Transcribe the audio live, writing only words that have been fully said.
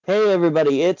Hey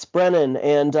everybody, it's Brennan,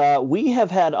 and we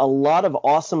have had a lot of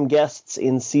awesome guests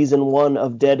in Season 1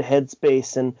 of Dead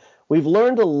Headspace, and we've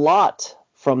learned a lot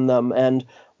from them, and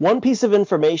one piece of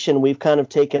information we've kind of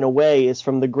taken away is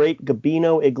from the great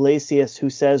Gabino Iglesias, who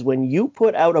says when you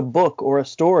put out a book or a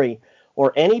story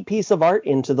or any piece of art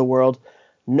into the world,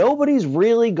 nobody's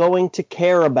really going to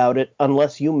care about it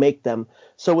unless you make them.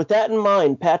 So with that in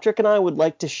mind, Patrick and I would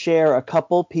like to share a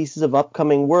couple pieces of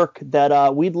upcoming work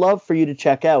that we'd love for you to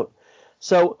check out.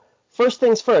 So first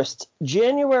things first,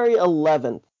 January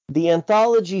 11th, the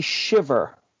anthology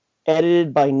Shiver,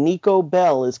 edited by Nico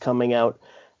Bell, is coming out,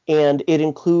 and it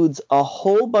includes a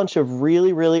whole bunch of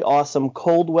really, really awesome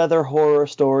cold weather horror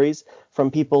stories from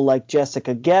people like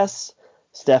Jessica Guess,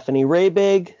 Stephanie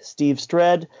Raybig, Steve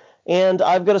Stred, and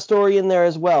I've got a story in there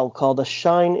as well called A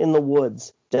Shine in the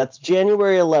Woods. That's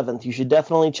January 11th. You should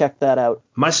definitely check that out.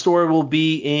 My story will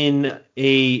be in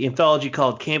a anthology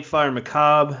called Campfire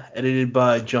Macabre, edited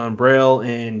by John Braille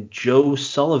and Joe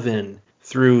Sullivan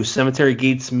through Cemetery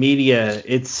Gates Media.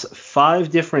 It's 5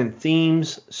 different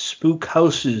themes: spook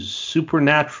houses,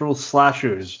 supernatural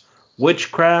slashers,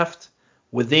 witchcraft,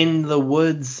 within the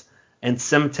woods, and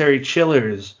cemetery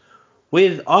chillers,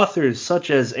 with authors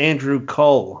such as Andrew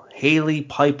Cull, Haley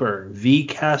Piper, V.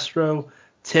 Castro,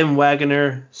 Tim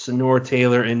Wagoner, Sonora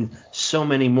Taylor, and so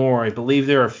many more. I believe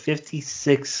there are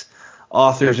 56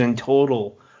 authors in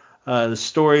total. The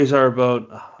stories are about,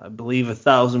 I believe,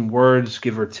 1,000 words,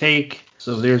 give or take.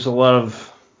 So there's a lot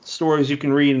of stories you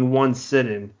can read in one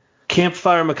sitting.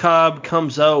 Campfire Macabre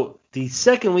comes out the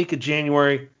second week of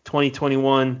January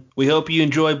 2021. We hope you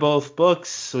enjoy both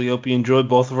books. We hope you enjoy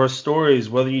both of our stories.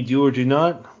 Whether you do or do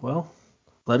not, well,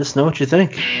 let us know what you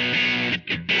think.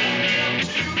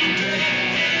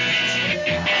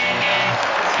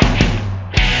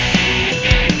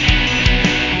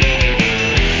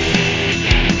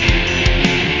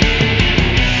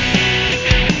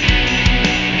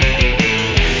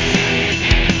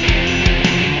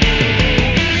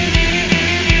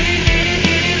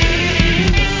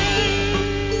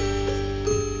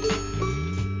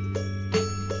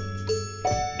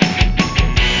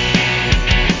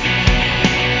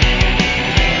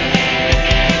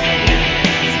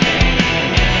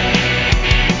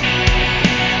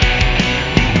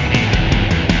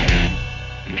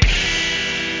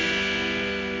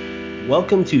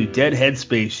 Welcome to Dead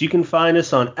Headspace. You can find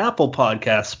us on Apple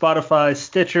Podcasts, Spotify,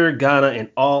 Stitcher, Gaana, and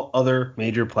all other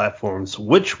major platforms,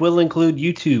 which will include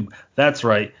YouTube. That's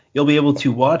right. You'll be able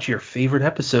to watch your favorite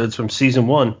episodes from Season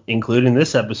 1, including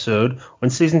this episode,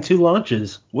 when Season 2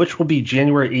 launches, which will be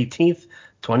January 18th,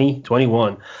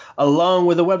 2021, along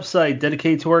with a website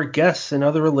dedicated to our guests and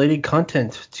other related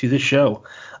content to the show.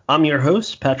 I'm your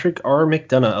host, Patrick R.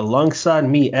 McDonough. Alongside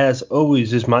me, as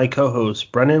always, is my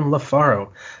co-host, Brennan LaFaro.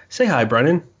 Say hi,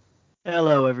 Brennan.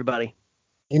 Hello, everybody.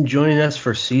 And joining us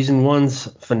for Season 1's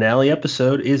finale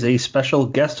episode is a special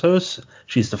guest host.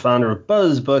 She's the founder of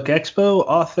Buzz Book Expo,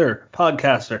 author,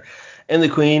 podcaster, and the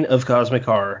queen of cosmic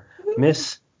horror,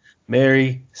 Miss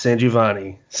Mary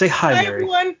Sangiovanni. Say hi, Mary. Hi,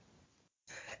 everyone.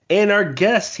 And our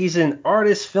guest, he's an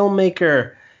artist,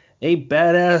 filmmaker, a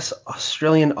badass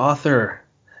Australian author,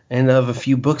 and of a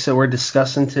few books that we're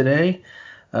discussing today,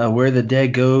 Where the Dead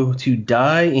Go to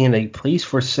Die and A Place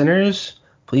for Sinners.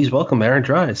 Please welcome Aaron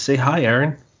Dries. Say hi,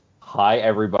 Aaron. Hi,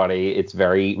 everybody. It's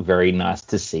very, very nice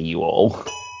to see you all.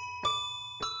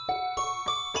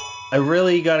 I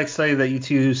really got excited that you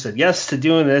two said yes to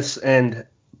doing this. And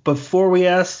before we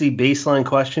ask the baseline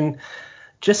question,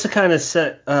 just to kind of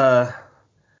set or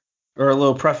a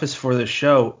little preface for the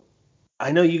show,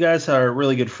 I know you guys are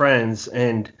really good friends,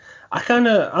 and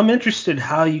I'm interested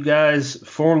how you guys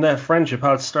formed that friendship,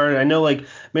 how it started. I know, like,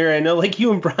 Mary,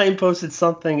 you and Brian posted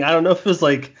something. I don't know if it was,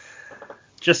 like,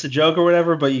 just a joke or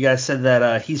whatever, but you guys said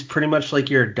that he's pretty much like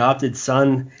your adopted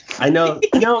son. I know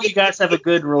you guys have a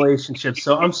good relationship,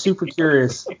 so I'm super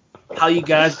curious how you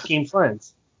guys became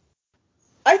friends.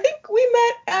 I think we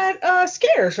met at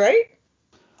Scares, right?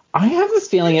 I have this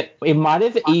feeling it might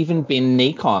have even been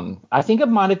Nikon. I think it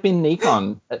might have been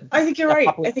Nikon. I think you're right.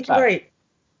 I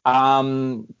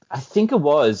think it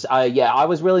was. Yeah, I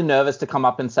was really nervous to come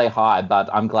up and say hi, but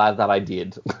I'm glad that I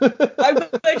did. I'm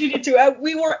glad you did too.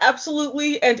 We were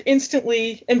absolutely and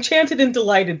instantly enchanted and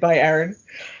delighted by Aaron.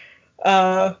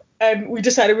 And we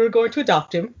decided we were going to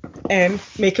adopt him and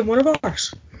make him one of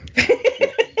ours.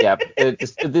 Yeah,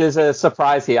 there's a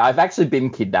surprise here. I've actually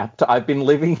been kidnapped. I've been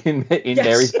living in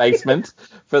Mary's basement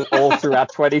for all throughout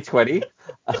 2020.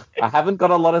 I haven't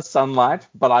got a lot of sunlight,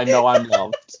 but I know I'm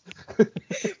loved. But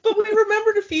we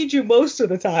remember to feed you most of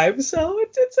the time, so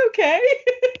it's okay.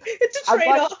 It's a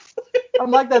trade-off. I'm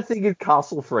like that thing in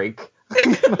Castle Freak.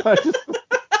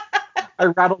 I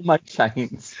rattle my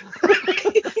chains.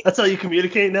 That's how you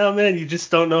communicate now, man? You just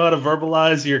don't know how to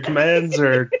verbalize your commands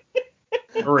or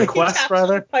requests,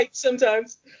 rather? Pipe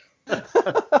sometimes.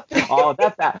 Oh,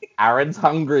 that's that. Aaron's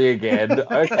hungry again.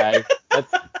 Okay,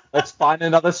 let's find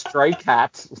another stray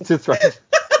cat to throw.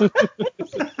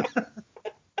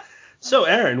 So,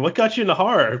 Aaron, what got you into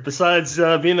horror besides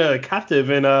being a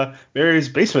captive in Mary's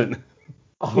basement?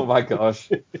 Oh my gosh.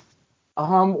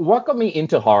 What got me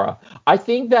into horror? I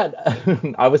think that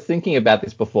I was thinking about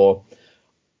this before.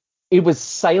 It was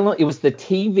Salem. It was the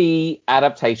TV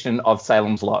adaptation of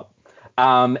Salem's Lot.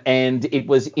 And it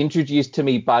was introduced to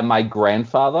me by my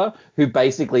grandfather, who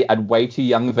basically, at way too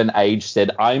young of an age, said,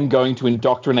 "I'm going to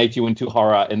indoctrinate you into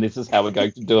horror, and this is how we're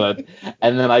going to do it."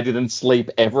 And then I didn't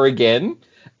sleep ever again.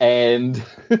 And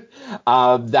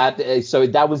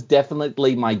that was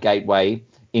definitely my gateway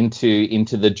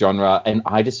into the genre, and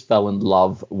I just fell in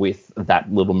love with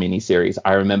that little miniseries.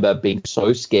 I remember being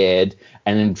so scared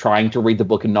and then trying to read the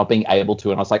book and not being able to,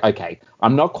 and I was like, okay,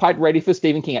 I'm not quite ready for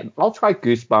Stephen King. I'll try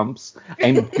Goosebumps,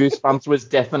 and Goosebumps was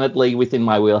definitely within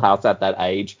my wheelhouse at that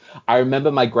age. I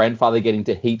remember my grandfather getting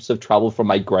into heaps of trouble from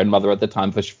my grandmother at the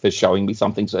time for showing me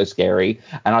something so scary,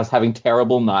 and I was having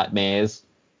terrible nightmares.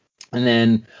 And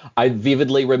then I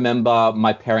vividly remember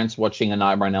my parents watching A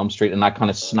Nightmare on Elm Street, and I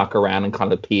kind of snuck around and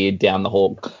kind of peered down the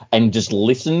hall and just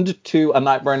listened to A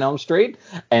Nightmare on Elm Street.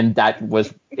 And that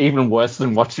was even worse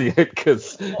than watching it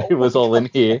because it was all in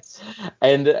here.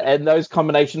 And those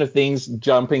combination of things,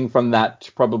 jumping from that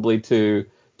probably to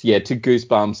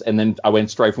Goosebumps, and then I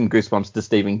went straight from Goosebumps to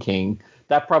Stephen King.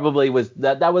 That probably was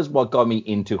that was what got me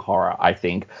into horror, I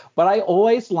think. But I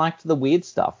always liked the weird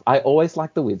stuff. I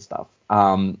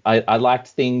liked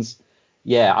things.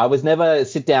 Yeah, I was never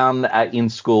sit down in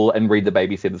school and read The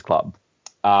Babysitter's Club.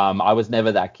 I was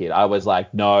never that kid. I was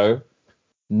like, no,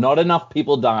 not enough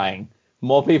people dying.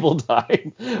 More people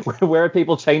dying. Where are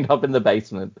people chained up in the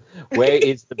basement? Where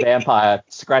is the vampire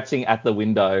scratching at the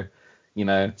window?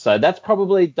 So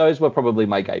those were probably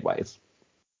my gateways.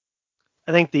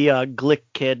 I think the Glick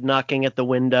kid knocking at the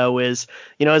window is,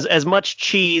 as much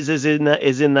cheese as in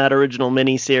that original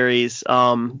miniseries.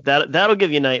 That'll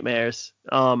give you nightmares.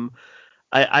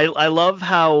 I love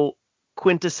how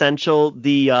quintessential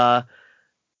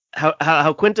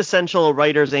how quintessential a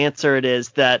writer's answer it is,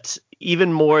 that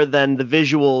even more than the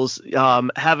visuals,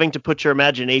 having to put your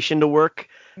imagination to work,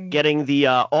 getting the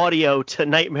audio to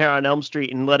Nightmare on Elm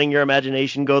Street and letting your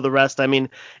imagination go the rest. I mean,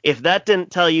 if that didn't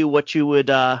tell you what you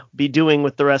would be doing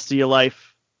with the rest of your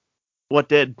life, what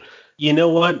did? You know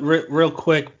what? Real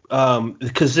quick,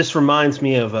 because this reminds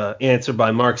me of an answer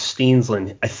by Mark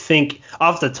Steensland. I think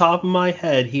off the top of my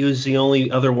head, he was the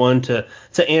only other one to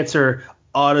answer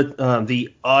the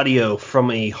audio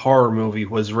from a horror movie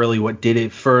was really what did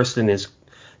it first in his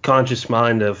conscious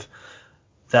mind of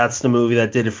that's the movie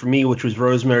that did it for me, which was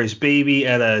Rosemary's Baby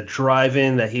at a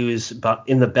drive-in that he was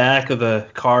in the back of the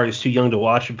car. He was too young to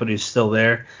watch it, but he was still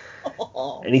there.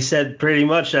 Oh. And he said pretty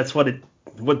much that's what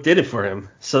did it for him.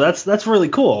 So that's really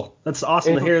cool. That's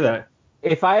awesome to hear that.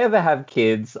 If I ever have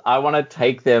kids, I want to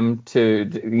take them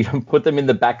to put them in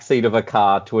the back seat of a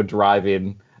car to a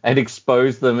drive-in and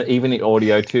expose them, even in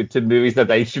audio, to movies that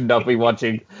they should not be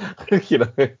watching.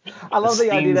 I love the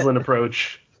idea that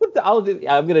approach. I'm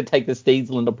going to take the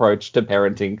Steensland approach to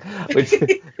parenting, which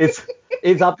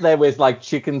is up there with like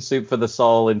Chicken Soup for the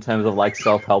Soul in terms of like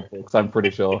self-help books, I'm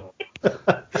pretty sure.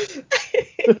 And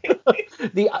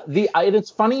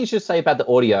it's funny you should say about the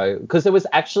audio, because there was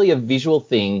actually a visual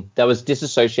thing that was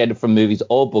disassociated from movies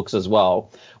or books as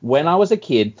well. When I was a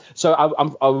kid, so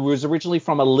I was originally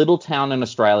from a little town in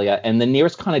Australia, and the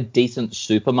nearest kind of decent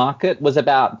supermarket was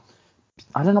about,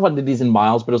 I don't know what it is in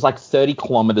miles, but it was like 30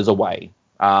 kilometers away.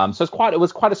 So it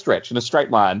was quite a stretch in a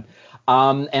straight line.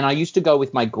 And I used to go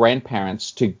with my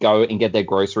grandparents to go and get their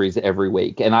groceries every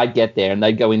week. And I'd get there and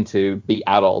they'd go in to be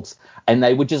adults, and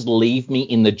they would just leave me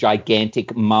in the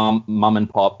gigantic mum and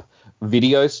pop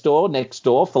video store next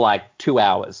door for like 2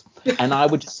 hours. And I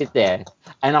would just sit there.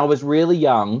 And I was really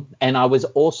young. And I was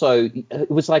also, it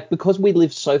was like, because we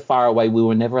lived so far away, we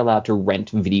were never allowed to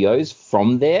rent videos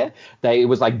from there. It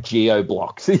was like geo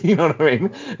blocks. You know what I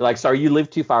mean? Like, sorry, you live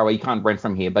too far away. You can't rent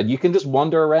from here, but you can just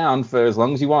wander around for as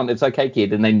long as you want. It's okay,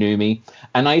 kid. And they knew me.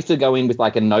 And I used to go in with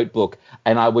like a notebook,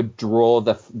 and I would draw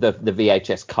the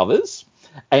VHS covers.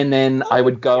 And then I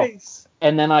would go, nice.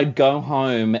 And then I'd go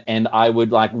home and I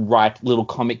would like write little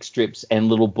comic strips and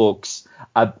little books,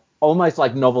 almost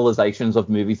like novelizations of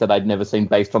movies that I'd never seen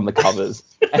based on the covers.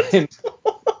 And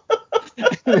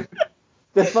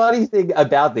the funny thing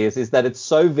about this is that it's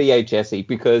so VHS-y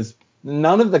because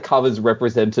none of the covers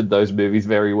represented those movies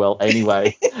very well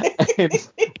anyway. And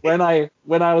when I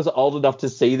was old enough to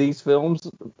see these films,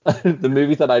 the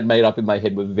movies that I'd made up in my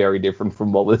head were very different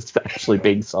from what was actually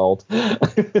being sold.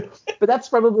 But that's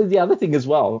probably the other thing as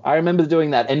well. I remember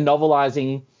doing that and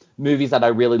novelizing movies that I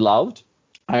really loved.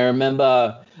 I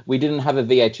remember we didn't have a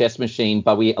VHS machine,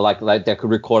 but we like that could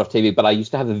record off TV. But I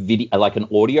used to have a video, like an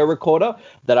audio recorder,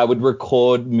 that I would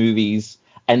record movies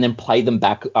and then play them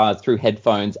back through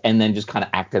headphones, and then just kind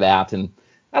of act it out. And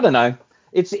I don't know.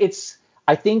 It's.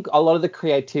 I think a lot of the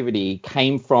creativity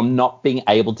came from not being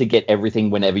able to get everything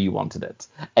whenever you wanted it,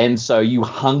 and so you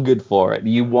hungered for it.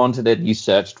 You wanted it. You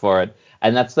searched for it.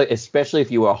 And that's especially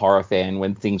if you were a horror fan,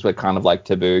 when things were kind of like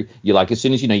taboo. You're like, as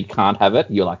soon as you know you can't have it,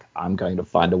 you're like, I'm going to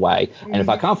find a way. And if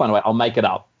I can't find a way, I'll make it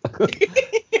up.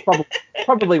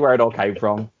 Probably where it all came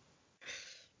from.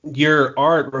 Your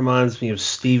art reminds me of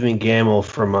Stephen Gamble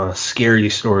from Scary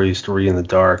Stories to Read in the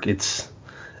Dark. It's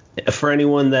for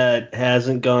anyone that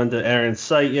hasn't gone to Aaron's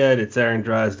site yet, it's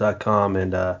aarondries.com,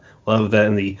 and we'll have that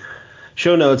in the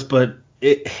show notes. But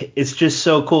it's just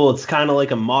so cool. It's kind of like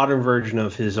a modern version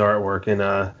of his artwork, and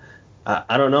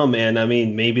I don't know, man. I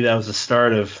mean, maybe that was the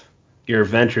start of your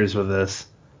adventures with this.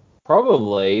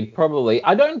 Probably.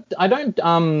 I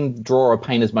don't draw or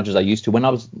paint as much as I used to. When I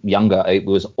was younger, it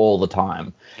was all the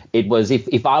time. It was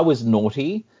if I was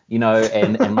naughty,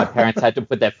 and my parents had to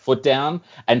put their foot down,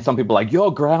 and some people were like,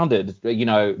 you're grounded,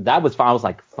 that was fine. I was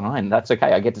like, fine, that's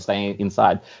okay. I get to stay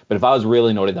inside. But if I was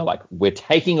really naughty, they're like, we're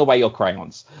taking away your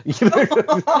crayons.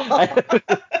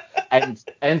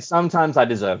 And sometimes I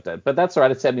deserved it, but that's all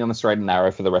right. It set me on the straight and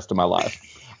narrow for the rest of my life.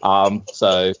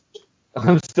 So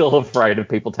I'm still afraid of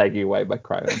people taking away my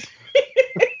crayons.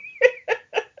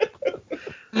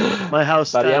 My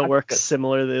house kind of works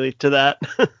similarly to that.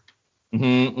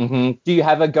 Do you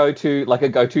have a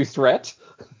go-to threat?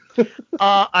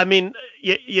 I mean,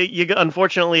 you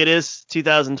unfortunately it is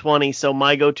 2020, so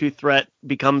my go-to threat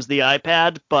becomes the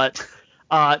iPad. But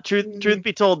truth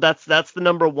be told, that's the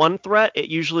number one threat. It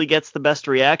usually gets the best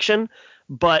reaction,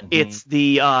 but it's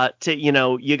the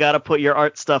you got to put your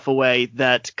art stuff away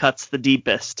that cuts the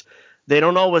deepest. They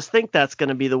don't always think that's going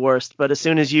to be the worst, but as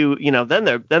soon as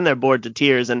then they're bored to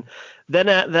tears, and then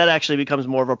that actually becomes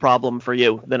more of a problem for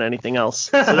you than anything else.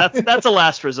 So that's a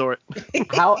last resort.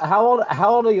 How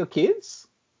old are your kids?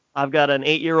 I've got an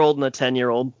 8-year-old and a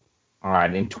 10-year-old. All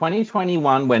right, in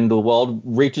 2021, when the world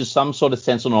reaches some sort of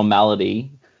sense of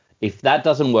normality, if that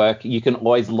doesn't work, you can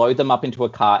always load them up into a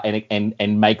car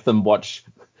and make them watch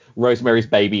Rosemary's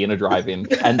Baby in a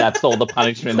drive-in, and that's all the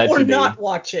punishment that you need. Or not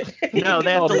watch it. No,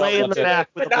 they have to lay in the back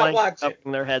with a blanket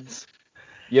covering their heads.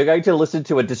 You're going to listen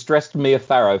to a distressed Mia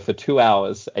Farrow for 2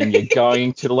 hours, and you're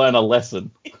going to learn a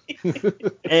lesson.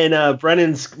 And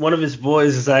Brennan's one of his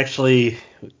boys is actually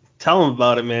tell him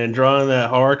about it, man. Drawing that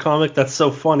horror comic, that's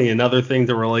so funny. Another thing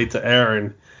to relate to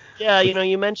Aaron. Yeah,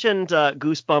 you mentioned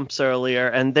Goosebumps earlier,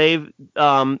 and they've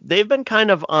been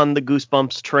kind of on the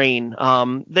Goosebumps train.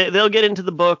 They'll get into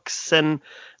the books and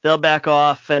they'll back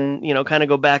off and kind of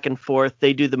go back and forth.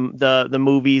 They do the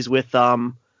movies with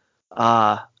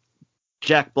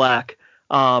Jack Black,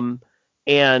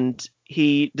 and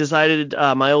he decided,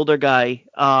 my older guy,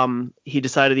 he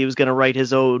decided he was going to write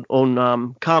his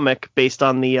own comic based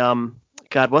on the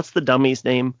God, what's the dummy's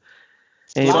name?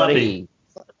 Anybody?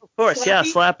 Of course, yeah,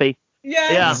 Slappy.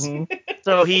 Yes. Yeah.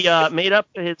 So he made up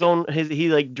his own.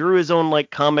 He drew his own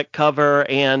comic cover,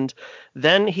 and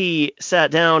then he sat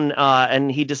down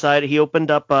and he decided, he opened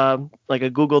up a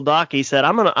Google Doc. He said,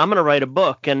 I'm gonna write a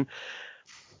book. And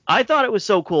I thought it was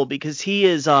so cool because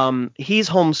he's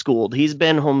homeschooled. He's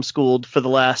been homeschooled for the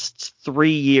last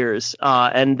 3 years,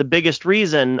 and the biggest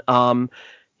reason,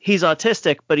 he's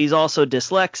autistic, but he's also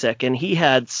dyslexic, and he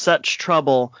had such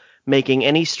trouble making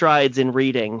any strides in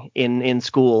reading in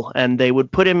school, and they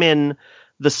would put him in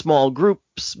the small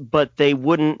groups, but they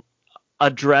wouldn't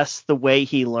address the way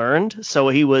he learned.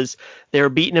 So they were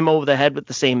beating him over the head with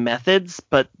the same methods,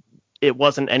 but it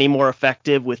wasn't any more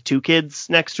effective with 2 kids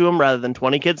next to him rather than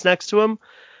 20 kids next to him.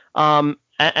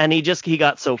 And he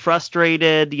got so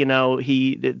frustrated,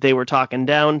 they were talking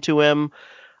down to him.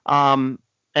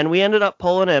 And we ended up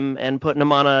pulling him and putting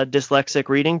him on a dyslexic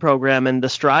reading program. And the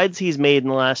strides he's made in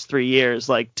the last 3 years,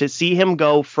 to see him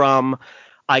go from,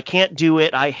 I can't do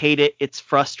it, I hate it, it's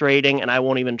frustrating, and I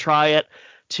won't even try it,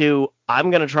 to,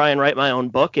 I'm going to try and write my own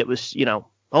book. It was,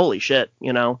 holy shit,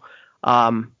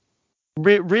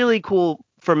 really cool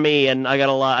for me. And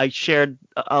I shared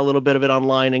a little bit of it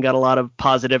online and got a lot of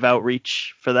positive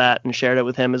outreach for that and shared it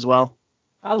with him as well.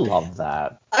 I love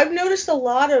that. I've noticed a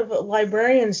lot of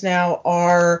librarians now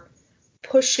are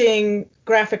pushing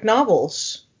graphic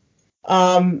novels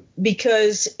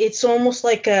because it's almost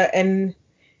like an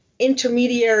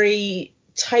intermediary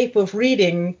type of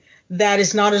reading that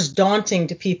is not as daunting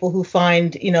to people who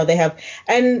find, they have.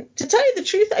 And to tell you the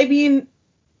truth, I mean,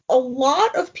 a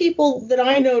lot of people that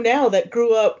I know now that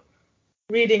grew up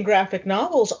reading graphic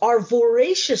novels are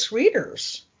voracious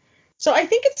readers. So I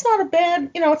think it's not a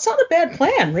bad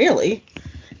plan, really.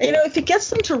 If it gets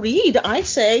them to read, I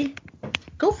say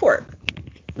go for it.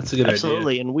 That's a good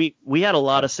Absolutely. idea. And we had a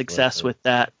lot of success with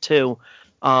that too.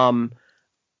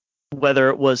 Whether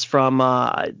it was from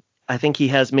I think he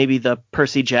has maybe the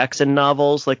Percy Jackson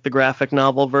novels, like the graphic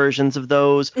novel versions of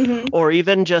those, or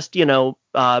even just,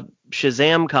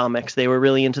 Shazam comics. They were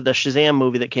really into the Shazam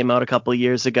movie that came out a couple of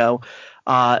years ago.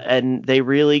 And they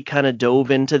really kind of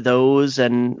dove into those,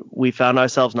 and we found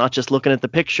ourselves not just looking at the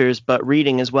pictures, but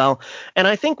reading as well. And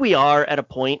I think we are at a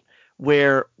point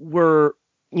where we're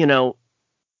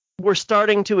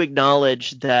starting to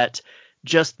acknowledge that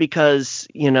just because,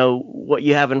 what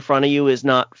you have in front of you is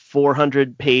not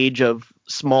 400 page of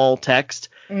small text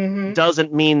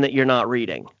doesn't mean that you're not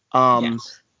reading.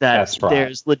 Yes. That's right.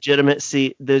 There's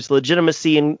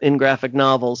legitimacy in graphic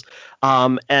novels,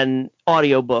 and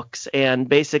audiobooks, and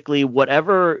basically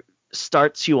whatever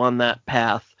starts you on that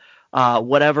path,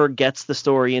 whatever gets the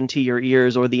story into your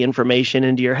ears or the information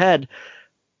into your head.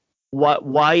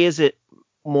 Why is it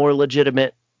more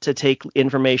legitimate to take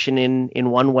information in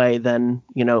one way than,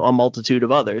 a multitude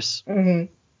of others?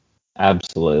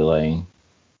 Absolutely.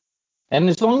 And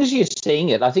as long as you're seeing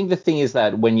it, I think the thing is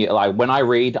that when I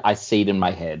read, I see it in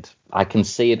my head. I can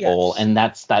see it all, and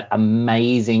that's that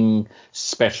amazing,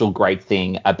 special, great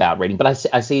thing about reading. But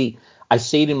I see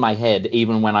it in my head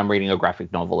even when I'm reading a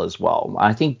graphic novel as well.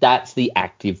 I think that's the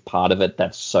active part of it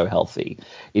that's so healthy,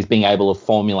 is being able to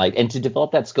formulate and to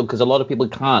develop that skill, because a lot of people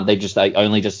can't. They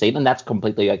only just see it, and that's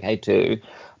completely okay too.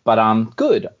 But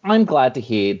good. I'm glad to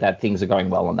hear that things are going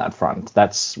well on that front.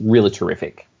 That's really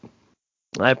terrific.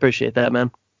 I appreciate that, man.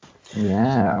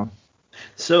 Yeah.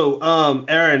 So,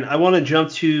 Aaron, I want to jump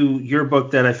to your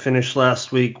book that I finished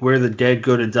last week, Where the Dead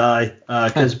Go to Die,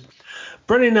 because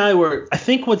Brendan and I I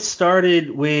think what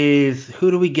started with who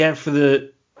do we get for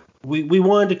we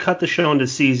wanted to cut the show into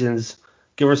seasons,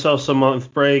 give ourselves a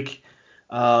month break,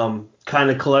 kind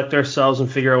of collect ourselves and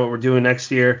figure out what we're doing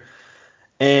next year.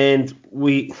 And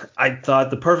I thought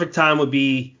the perfect time would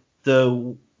be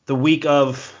the week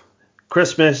of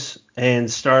Christmas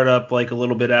and start up like a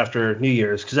little bit after New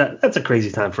Year's, because that's a crazy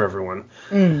time for everyone.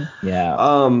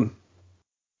 Yeah.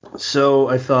 So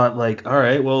I thought, like, all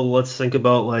right, well, let's think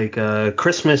about like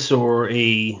Christmas or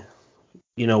a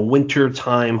winter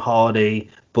time holiday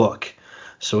book.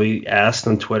 So we asked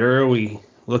on Twitter, we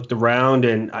looked around,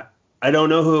 and I don't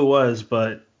know who it was,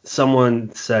 but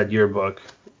someone said your book,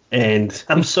 and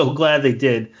I'm so glad they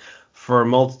did for a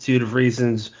multitude of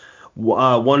reasons.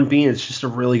 One being, it's just a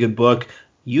really good book.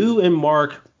 You and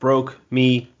Mark broke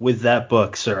me with that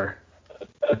book, sir.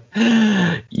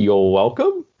 You're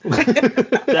welcome.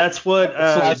 That's what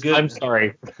I'm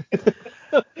sorry.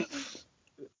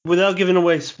 Without giving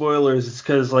away spoilers, it's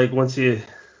because like once you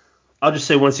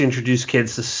introduce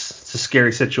kids to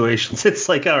scary situations, it's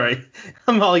like, all right,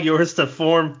 I'm all yours to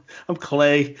form. I'm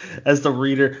clay as the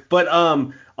reader. But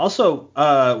also,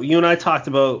 you and I talked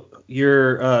about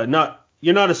you're not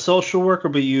a social worker,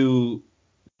 but you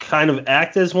kind of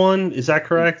act as one. Is that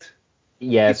correct?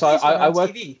 Yeah. So I work.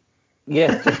 TV.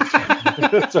 Yeah.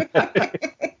 That's right.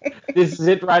 This is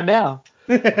it right now.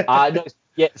 No,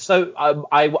 yeah. So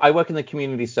I work in the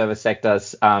community service sector,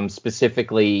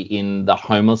 specifically in the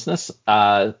homelessness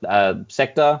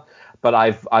sector. But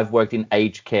I've worked in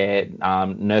aged care,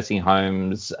 nursing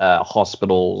homes,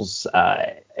 hospitals,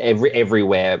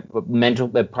 everywhere.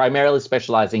 Primarily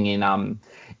specializing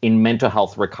in mental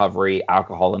health recovery,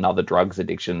 alcohol and other drugs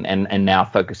addiction, and now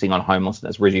focusing on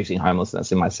homelessness, reducing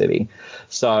homelessness in my city.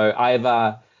 So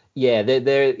I've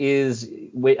there is,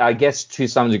 I guess to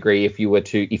some degree, if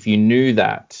you knew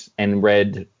that and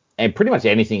read and pretty much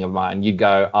anything of mine, you'd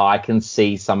go, oh, I can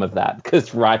see some of that,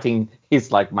 because writing is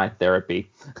like my therapy.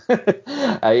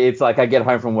 It's like I get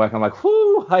home from work, I'm like,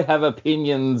 whoo, I have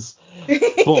opinions.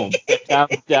 Boom,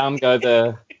 down go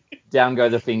the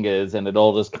fingers, and it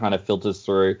all just kind of filters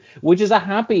through, which is a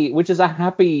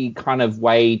happy kind of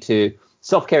way to.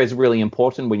 Self-care is really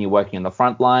important when you're working on the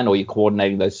front line or you're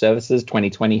coordinating those services.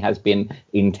 2020 has been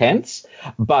intense,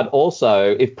 but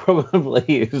also it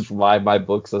probably is why my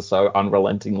books are so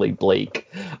unrelentingly bleak.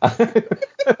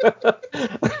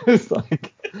 It's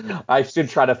like I should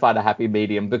try to find a happy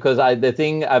medium, because the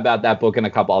thing about that book and a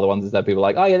couple other ones is that people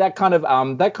are like, oh yeah, that kind of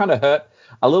hurt,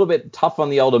 a little bit tough on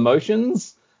the old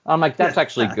emotions. I'm like, that's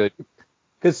actually good.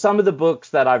 because some of the books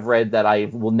that I've read that I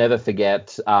will never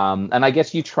forget, and I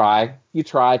guess you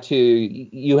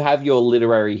have your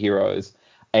literary heroes,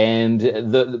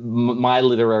 and my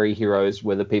literary heroes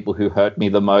were the people who hurt me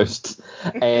the most,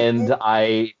 and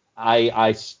I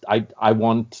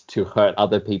want to hurt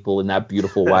other people in that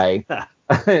beautiful way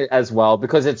as well,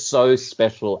 because it's so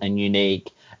special and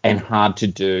unique and hard to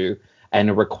do, and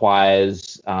it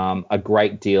requires a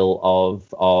great deal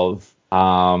of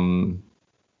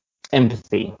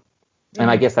empathy. And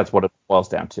I guess that's what it boils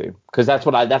down to, because that's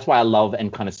why I love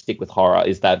and kind of stick with horror,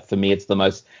 is that for me it's the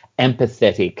most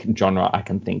empathetic genre I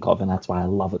can think of, and that's why I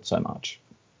love it so much.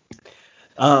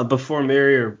 Before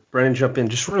Mary or Brennan jump in,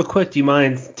 just real quick, do you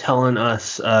mind telling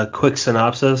us a quick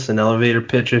synopsis, an elevator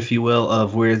pitch, if you will,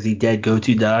 of where the dead go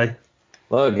to die?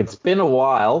 Look, it's been a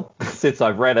while since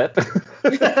I've read it.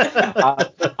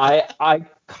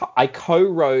 I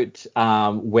co-wrote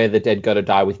Where the Dead Go to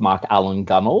Die with Mark Allen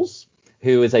Gunnels,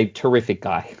 who is a terrific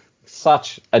guy.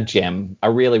 Such a gem. I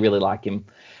really, really like him.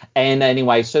 And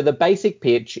anyway, so the basic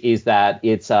pitch is that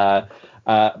it's a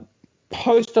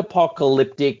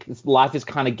post-apocalyptic, life is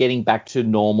kind of getting back to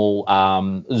normal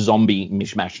zombie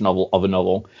mishmash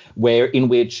novel, in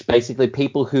which basically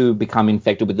people who become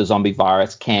infected with the zombie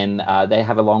virus they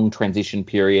have a long transition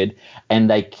period, and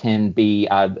they can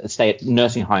stay at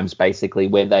nursing homes basically,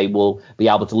 where they will be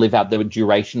able to live out the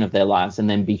duration of their lives and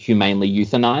then be humanely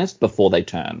euthanized before they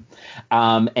turn.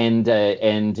 And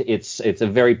it's a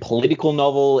very political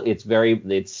novel.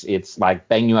 It's like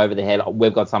bang you over the head.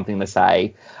 We've got something to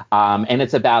say. And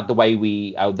it's about the way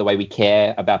we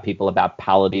care about people, about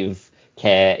palliative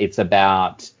care. It's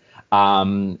about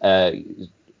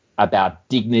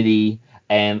dignity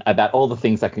and about all the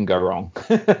things that can go wrong.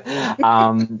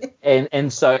 And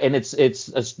it's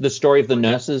the story of the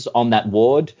nurses on that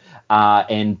ward,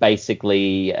 and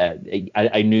basically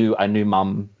a new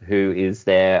mum who is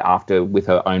there with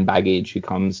her own baggage, who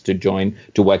comes to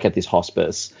work at this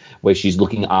hospice where she's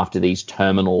looking after these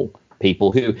terminal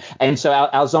people and so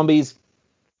our zombies,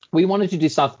 we wanted to do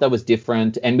stuff that was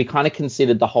different, and we kind of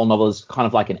considered the whole novel as kind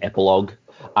of like an epilogue.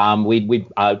 And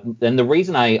the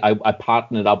reason I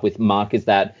partnered up with Mark is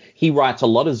that he writes a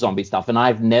lot of zombie stuff, and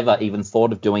I've never even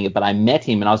thought of doing it, but I met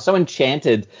him and I was so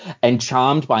enchanted and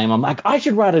charmed by him. I'm like, I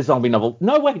should write a zombie novel.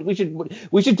 No, wait, we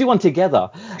should do one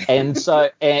together. And so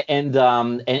and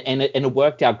it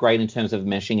worked out great in terms of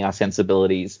meshing our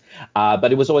sensibilities.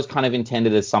 But it was always kind of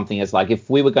intended as something as like,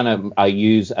 if we were going to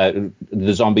use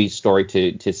the zombie story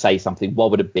to say something,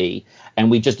 what would it be? And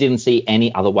we just didn't see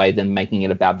any other way than making it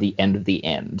about the end of the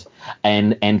end,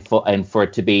 and for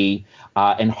it to be,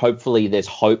 and hopefully there's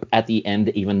hope at the end,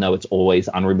 even though it's always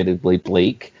unremittingly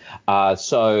bleak.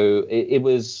 So it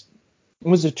was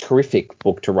a terrific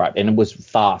book to write, and it was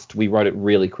fast. We wrote it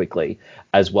really quickly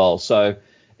as well. So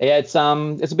yeah, it's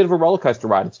a bit of a roller coaster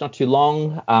ride. It's not too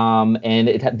long, and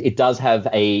it does have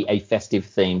a festive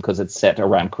theme because it's set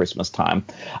around Christmas time.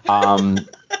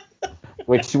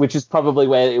 Which is probably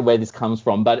where this comes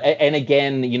from. But and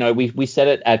again, we set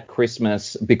it at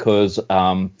Christmas because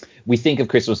we think of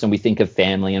Christmas and we think of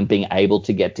family and being able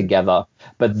to get together.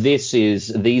 But this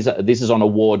is on a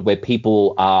ward where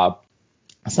people are.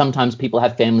 Sometimes people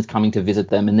have families coming to visit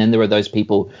them, and then there are those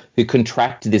people who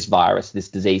contract this virus, this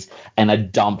disease, and are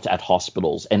dumped at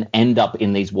hospitals and end up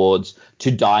in these wards to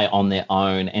die on their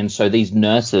own. And so these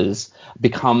nurses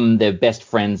become their best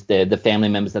friends, the family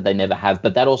members that they never have.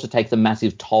 But that also takes a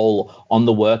massive toll on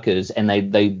the workers, and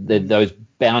they those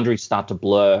boundaries start to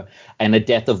blur, and the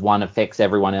death of one affects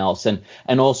everyone else. And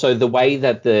also the way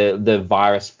that the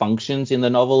virus functions in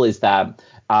the novel is that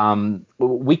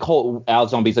we call our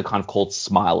zombies are kind of called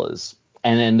smilers.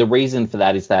 And then the reason for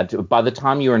that is that by the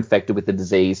time you're infected with the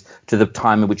disease to the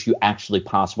time in which you actually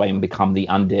pass away and become the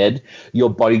undead, your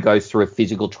body goes through a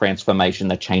physical transformation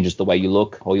that changes the way you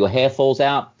look, or your hair falls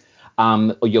out,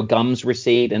 or your gums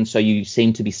recede, and so you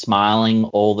seem to be smiling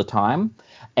all the time.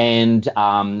 And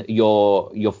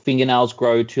your fingernails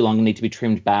grow too long and need to be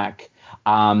trimmed back.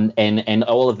 And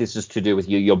all of this is to do with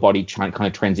your body kind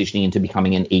of transitioning into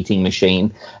becoming an eating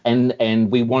machine.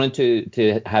 And we wanted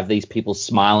to have these people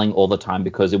smiling all the time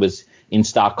because it was in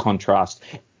stark contrast.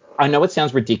 I know it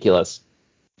sounds ridiculous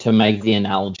to make the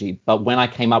analogy, but when I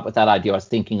came up with that idea, I was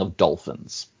thinking of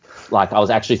dolphins. Like, I was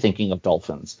actually thinking of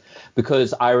dolphins,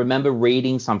 because I remember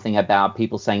reading something about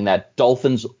people saying that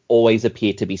dolphins always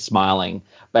appear to be smiling,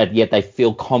 but yet they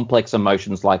feel complex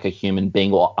emotions like a human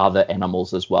being or other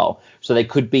animals as well. So they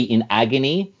could be in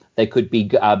agony, They could be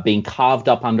being carved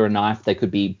up under a knife. They could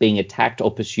be being attacked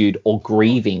or pursued or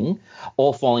grieving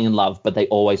or falling in love, but they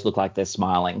always look like they're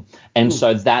smiling. And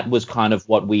so that was kind of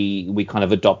what we kind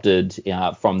of adopted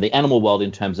from the animal world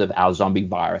in terms of our zombie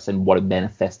virus and what it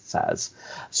manifests as.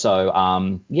 So,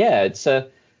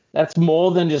 that's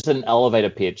more than just an elevator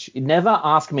pitch. Never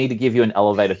ask me to give you an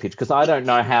elevator pitch because I don't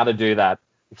know how to do that.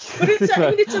 But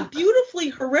it's a beautifully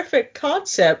horrific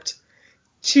concept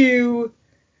to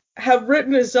have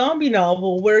written a zombie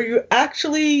novel where you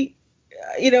actually,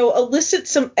 elicit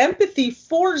some empathy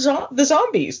for the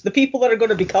zombies, the people that are going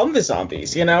to become the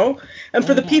zombies, and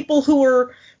for the people who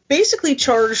are basically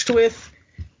charged with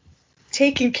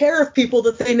taking care of people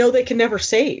that they know they can never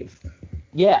save.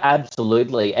 Yeah,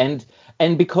 absolutely. And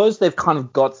because they've kind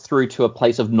of got through to a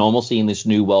place of normalcy in this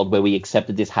new world where we accept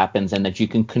that this happens and that you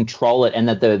can control it and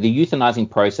that the euthanizing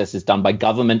process is done by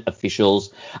government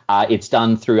officials, it's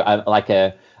done through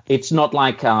it's not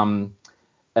like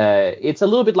it's a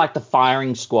little bit like the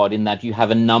firing squad in that you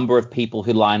have a number of people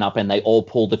who line up and they all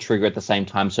pull the trigger at the same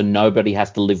time, so nobody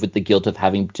has to live with the guilt of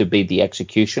having to be the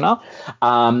executioner,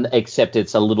 except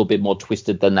it's a little bit more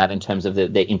twisted than that in terms of their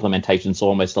implementation. It's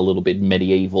almost a little bit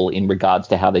medieval in regards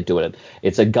to how they do it.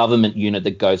 It's a government unit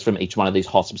that goes from each one of these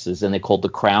hospices, and they're called the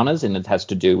crowners, and it has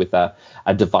to do with a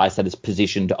device that is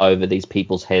positioned over these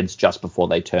people's heads just before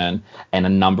they turn, and a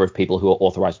number of people who are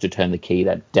authorized to turn the key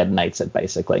that detonates it,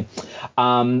 basically.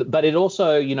 But it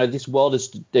also, this world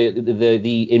is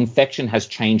the infection has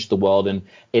changed the world, and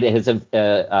it has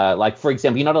like, for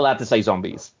example, you're not allowed to say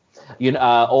zombies.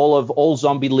 All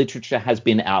zombie literature has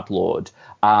been outlawed.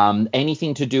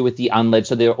 Anything to do with the unled,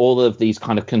 so there are all of these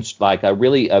kind of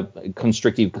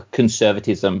constrictive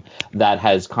conservatism that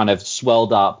has kind of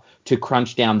swelled up to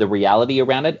crunch down the reality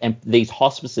around it, and these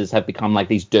hospices have become like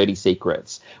these dirty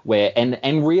secrets where,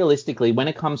 and realistically, when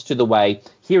it comes to the way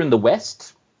here in the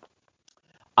West.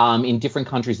 In different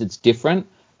countries, it's different,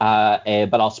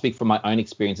 but I'll speak from my own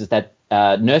experiences that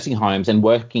nursing homes and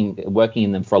working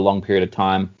in them for a long period of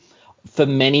time, for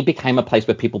many, became a place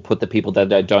where people put the people that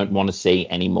they don't want to see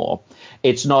anymore.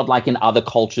 It's not like in other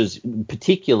cultures,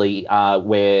 particularly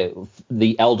where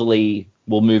the elderly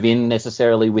will move in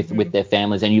necessarily with their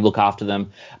families and you look after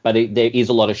them, but there is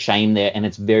a lot of shame there, and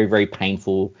it's very, very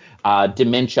painful.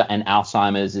 Dementia and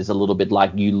Alzheimer's is a little bit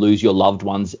like you lose your loved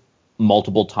ones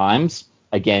multiple times.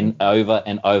 Again, over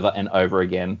and over and over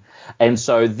again. And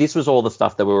so this was all the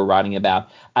stuff that we were writing about.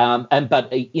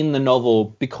 But in the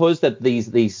novel, because that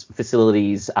these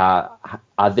facilities are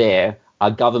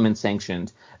government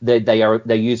sanctioned, they are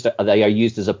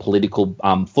used as a political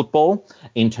football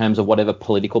in terms of whatever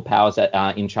political powers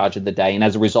are in charge of the day. And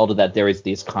as a result of that, there is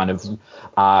this kind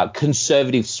of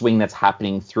conservative swing that's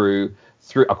happening through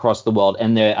across the world,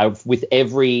 and with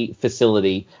every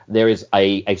facility there is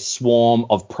a swarm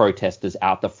of protesters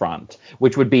out the front,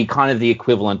 which would be kind of the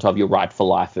equivalent of your right for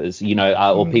lifers,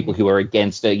 or people who are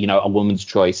against a woman's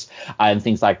choice and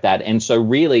things like that. And so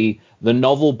really the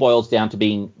novel boils down to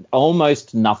being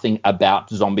almost nothing about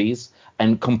zombies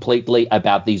and completely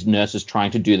about these nurses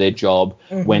trying to do their job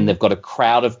when they've got a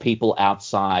crowd of people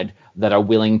outside that are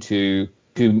willing to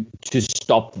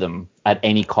stop them at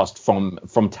any cost from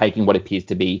taking what appears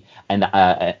to be and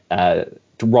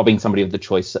to robbing somebody of the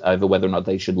choice over whether or not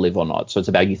they should live or not. So it's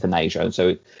about euthanasia. And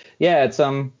so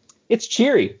it's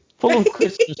cheery, full of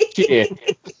Christmas cheer.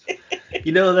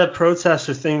 That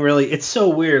protester thing it's so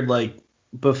weird. Like right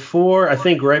before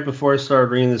I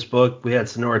started reading this book, we had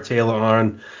Sonora Taylor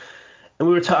on, and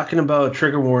we were talking about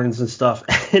trigger warnings and stuff.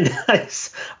 And I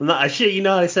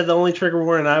said the only trigger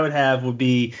warning I would have would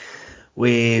be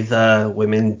with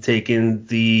women taking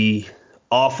the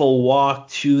awful walk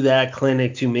to that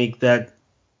clinic to make that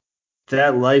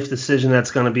life decision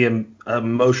that's going to be an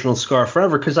emotional scar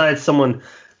forever. Because I had someone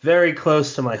very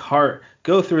close to my heart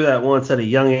go through that once at a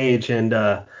young age, and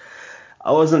I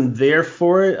wasn't there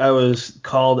for it. I was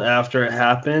called after it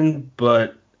happened,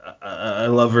 but I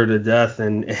love her to death,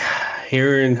 and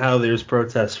hearing how there's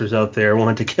protesters out there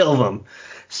wanting to kill them.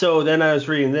 So then I was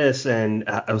reading this, and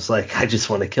I was like, I just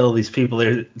want to kill these people.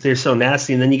 They're so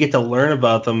nasty. And then you get to learn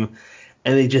about them,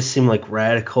 and they just seem like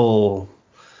radical,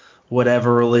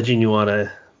 whatever religion you want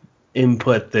to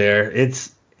input there.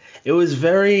 It was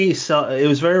very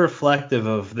reflective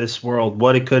of this world,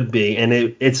 what it could be, and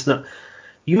it's not.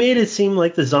 You made it seem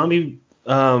like the zombie,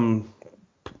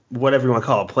 whatever you want to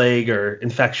call it, plague or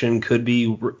infection could be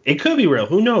real.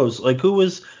 Who knows? Like, who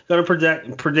was going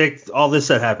to predict all this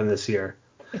that happened this year?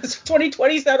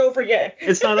 2020's not over yet.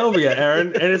 It's not over yet, Aaron,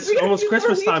 and it's almost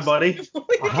Christmas time, buddy.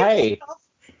 Hey,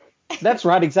 That's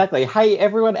right, exactly. Hey,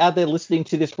 everyone out there listening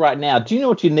to this right now, do you know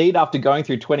what you need after going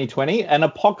through 2020? An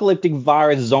apocalyptic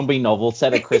virus zombie novel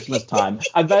set at Christmas time.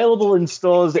 Available in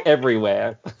stores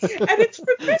everywhere. And it's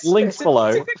for Christmas. Links below.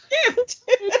 It's a good gift.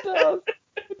 It does.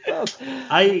 It does.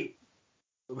 I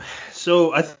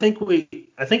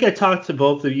think I talked to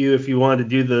both of you if you wanted to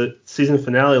do the season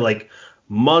finale like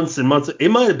months and months. It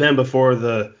might have been before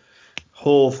the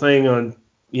whole thing on,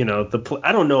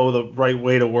 I don't know the right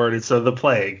way to word it. So the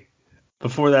plague,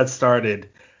 before that started,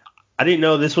 I didn't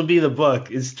know this would be the book.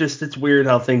 It's weird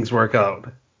how things work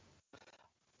out.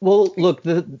 Well, look,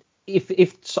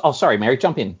 sorry, Mary,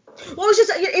 jump in. Well,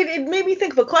 it made me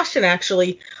think of a question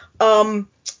actually,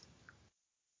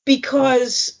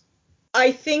 because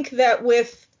I think that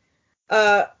with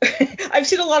I've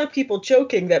seen a lot of people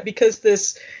joking that because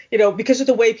of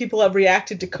the way people have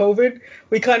reacted to COVID,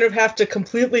 we kind of have to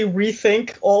completely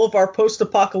rethink all of our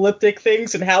post-apocalyptic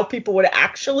things and how people would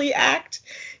actually act,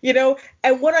 And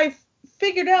what I've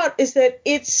figured out is that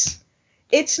it's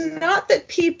not that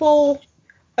people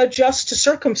adjust to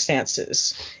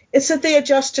circumstances. It's that they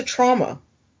adjust to trauma.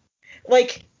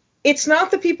 Like, it's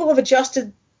not that people have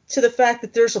adjusted to the fact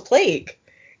that there's a plague.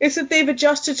 It's that they've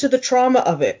adjusted to the trauma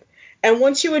of it. And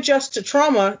once you adjust to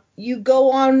trauma, you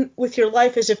go on with your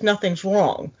life as if nothing's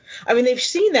wrong. I mean, they've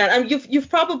seen that. I mean, you've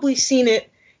probably seen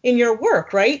it in your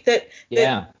work, right? That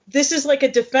this is like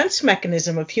a defense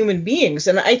mechanism of human beings.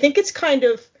 And I think it's kind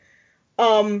of,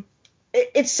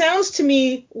 it sounds to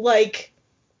me like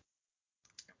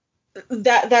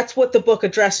that's what the book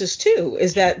addresses too,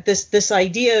 is that this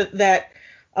idea that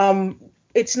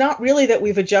it's not really that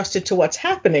we've adjusted to what's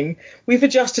happening. We've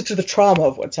adjusted to the trauma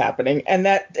of what's happening. And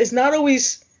that is not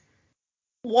always,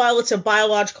 while it's a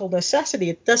biological necessity,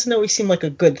 it doesn't always seem like a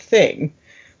good thing,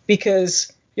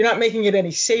 because you're not making it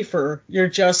any safer. You're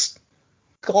just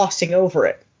glossing over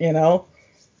it,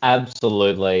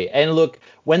 Absolutely. And look,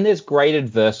 when there's great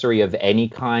adversary of any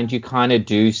kind, you kind of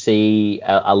do see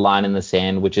a line in the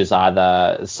sand, which is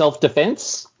either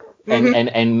self-defense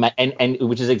and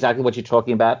which is exactly what you're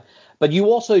talking about. But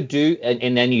you also do,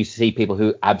 and then you see people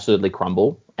who absolutely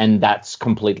crumble, and that's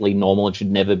completely normal. It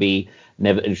should never be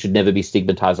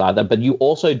stigmatized either. But you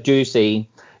also do see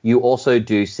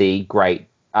great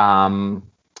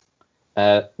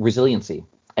resiliency,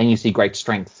 and you see great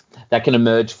strength that can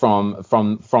emerge from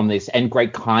this, and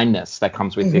great kindness that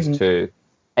comes with this too.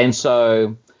 And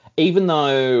so, even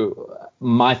though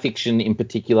my fiction in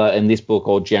particular, and this book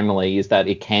or generally, is that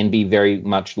it can be very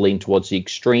much leaned towards the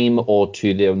extreme or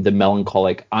to the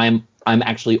melancholic, I'm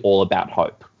actually all about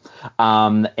hope.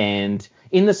 And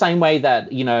in the same way that,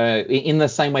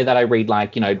 I read,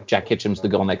 like, Jack Ketchum's The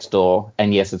Girl Next Door,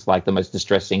 and yes, it's like the most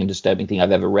distressing and disturbing thing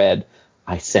I've ever read,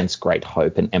 I sense great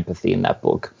hope and empathy in that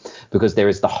book, because there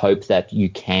is the hope that you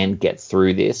can get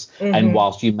through this. And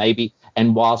whilst your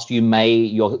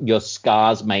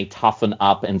scars may toughen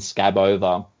up and scab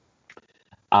over,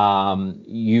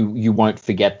 you won't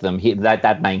forget them.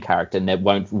 That main character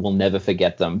will never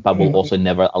forget them, but will also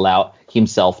never allow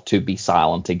himself to be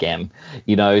silent again.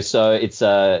 So it's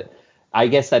I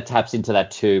guess that taps into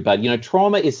that too. But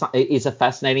trauma is a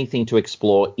fascinating thing to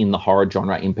explore in the horror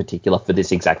genre in particular for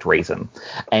this exact reason.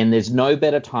 And there's no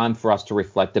better time for us to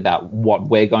reflect about what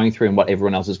we're going through and what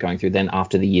everyone else is going through than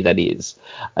after the year that is.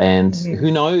 And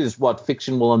who knows what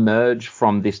fiction will emerge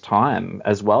from this time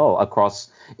as well, across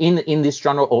in this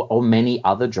genre or many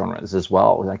other genres as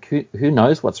well. Like who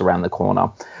knows what's around the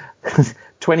corner.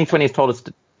 2020 has told us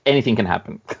anything can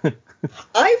happen.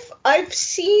 I've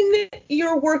seen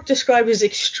your work described as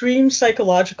extreme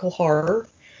psychological horror,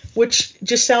 which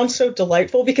just sounds so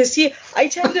delightful, because I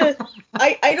tend to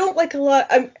I don't like a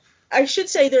lot. I should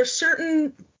say there's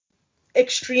certain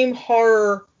extreme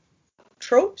horror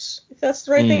tropes, if that's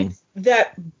the right thing,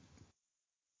 that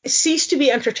cease to be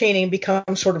entertaining and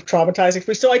become sort of traumatizing for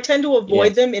me. So I tend to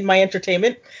avoid them in my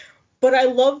entertainment. But I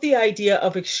love the idea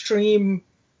of extreme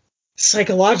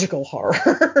psychological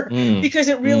horror because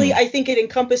it really, I think it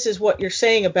encompasses what you're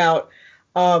saying about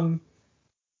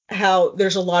how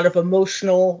there's a lot of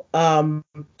emotional and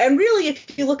really,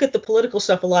 if you look at the political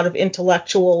stuff, a lot of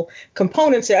intellectual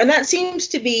components there. And that seems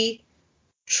to be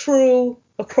true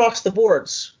across the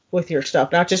boards with your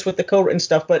stuff, not just with the co-written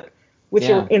stuff, but with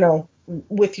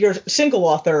with your single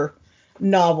author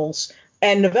novels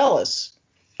and novellas.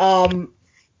 And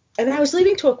I was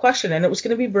leading to a question, and it was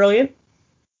going to be brilliant.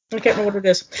 I can't remember what it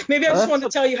is. Maybe I just wanted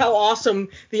to tell you how awesome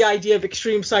the idea of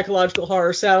extreme psychological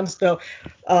horror sounds, though,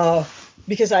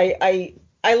 because I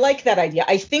like that idea.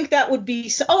 I think that would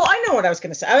be... I know what I was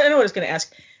going to say. I know what I was going to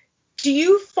ask. Do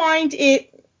you find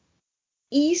it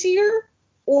easier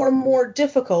or more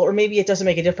difficult, or maybe it doesn't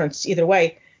make a difference either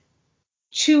way,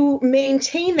 to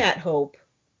maintain that hope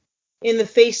in the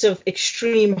face of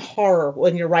extreme horror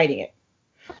when you're writing it?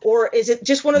 Or is it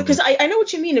just one of, because I know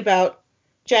what you mean about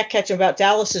Jack Ketchum, about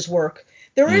Dallas's work.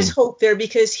 There is hope there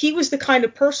because he was the kind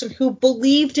of person who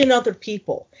believed in other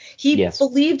people. He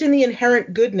believed in the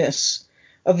inherent goodness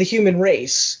of the human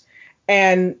race.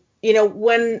 And,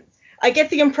 when I get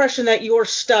the impression that your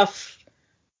stuff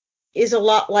is a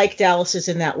lot like Dallas's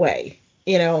in that way,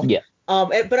 Yeah.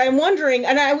 But I'm wondering,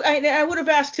 and I would have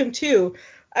asked him too,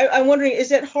 I'm wondering,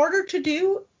 is it harder to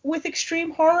do with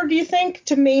extreme horror, do you think,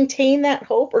 to maintain that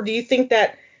hope? Or do you think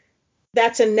that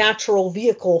that's a natural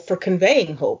vehicle for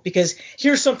conveying hope? Because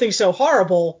here's something so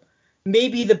horrible,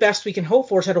 maybe the best we can hope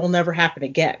for is that it will never happen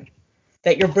again,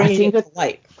 that you're bringing it to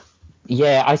light.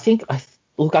 Yeah, I think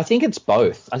it's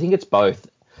both.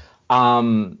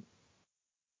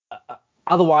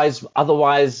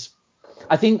 Otherwise,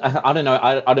 I think, I don't know.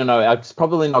 I don't know. It's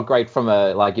probably not great from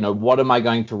a, what am I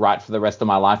going to write for the rest of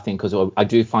my life thing? Because I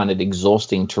do find it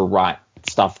exhausting to write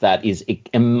stuff that is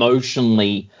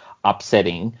emotionally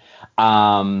upsetting.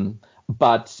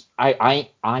 But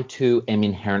I too am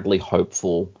inherently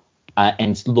hopeful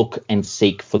and look and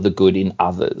seek for the good in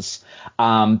others.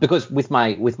 Because with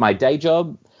my day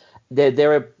job,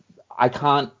 there are,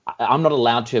 I'm not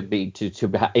allowed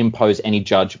to impose any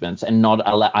judgments, and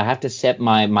I have to set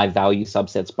my value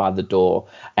subsets by the door,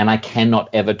 and I cannot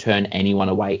ever turn anyone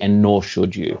away, and nor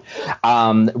should you,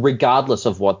 regardless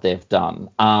of what they've done.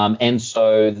 And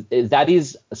so that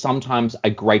is sometimes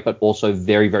a great but also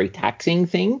very, very taxing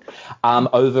thing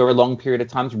over a long period of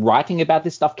time. Writing about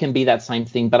this stuff can be that same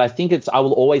thing, but I think I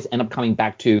will always end up coming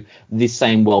back to this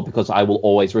same world because I will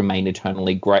always remain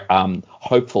eternally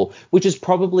hopeful, which is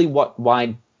probably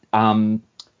why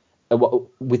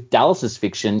with Dallas's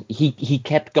fiction, he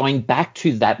kept going back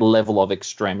to that level of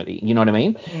extremity. You know what I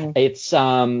mean? It's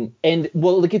and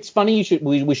well, look, it's funny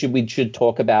we should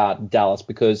talk about Dallas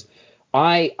because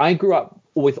I grew up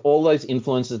with all those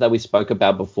influences that we spoke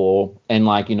about before,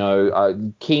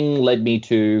 and King led me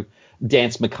to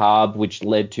Dance Macabre, which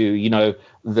led to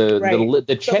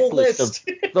the checklist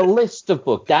of the list of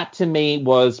books. That to me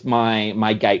was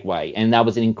my gateway, and that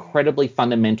was an incredibly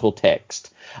fundamental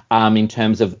text in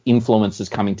terms of influences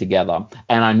coming together.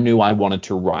 And I knew I wanted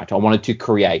to write, I wanted to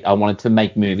create, I wanted to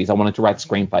make movies, I wanted to write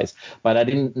screenplays, but I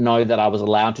didn't know that I was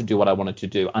allowed to do what I wanted to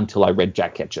do until I read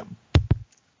Jack Ketchum.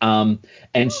 And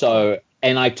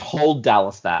I told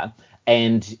Dallas that.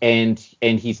 And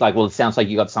he's like, well, it sounds like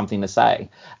you got something to say.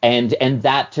 And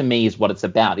that to me is what it's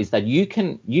about, is that you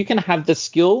can have the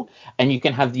skill and you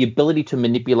can have the ability to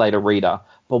manipulate a reader,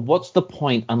 but what's the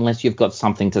point unless you've got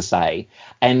something to say?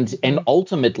 And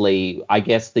ultimately, I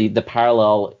guess the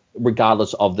parallel,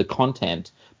 regardless of the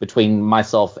content, between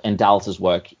myself and Dallas's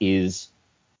work is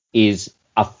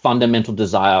a fundamental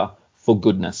desire for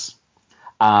goodness.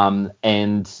 And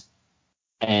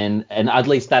at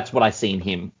least that's what I see in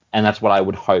him. And that's what I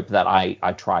would hope that I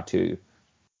try to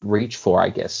reach for, I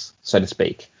guess, so to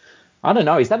speak. I don't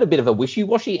know. Is that a bit of a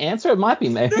wishy-washy answer? It might be,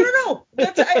 maybe. No.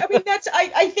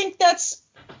 I think that's.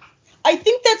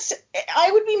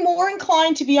 I would be more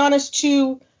inclined, to be honest,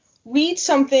 to read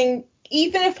something,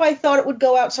 even if I thought it would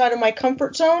go outside of my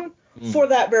comfort zone, for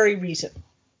that very reason.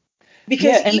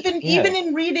 Because even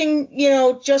in reading,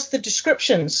 just the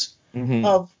descriptions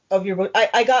of your book,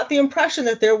 I got the impression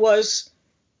that there was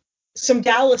some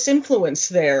Dallas influence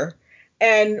there.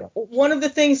 And one of the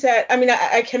things that,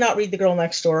 I cannot read The Girl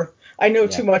Next Door. I know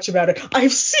too much about it.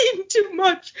 I've seen too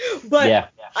much,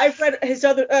 but I've read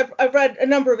I've read a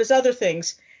number of his other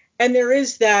things, and there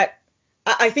is that.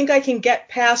 I think I can get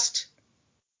past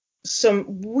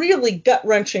some really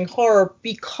gut-wrenching horror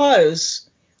because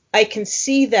I can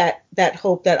see that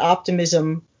hope, that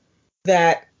optimism,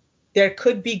 that there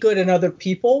could be good in other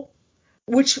people,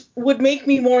 which would make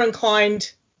me more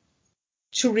inclined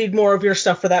to read more of your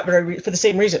stuff for the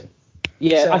same reason.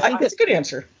 Yeah, so I think that's a good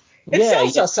answer. It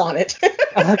sells us on it.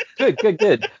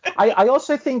 Good. I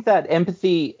also think that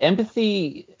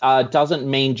empathy doesn't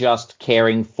mean just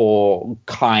caring for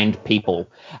kind people.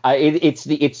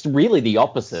 It's really the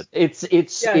opposite. It's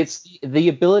the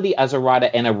ability as a writer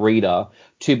and a reader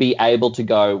to be able to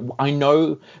go, I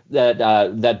know that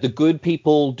the good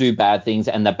people do bad things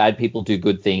and the bad people do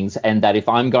good things, and that if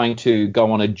I'm going to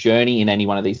go on a journey in any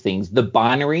one of these things, the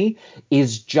binary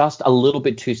is just a little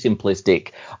bit too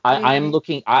simplistic. I'm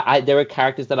looking. There are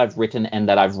characters that I've written and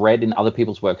that I've read in other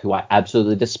people's work who I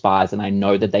absolutely despise, and I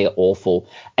know that they are awful,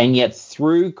 and yet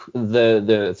through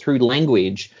through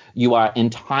language, you are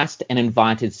enticed and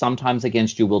invited, sometimes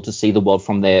against your will, to see the world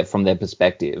from their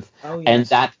perspective. Oh,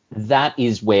 yes. that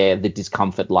is where the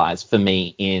discomfort lies for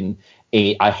me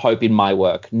I hope in my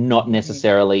work, not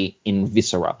necessarily in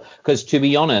viscera. Because to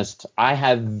be honest, I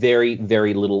have very,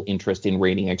 very little interest in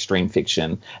reading extreme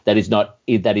fiction that is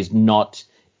not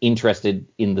interested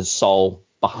in the soul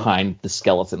behind the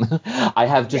skeleton. I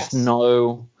have just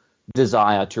no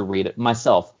desire to read it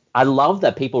myself. I love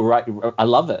that people write. I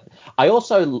love it. I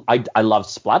also I love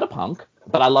splatterpunk,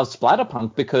 but I love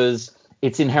splatterpunk because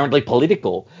it's inherently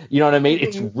political. You know what I mean?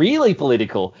 It's really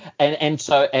political. And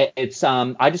so it's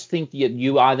I just think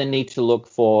you either need to look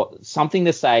for something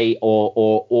to say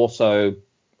or also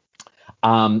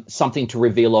something to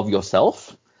reveal of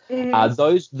yourself.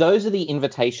 Those are the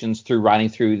invitations through writing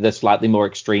through the slightly more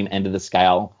extreme end of the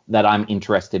scale that I'm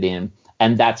interested in.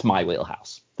 And that's my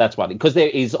wheelhouse. That's why, because there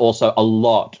is also a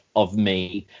lot of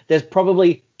me. There's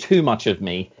probably too much of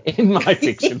me in my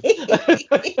fiction.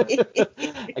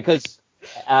 Because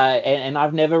and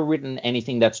I've never written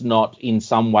anything that's not in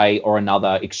some way or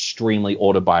another extremely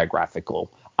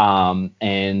autobiographical. And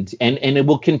it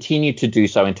will continue to do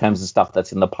so in terms of stuff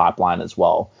that's in the pipeline as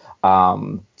well.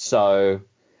 So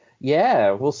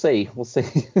yeah, we'll see.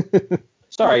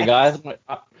 Sorry, guys.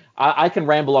 I can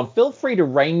ramble on. Feel free to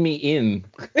rein me in.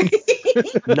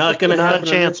 Not gonna have a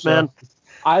chance, man.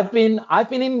 I've been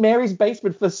in Mary's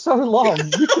basement for so long.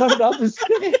 You don't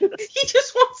understand. He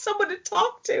just wants someone to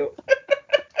talk to.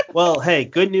 Well, hey,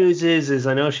 good news is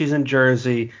I know she's in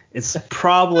Jersey. It's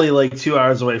probably like 2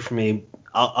 hours away from me.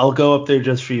 I'll go up there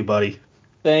just for you, buddy.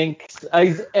 Thanks.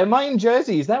 Am I in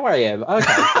Jersey? Is that where I am? Okay,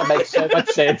 that makes so much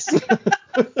sense.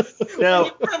 Now,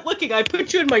 When you weren't looking, I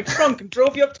put you in my trunk and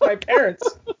drove you up to my parents.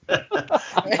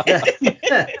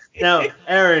 now,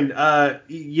 Aaron,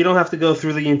 you don't have to go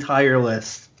through the entire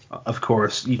list. Of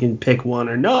course, you can pick one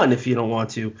or none if you don't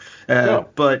want to. Sure.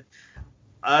 But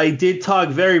I did talk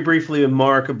very briefly with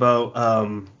Mark about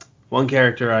one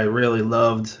character I really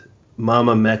loved,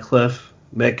 Mama Metcalf.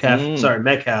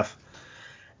 Metcalf.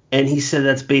 And he said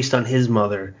that's based on his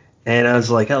mother. And I was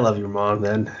like, I love your mom,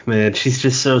 man. She's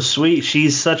just so sweet.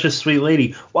 She's such a sweet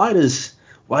lady. Why is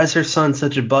her son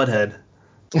such a butthead?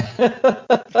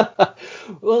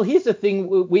 Well, here's the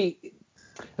thing.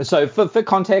 So for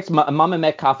context, Mama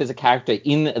Metcalf is a character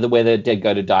in Where the Dead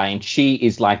Go to Die, and she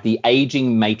is like the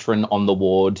aging matron on the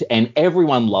ward, and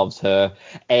everyone loves her.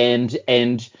 And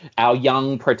our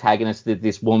young protagonist,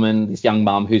 this young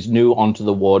mum who's new onto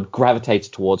the ward, gravitates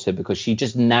towards her because she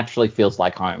just naturally feels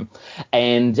like home.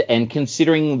 And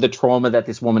considering the trauma that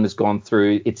this woman has gone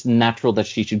through, it's natural that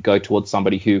she should go towards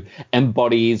somebody who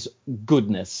embodies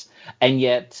goodness. And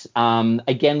yet,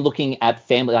 again, looking at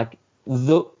family, like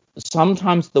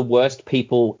sometimes the worst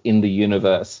people in the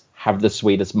universe have the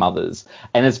sweetest mothers.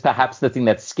 And it's perhaps the thing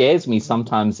that scares me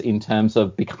sometimes in terms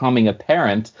of becoming a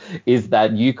parent is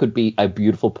that you could be a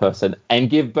beautiful person and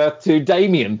give birth to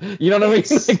Damien. You know what I mean?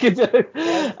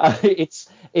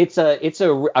 It's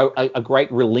a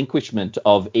great relinquishment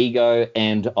of ego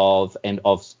and of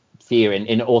fear.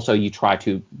 And also you try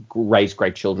to raise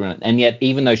great children. And yet,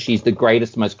 even though she's the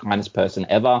greatest, most kindest person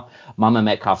ever, Mama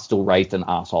Metcalf still raised an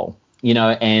asshole. You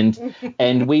know, and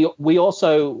we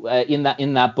also in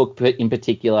that book in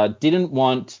particular didn't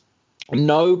want,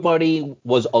 nobody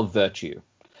was of virtue.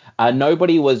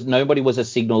 Nobody was a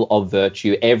signal of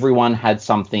virtue. Everyone had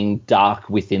something dark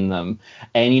within them.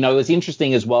 And, you know, it was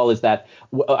interesting as well is that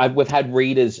we've had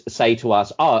readers say to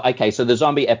us, oh, okay, so the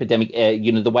zombie epidemic,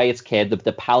 the way it's cared,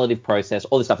 the palliative process,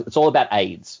 all this stuff, it's all about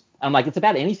AIDS. I'm like, it's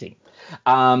about anything.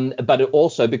 But it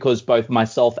also, because both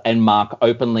myself and Mark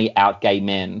openly out gay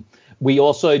men, we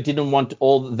also didn't want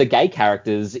all the gay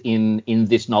characters in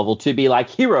this novel to be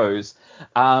like heroes.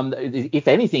 If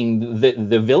anything,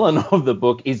 the villain of the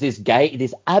book is this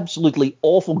absolutely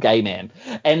awful gay man.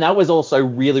 And that was also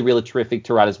really, really terrific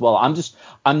to write as well.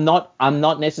 I'm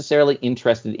not necessarily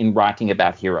interested in writing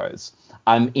about heroes.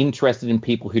 I'm interested in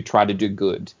people who try to do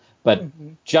good. But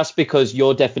just because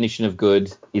your definition of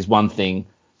good is one thing,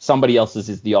 somebody else's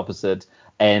is the opposite.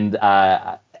 And,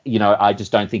 I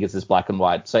just don't think it's as black and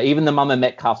white. So even the Mama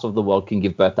Metcalfs of the world can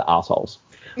give birth to assholes.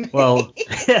 Well,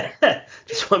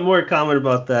 just one more comment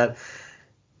about that.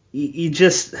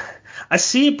 I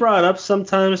see it brought up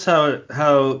sometimes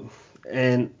how,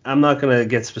 and I'm not going to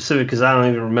get specific because I don't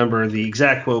even remember the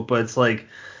exact quote, but it's like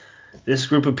this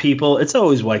group of people, it's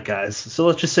always white guys. So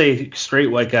let's just say straight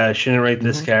white guys shouldn't write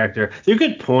this character. They're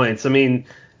good points. I mean,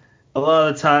 a lot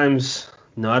of the times,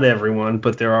 not everyone,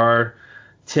 but there are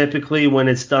typically when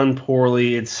it's done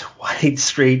poorly, it's white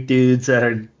straight dudes that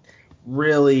are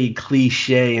really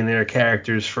cliche in their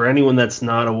characters for anyone that's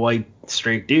not a white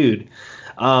straight dude.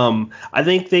 I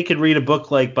think they could read a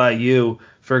book like by you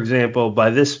for example, by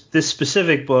this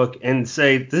specific book and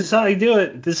say, this is how you do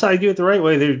it. This is how you do it the right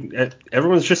way.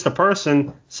 Everyone's just a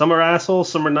person. Some are assholes,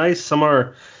 some are nice, some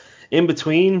are in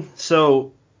between.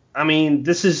 So, I mean,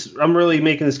 I'm really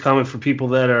making this comment for people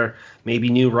that are maybe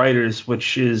new writers,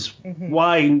 which is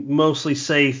why I mostly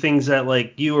say things that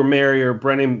like you or Mary or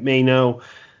Brennan may know,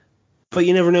 but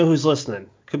you never know who's listening.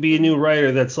 Could be a new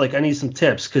writer that's like, I need some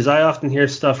tips, because I often hear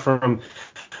stuff from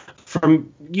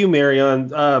you, Mary, on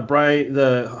Brian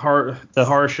the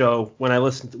horror show.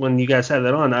 When you guys had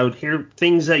that on, I would hear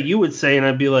things that you would say, and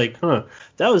I'd be like, huh,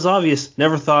 that was obvious.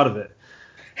 Never thought of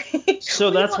it.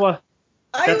 So that's why.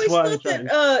 I always thought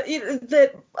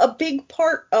that a big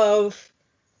part of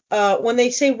when they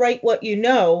say write what you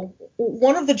know,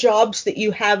 one of the jobs that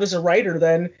you have as a writer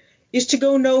then is to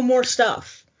go know more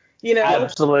stuff.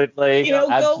 Absolutely.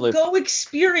 Go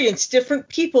experience different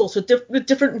peoples with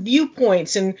different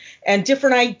viewpoints and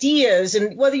different ideas,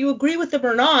 and whether you agree with them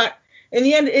or not, in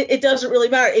the end, it doesn't really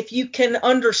matter. If you can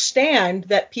understand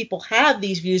that people have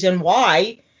these views and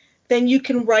why, then you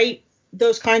can write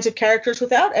those kinds of characters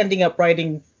without ending up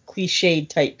writing cliched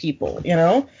type people.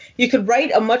 You could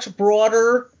write a much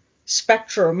broader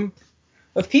spectrum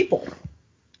of people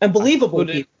and believable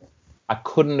people. I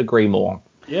couldn't agree more.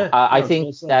 Yeah, I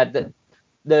think that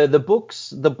the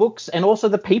books and also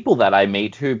the people that I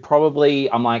meet who probably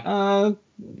I'm like,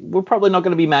 we're probably not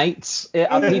going to be mates,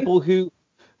 are people who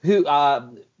I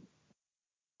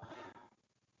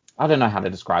don't know how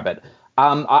to describe it.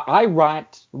 I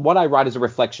write is a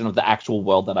reflection of the actual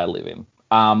world that I live in.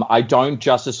 I don't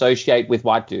just associate with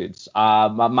white dudes.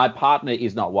 My partner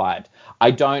is not white.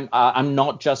 I'm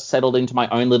not just settled into my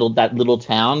own little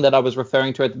town that I was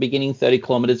referring to at the beginning, 30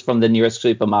 kilometers from the nearest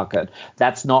supermarket.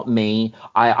 That's not me.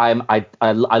 I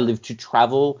live to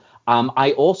travel.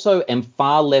 I also am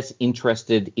far less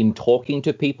interested in talking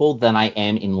to people than I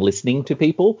am in listening to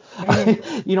people.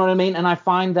 You know what I mean? And I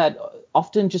find that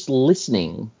often just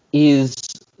listening is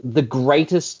the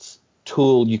greatest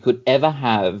tool you could ever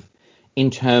have in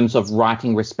terms of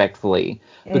writing respectfully.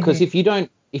 Because if you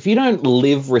don't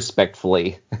live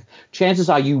respectfully, chances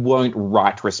are you won't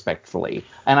write respectfully.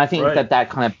 And I think that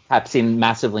kind of taps in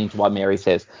massively into what Mary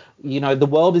says. The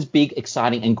world is big,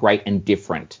 exciting, and great and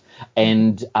different.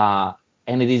 And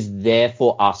it is there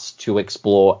for us to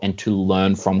explore and to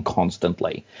learn from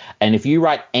constantly. And if you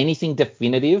write anything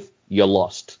definitive, you're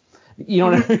lost. You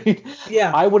know what I mean?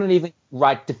 Yeah. I wouldn't even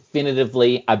write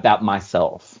definitively about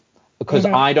myself because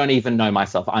I don't even know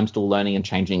myself. I'm still learning and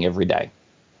changing every day.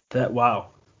 Wow.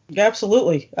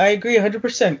 Absolutely. I agree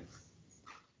 100%.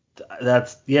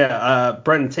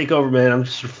 Brendan, take over, man. I'm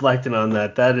just reflecting on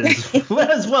that. That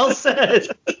is well said.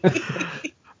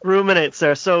 Ruminate,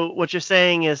 sir. So what you're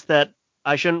saying is that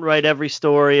I shouldn't write every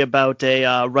story about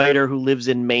a writer who lives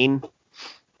in Maine?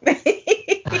 That's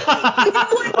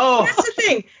the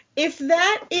thing. If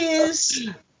that is,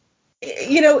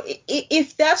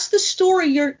 if that's the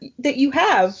story that you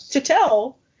have to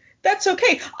tell, that's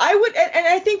okay. And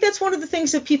I think that's one of the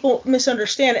things that people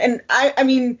misunderstand. And I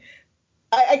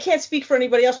can't speak for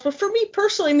anybody else, but for me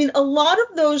personally, a lot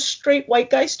of those straight white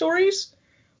guy stories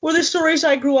were the stories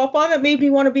I grew up on that made me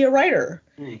want to be a writer.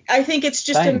 I think it's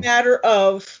just a matter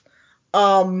of,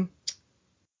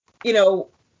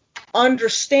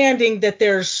 understanding that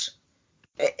there's,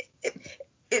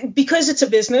 because it's a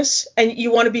business and you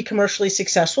want to be commercially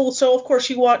successful. So of course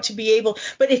you want to be able,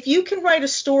 but if you can write a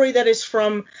story that is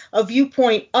from a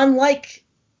viewpoint unlike,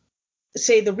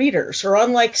 say, the readers or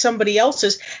unlike somebody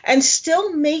else's and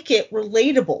still make it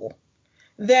relatable,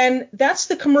 then that's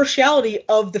the commerciality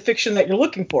of the fiction that you're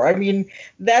looking for. And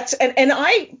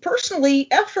I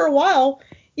personally, after a while,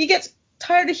 you get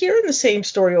tired of hearing the same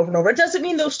story over and over. It doesn't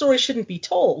mean those stories shouldn't be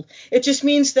told. It just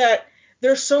means that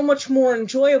they're so much more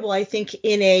enjoyable, I think,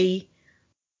 in a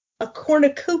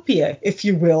cornucopia, if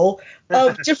you will,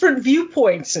 of different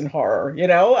viewpoints in horror.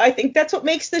 I think that's what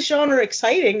makes this genre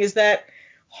exciting, is that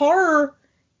horror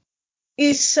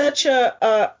is such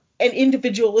an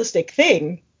individualistic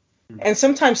thing and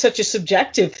sometimes such a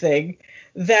subjective thing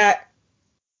that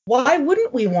why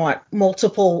wouldn't we want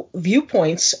multiple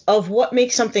viewpoints of what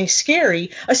makes something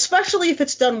scary, especially if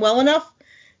it's done well enough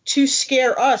to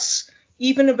scare us,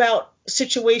 even about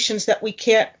situations that we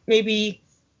can't maybe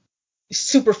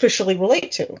superficially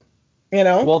relate to,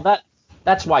 Well,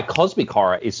 that's why cosmic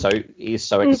horror is so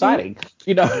exciting. That's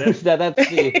you know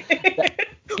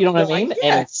what I mean?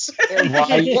 Yes.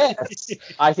 And yes.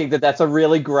 I think that's a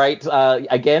really great.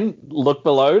 Again, link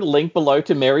below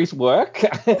to Mary's work.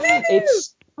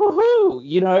 It's woohoo.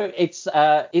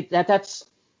 That's.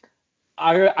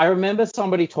 I remember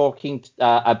somebody talking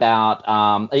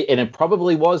about, and it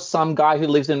probably was some guy who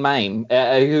lives in Maine,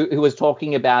 who was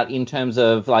talking about in terms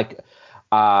of like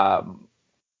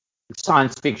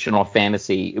science fiction or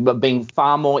fantasy, but being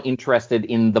far more interested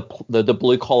in the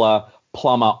blue collar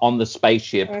plumber on the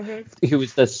spaceship, who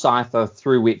is the cipher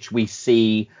through which we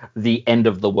see the end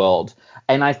of the world.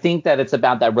 And I think that it's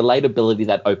about that relatability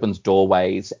that opens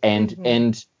doorways,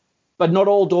 but not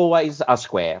all doorways are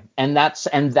square. And that's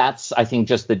I think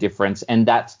just the difference. And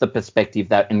that's the perspective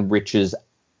that enriches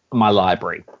my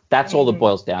library. That's all it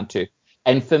boils down to.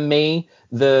 And for me,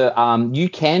 you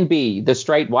can be the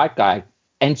straight white guy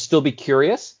and still be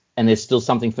curious. And there's still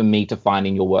something for me to find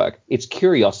in your work. It's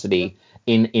curiosity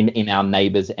in our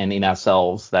neighbors and in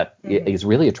ourselves that is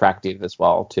really attractive as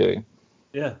well too.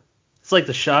 Yeah. It's like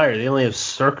the Shire. They only have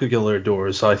circular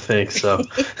doors, I think. So.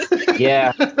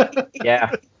 Yeah.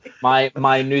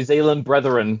 My New Zealand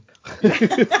brethren,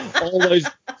 all those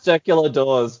circular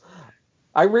doors.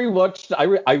 I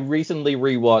recently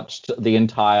rewatched the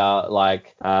entire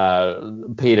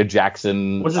Peter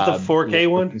Jackson. Was it the 4K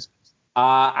one?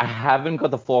 I haven't got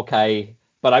the 4K,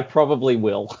 but I probably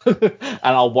will, and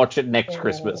I'll watch it next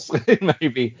Christmas.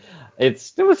 Maybe.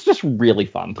 It was just really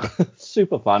fun,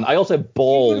 super fun. I also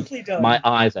bawled my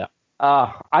eyes out.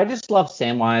 I just love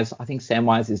Samwise. I think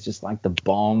Samwise is just like the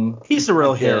bomb. He's the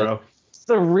real hero. He's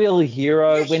the real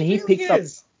hero. Yeah, when he really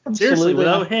picks up. Seriously,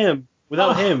 without him,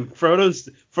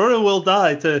 Frodo will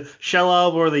die to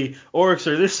Shelob or the orcs.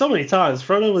 Or there's so many times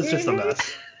Frodo was just a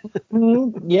mess.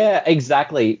 Yeah,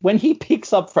 exactly. When he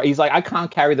picks up, he's like, I can't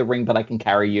carry the ring, but I can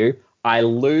carry you. I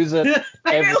lose it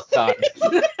every time.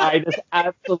 I just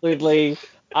absolutely,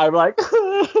 I'm like,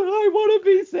 I want to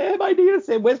be Sam. I need a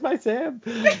Sam. Where's my Sam?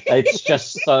 It's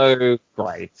just so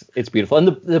great. It's beautiful. And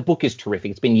the book is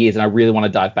terrific. It's been years, and I really want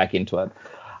to dive back into it.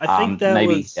 I think that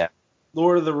was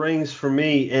Lord of the Rings for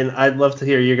me, and I'd love to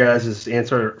hear your guys'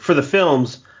 answer for the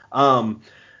films.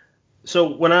 So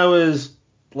when I was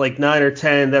like 9 or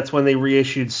 10, that's when they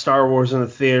reissued Star Wars in the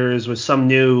theaters with some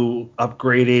new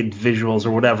upgraded visuals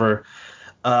or whatever.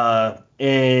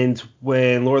 And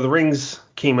when Lord of the Rings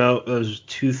came out, it was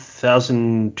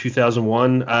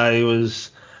 2001. I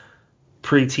was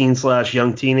preteen /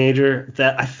 young teenager.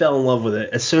 That I fell in love with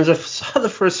it. As soon as I saw the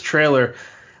first trailer,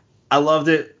 I loved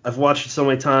it. I've watched it so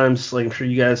many times, like I'm sure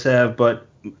you guys have, but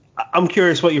I'm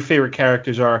curious what your favorite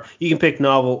characters are. You can pick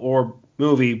novel or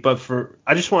movie, but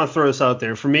I just want to throw this out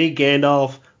there. For me,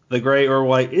 Gandalf, the gray or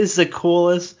white, is the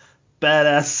coolest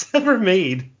badass ever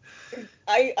made.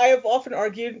 I have often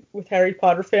argued with Harry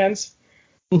Potter fans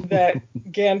that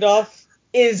Gandalf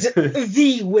is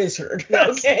the wizard.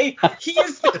 Okay, he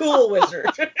is the cool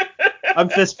wizard. I'm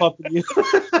fist pumping you.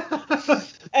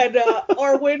 And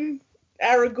Arwen,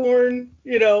 Aragorn,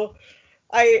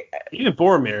 even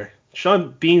Boromir.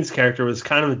 Sean Bean's character was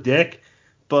kind of a dick,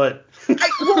 but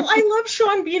I love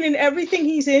Sean Bean in everything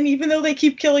he's in, even though they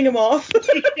keep killing him off.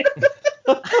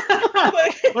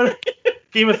 But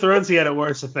Game of Thrones, he had it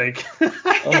worse, I think.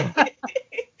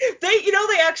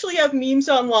 They actually have memes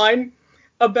online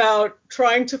about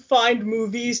trying to find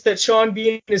movies that Sean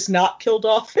Bean is not killed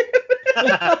off in.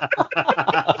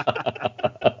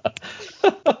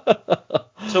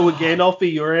 So would Gandalf be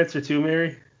your answer too,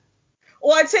 Mary?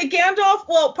 Well, I'd say Gandalf.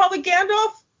 Well, probably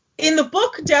Gandalf. In the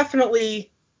book,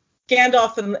 definitely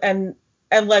Gandalf and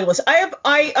Legolas.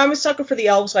 I'm a sucker for the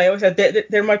elves. I always said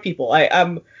they're my people.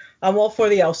 I'm all for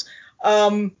the elves.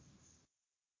 And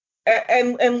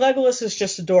Legolas is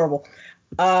just adorable.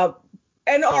 And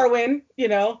Arwen,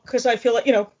 because I feel like,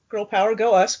 girl power,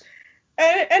 go us.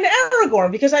 And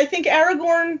Aragorn, because I think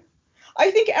Aragorn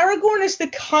is the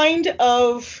kind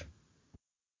of,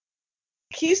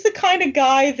 he's the kind of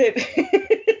guy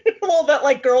that, well, that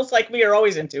like girls like me are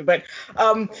always into, but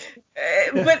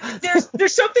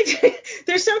there's something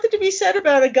to be said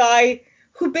about a guy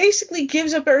who basically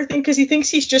gives up everything because he thinks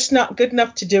he's just not good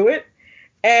enough to do it,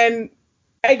 and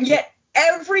yet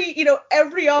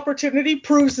every opportunity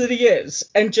proves that he is,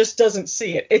 and just doesn't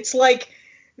see it. It's like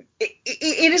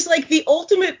it is like the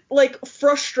ultimate like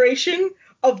frustration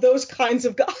of those kinds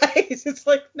of guys. It's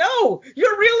like, no,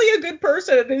 you're really a good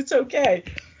person and it's okay.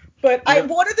 But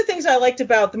one of the things I liked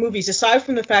about the movies, aside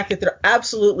from the fact that they're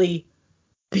absolutely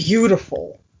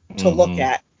beautiful to look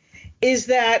at, is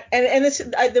that, and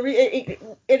it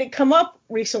had come up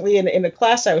recently in a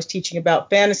class I was teaching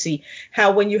about fantasy,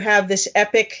 how when you have this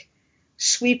epic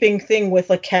sweeping thing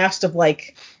with a cast of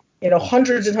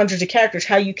hundreds and hundreds of characters,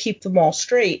 how you keep them all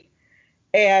straight.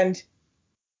 And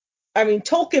I mean,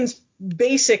 Tolkien's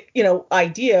basic,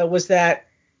 idea was that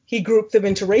he grouped them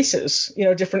into races,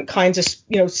 different kinds of,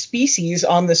 species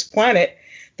on this planet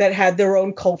that had their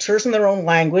own cultures and their own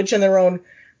language and their own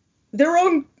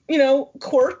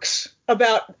quirks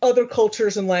about other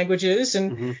cultures and languages,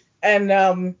 and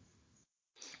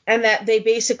that they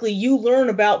basically, you learn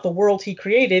about the world he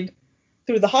created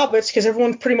through the hobbits, because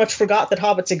everyone pretty much forgot that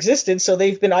hobbits existed, so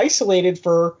they've been isolated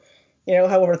for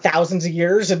however thousands of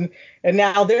years, and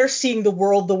now they're seeing the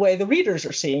world the way the readers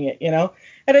are seeing it,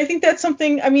 and I think that's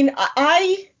something. I mean,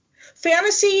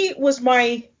 fantasy was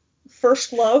my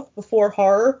first love before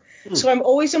horror, so I'm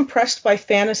always impressed by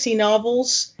fantasy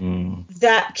novels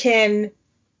that can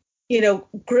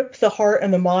grip the heart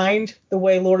and the mind the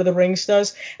way Lord of the Rings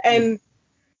does. And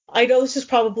I know this is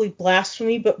probably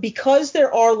blasphemy, but because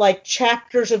there are like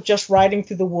chapters of just riding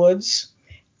through the woods,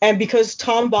 and because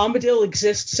Tom Bombadil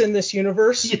exists in this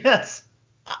universe, yes,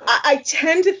 I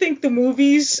tend to think the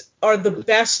movies are the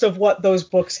best of what those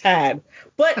books had.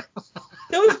 But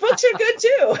those books are good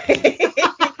too.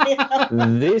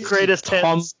 This Greatest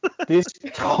hits. This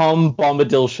Tom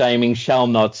Bombadil shaming shall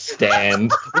not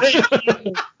stand.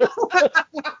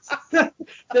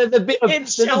 There's a bit of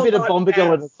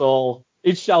Bombadil in us all.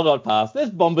 It shall not pass.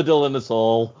 There's Bombadil in us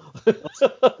all. There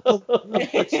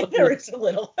is a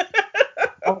little.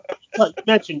 You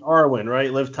mentioned Arwen,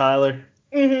 right? Liv Tyler.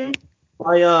 Mm-hmm.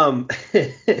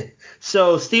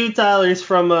 So Steven Tyler's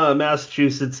from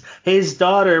Massachusetts. His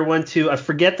daughter went to, I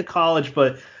forget the college,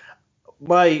 but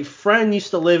my friend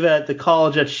used to live at the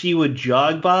college that she would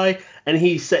jog by, and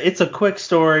he said, it's a quick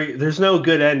story, there's no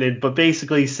good ending, but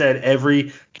basically he said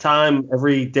every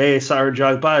day I saw her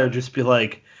jog by, I would just be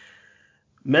like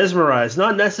mesmerized,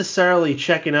 not necessarily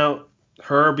checking out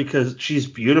her because she's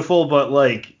beautiful, but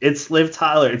like, it's Liv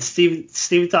Tyler. It's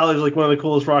Steven Tyler's like one of the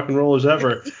coolest rock and rollers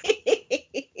ever.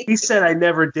 He said I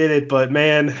never did it, but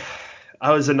man,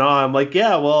 I was in awe. I'm like,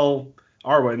 yeah, well,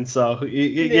 Arwen, so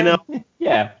you know,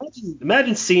 yeah.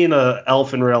 Imagine seeing a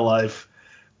elf in real life.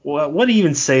 What do you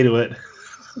even say to it?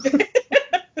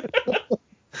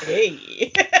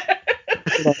 Hey.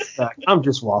 I'm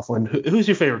just waffling. Who's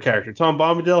your favorite character? Tom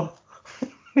Bombadil?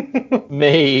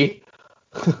 Me.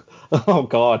 Oh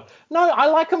God, no! I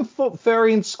like him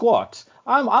furry and squat.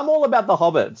 I'm all about the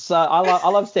hobbits. I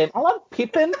love Sam. I love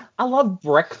Pippin. I love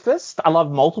breakfast. I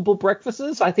love multiple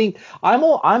breakfasts. I think I'm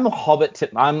a hobbit.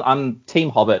 I'm team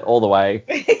hobbit all the way.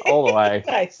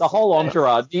 Nice. The whole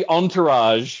entourage. The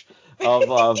entourage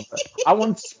of I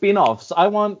want spin-offs. I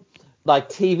want like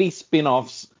TV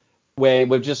spin-offs where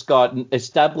we've just got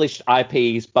established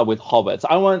IPs but with hobbits.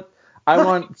 I want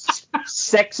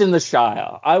sex in the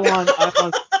Shire. I want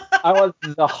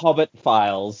the Hobbit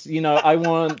Files. I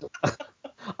want.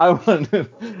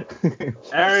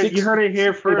 Aaron, you heard it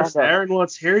here first. Aaron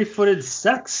wants hairy-footed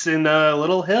sex in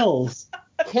Little Hills.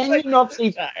 Can you not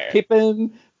see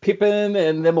Pippin,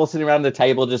 and them all sitting around the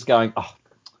table just going, oh,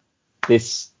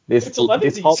 this It's 11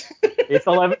 this whole, it's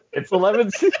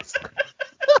 11-6.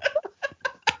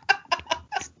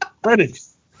 Brennan.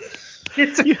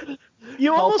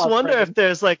 You almost wonder if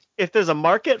there's a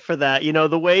market for that,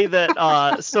 the way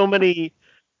that so many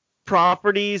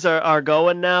properties are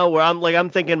going now, where I'm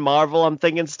thinking Marvel, I'm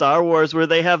thinking Star Wars, where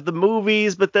they have the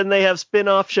movies, but then they have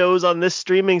spin-off shows on this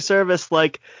streaming service.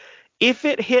 Like, if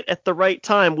it hit at the right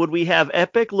time, would we have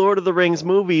epic Lord of the Rings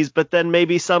movies, but then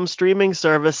maybe some streaming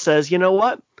service says, you know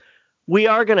what? We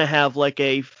are going to have like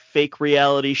a fake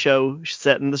reality show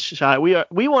set in the Shire.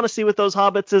 We want to see what those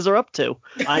hobbits are up to.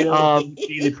 I know who'd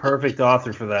be the perfect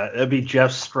author for that. It'd be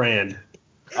Jeff Strand.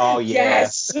 Oh, yeah.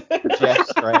 Yes. Jeff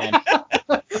Strand.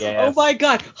 Yes. Oh, my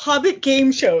God. Hobbit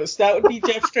game shows. That would be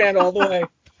Jeff Strand all the way.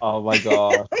 Oh, my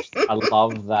God. I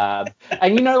love that.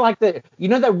 And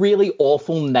the really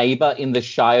awful neighbor in the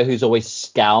Shire who's always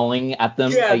scowling at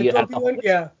them? Yeah, the grumpy one?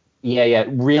 Yeah. Yeah.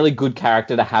 Really good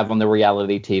character to have on the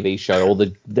reality TV show. All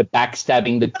the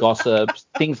backstabbing, the gossips,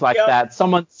 things like that.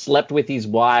 Someone slept with his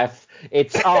wife.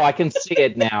 I can see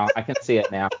it now.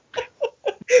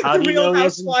 How The do you Real know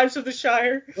Housewives of the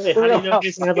Shire. Wait, how do you know he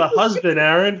doesn't have a husband,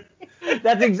 Aaron?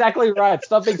 That's exactly right.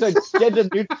 Stop being so gender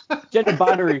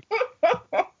binary.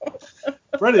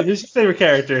 Brennan, who's your favorite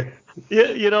character?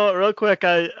 Yeah, real quick,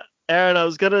 Aaron, I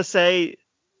was gonna say,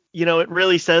 it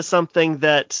really says something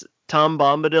that Tom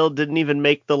Bombadil didn't even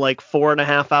make the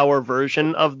 4.5 hour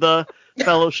version of the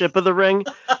Fellowship of the Ring.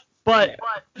 But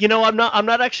I'm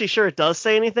not actually sure it does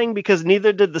say anything, because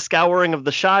neither did the Scouring of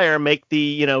the Shire make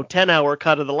the 10-hour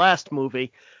cut of the last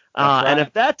movie. Right. And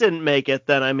if that didn't make it,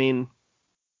 then I mean,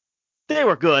 they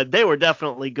were good. They were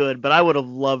definitely good, but I would have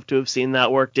loved to have seen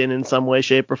that worked in some way,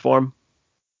 shape, or form.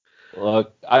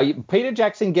 Look, Peter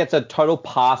Jackson gets a total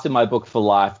pass in my book for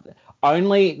life.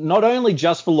 Not only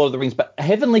just for Lord of the Rings, but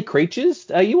Heavenly Creatures.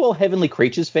 Are you all Heavenly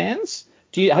Creatures fans?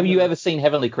 Have you ever seen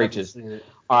Heavenly Creatures? Seen it.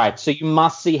 All right, so you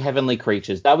must see Heavenly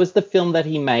Creatures. That was the film that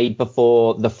he made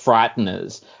before The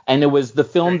Frighteners, and it was the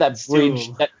film that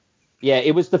bridged.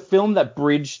 It was the film that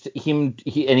bridged him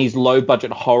and his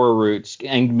low-budget horror roots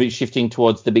and shifting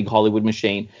towards the big Hollywood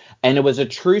machine. And it was a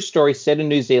true story set in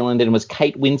New Zealand, and it was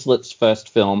Kate Winslet's first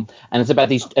film. And it's about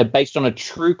based on a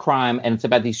true crime, and it's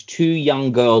about these two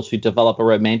young girls who develop a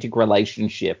romantic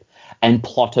relationship and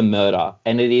plot a murder.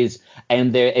 And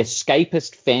their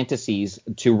escapist fantasies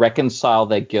to reconcile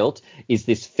their guilt is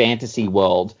this fantasy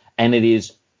world, and it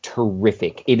is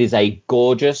terrific. It is a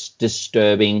gorgeous,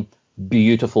 disturbing,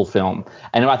 beautiful film.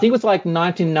 And I think it was like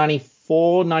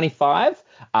 1994, 95.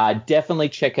 Definitely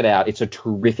check it out. It's a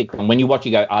terrific film. When you watch,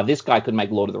 you go, this guy could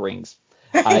make Lord of the Rings.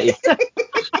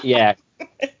 Yeah.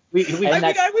 I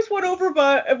was won over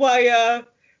by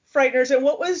Frighteners, and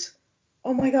what was...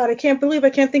 Oh my god, I can't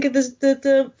think of this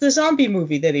the zombie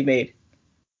movie that he made.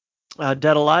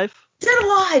 Dead Alive? Dead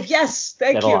Alive, yes,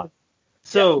 thank you. Alive.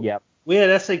 So we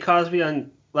had S.A. Cosby on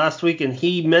last week, and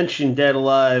he mentioned Dead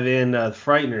Alive and The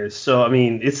Frighteners. So, I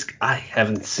mean, I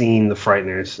haven't seen The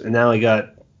Frighteners, and now I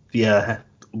got,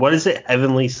 what is it?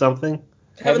 Heavenly something?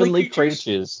 Heavenly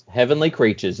Creatures. Heavenly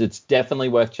Creatures. It's definitely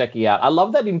worth checking out. I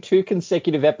love that in 2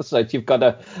 consecutive episodes you've got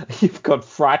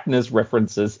Frighteners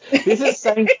references. This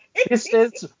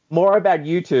says more about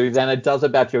you two than it does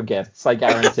about your guests, I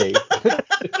guarantee.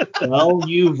 Well,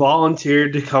 you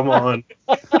volunteered to come on.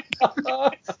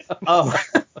 Oh.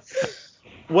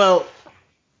 Well,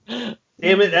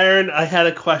 damn it, Aaron, I had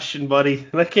a question, buddy,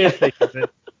 and I can't think of it.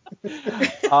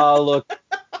 Look,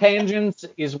 tangents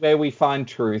is where we find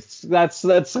truths. That's.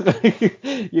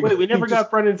 Wait, we never got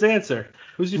Brendan's answer.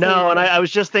 Who's your favorite? No, and I was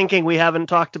just thinking we haven't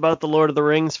talked about the Lord of the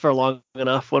Rings for long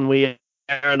enough when we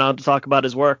Aaron on to talk about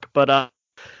his work. But I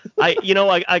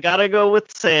gotta go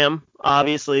with Sam.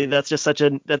 Obviously, that's just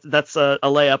that's a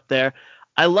layup there.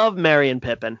 I love Merry and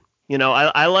Pippin.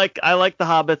 I like the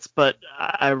Hobbits, but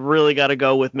I really got to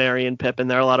go with Merry and Pippin.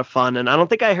 They're a lot of fun, and I don't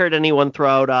think I heard anyone throw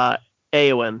out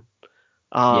Eowyn.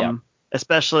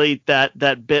 Especially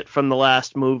that bit from the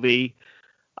last movie.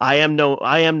 I am no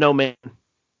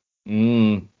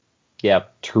man. Yeah,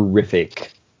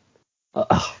 terrific.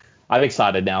 I'm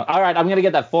excited now. All right, I'm gonna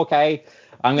get that 4K.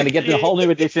 I'm gonna get the whole new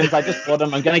editions. I just bought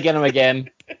them. I'm gonna get them again.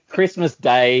 Christmas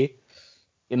Day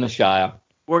in the Shire.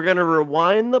 We're going to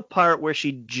rewind the part where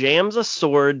she jams a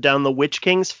sword down the Witch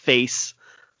King's face,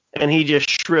 and he just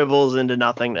shrivels into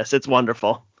nothingness. It's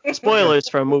wonderful. Spoilers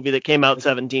for a movie that came out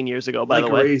 17 years ago, by the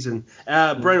way. Like a raisin.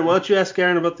 Brendan, why don't you ask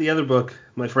Aaron about the other book,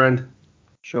 my friend?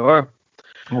 Sure.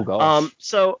 Oh, gosh.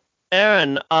 So,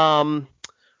 Aaron,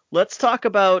 let's talk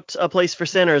about A Place for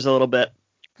Sinners a little bit.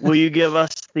 Will you give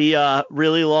us the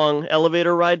really long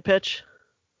elevator ride pitch?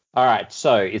 All right,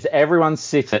 so is everyone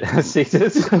seated? All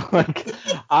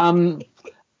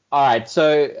right,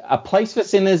 so A Place for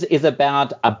Sinners is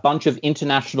about a bunch of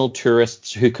international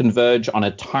tourists who converge on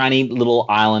a tiny little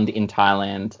island in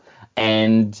Thailand,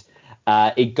 and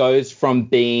it goes from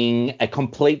being a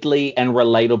completely and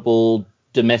relatable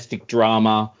domestic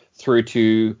drama through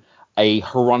to a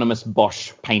Hieronymus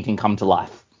Bosch painting come to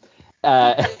life.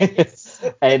 And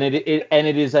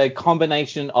it is a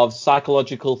combination of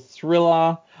psychological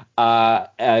thriller,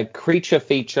 a creature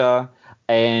feature,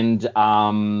 and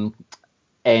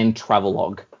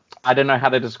travelogue. I don't know how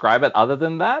to describe it other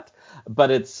than that,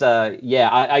 but it's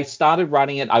I started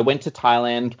writing it. I went to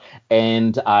Thailand,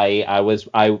 and I was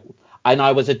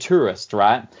a tourist,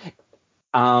 right?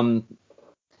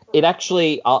 It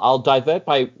actually, I'll divert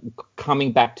by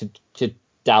coming back to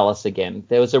Dallas again.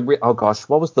 There was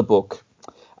what was the book?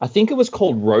 I think it was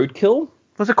called Roadkill.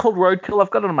 Was it called Roadkill?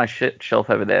 I've got it on my shelf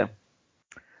over there.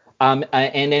 And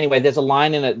anyway, there's a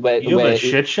line in it where you have a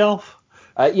shit shelf.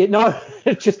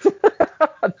 Just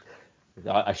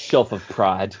a shelf of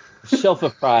pride. Shelf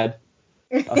of pride.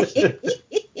 But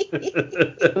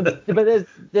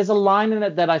there's a line in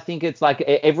it that I think it's like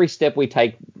every step we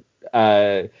take,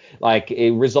 like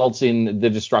it results in the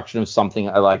destruction of something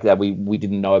like that we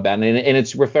didn't know about, and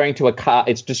it's referring to a car.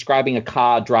 It's describing a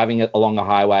car driving along a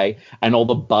highway and all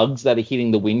the bugs that are hitting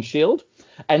the windshield.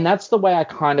 And that's the way I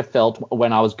kind of felt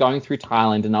when I was going through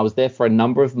Thailand, and I was there for a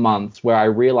number of months, where I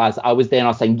realized I was there and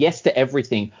I was saying yes to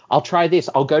everything. I'll try this.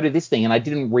 I'll go to this thing. And I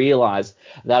didn't realize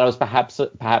that I was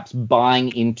perhaps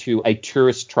buying into a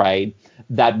tourist trade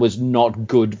that was not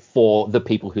good for the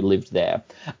people who lived there.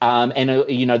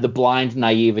 The blind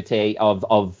naivete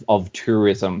of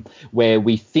tourism, where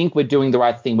we think we're doing the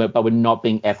right thing, but we're not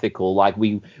being ethical. Like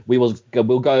we'll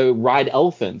go ride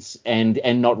elephants and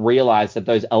not realize that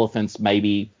those elephants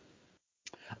maybe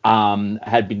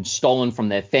had been stolen from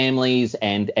their families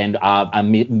and are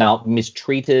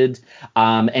mistreated.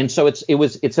 And so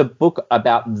it's a book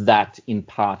about that in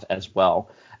part as well.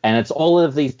 And it's all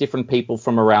of these different people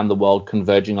from around the world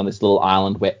converging on this little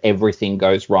island where everything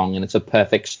goes wrong, and it's a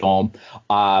perfect storm.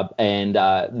 And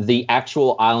the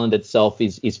actual island itself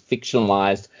is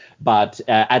fictionalized, but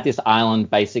at this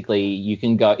island, basically, you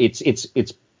can go. It's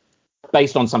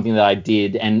based on something that I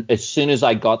did, and as soon as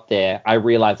I got there, I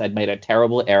realized I'd made a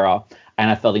terrible error,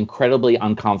 and I felt incredibly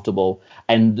uncomfortable.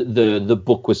 And the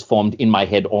book was formed in my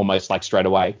head almost like straight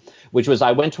away, which was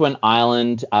I went to an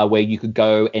island where you could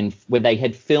go and where they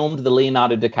had filmed the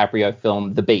Leonardo DiCaprio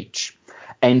film The Beach.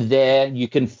 And there you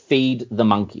can feed the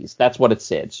monkeys. That's what it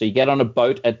said. So you get on a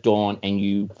boat at dawn and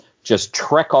you just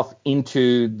trek off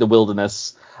into the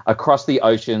wilderness across the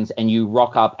oceans, and you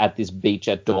rock up at this beach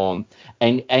at dawn.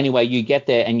 And anyway, you get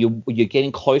there and you're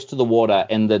getting close to the water,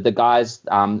 and the guys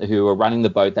who are running the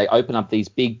boat, they open up these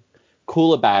big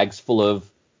cooler bags full of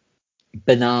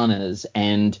bananas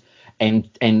and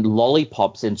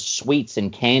lollipops and sweets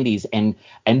and candies and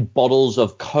bottles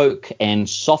of Coke and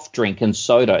soft drink and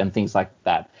soda and things like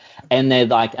that. And they're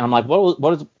like, and I'm like,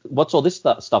 what's all this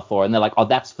stuff for? And they're like, oh,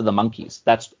 that's for the monkeys.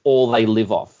 That's all they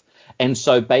live off. And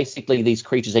so basically these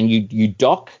creatures, and you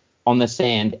dock on the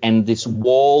sand, and this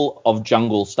wall of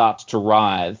jungle starts to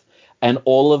writhe, and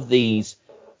all of these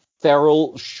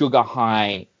feral sugar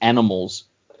high animals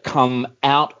come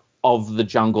out of the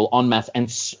jungle en masse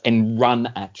and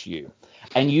run at you.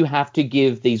 And you have to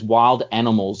give these wild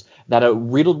animals that are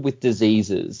riddled with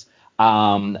diseases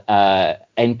and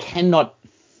cannot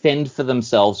fend for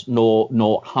themselves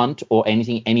nor hunt or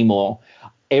anything anymore.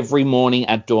 Every morning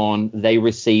at dawn, they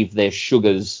receive their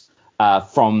sugars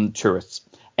from tourists.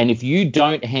 And if you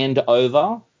don't hand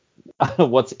over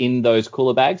what's in those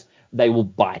cooler bags, they will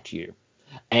bite you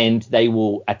and they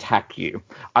will attack you.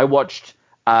 I watched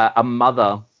a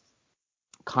mother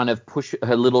kind of push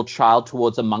her little child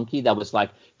towards a monkey that was like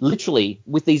literally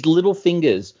with these little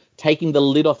fingers taking the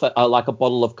lid off like a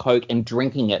bottle of Coke and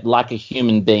drinking it like a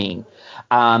human being.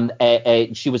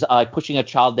 She was pushing a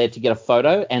child there to get a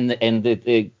photo, and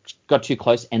they got too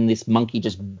close, and this monkey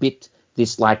just bit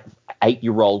this like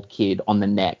 8-year-old kid on the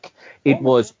neck. It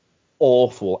was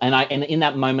awful, and in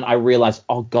that moment I realized,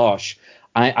 oh gosh,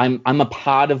 I'm a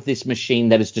part of this machine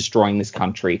that is destroying this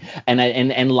country,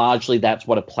 and largely that's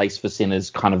what A Place for Sinners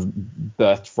kind of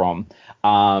birthed from.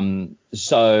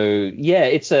 So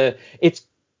yeah,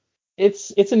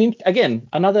 again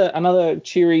another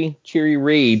cheery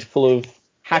read full of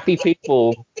happy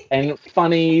people and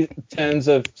funny turns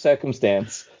of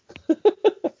circumstance.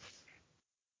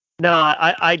 No,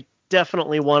 I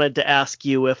definitely wanted to ask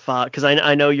you if, because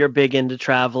I know you're big into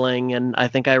traveling, and I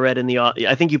think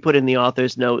I think you put in the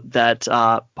author's note that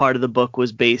part of the book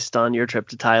was based on your trip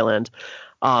to Thailand.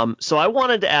 So I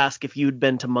wanted to ask if you'd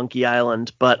been to Monkey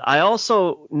Island, but I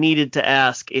also needed to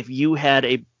ask if you had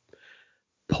a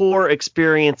poor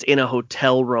experience in a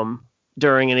hotel room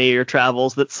during any of your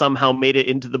travels that somehow made it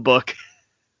into the book.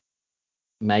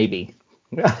 Maybe.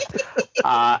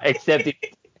 Except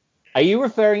are you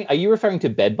referring to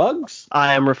bed bugs?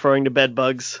 I am referring to bed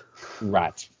bugs.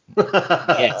 Right.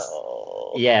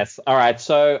 Yes. All right.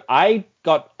 So I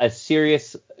got a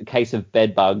serious case of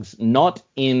bed bugs, not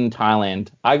in Thailand.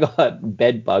 I got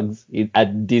bed bugs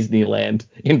at Disneyland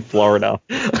in Florida.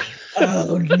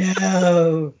 Oh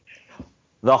no.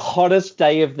 The hottest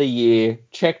day of the year,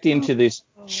 checked into this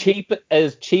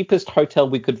cheapest hotel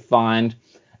we could find.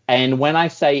 And when I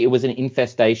say it was an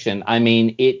infestation, I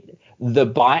mean the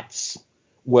bites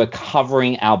were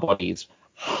covering our bodies.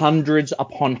 Hundreds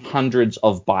upon hundreds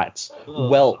of bites,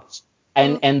 welts,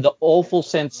 and the awful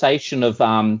sensation of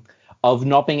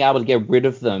not being able to get rid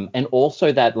of them, and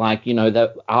also that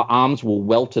that our arms were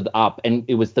welted up, and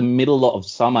it was the middle of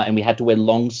summer, and we had to wear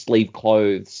long sleeve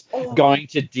clothes, going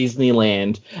to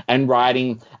Disneyland and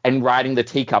riding the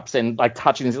teacups and like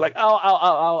touching this, like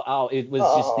oh. It was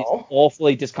just this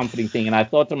awfully discomforting thing, and I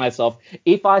thought to myself,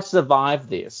 if I survive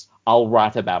this, I'll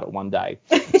write about it one day.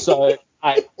 So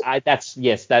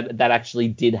that actually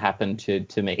did happen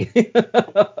to me.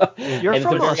 You're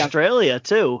from Australia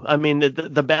too. I mean,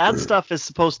 the bad stuff is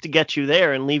supposed to get you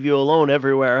there and leave you alone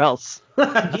everywhere else.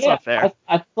 That's not fair.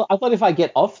 I thought if I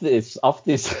get off this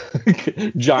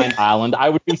giant island, I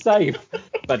would be safe.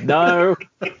 But no,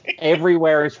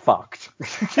 everywhere is fucked.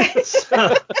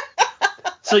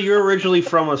 So you're originally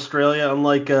from Australia,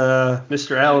 unlike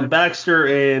Mr. Alan Baxter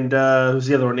and who's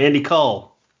the other one? Andy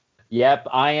Cull. Yep,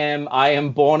 I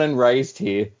am born and raised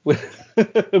here.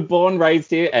 Born, raised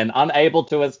here, and unable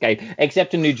to escape,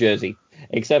 except in New Jersey.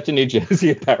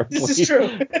 Apparently. This is true.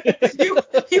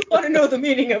 You want to know the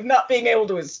meaning of not being able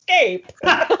to escape?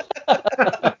 That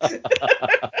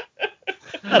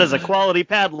is a quality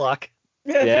padlock.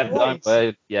 Yeah,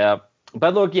 Right. yeah.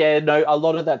 But look, yeah, no, a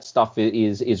lot of that stuff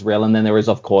is real, and then there is,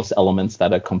 of course, elements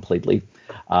that are completely,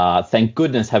 thank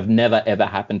goodness, have never ever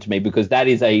happened to me, because that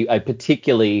is a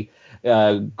particularly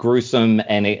gruesome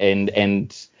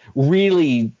and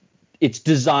really, it's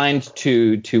designed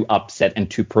to upset and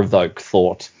to provoke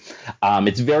thought.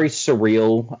 It's very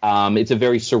surreal. It's a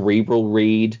very cerebral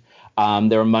read.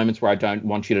 There are moments where I don't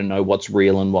want you to know what's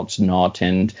real and what's not,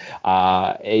 and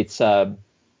it's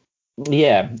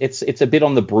it's a bit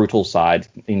on the brutal side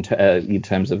in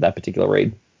terms of that particular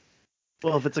read.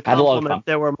 Well, if it's a Had a lot of fun. compliment,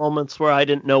 there were moments where I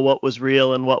didn't know what was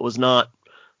real and what was not.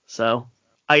 So,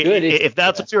 if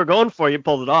that's what you were going for, you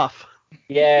pulled it off.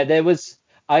 Yeah, there was.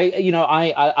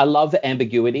 I love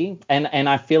ambiguity, and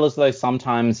I feel as though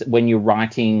sometimes when you're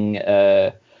writing,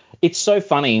 it's so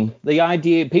funny. The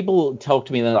idea, people talk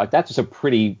to me, they're like, that's just a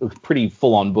pretty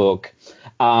full on book.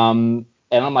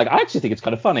 And I'm like, I actually think it's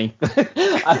kind of funny,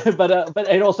 but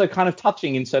it also kind of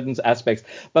touching in certain aspects.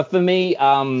 But for me,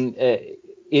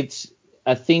 it's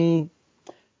a thing.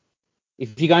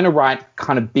 If you're going to write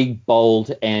kind of big,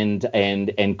 bold,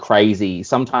 and crazy,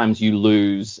 sometimes you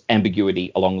lose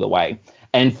ambiguity along the way.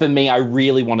 And for me, I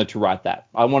really wanted to write that.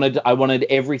 I wanted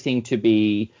everything to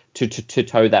be to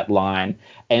toe that line.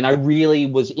 And I really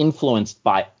was influenced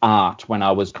by art when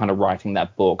I was kind of writing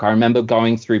that book. I remember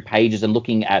going through pages and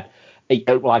looking at,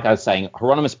 like I was saying,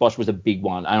 Hieronymus Bosch was a big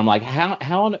one. And I'm like,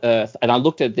 how on earth? And I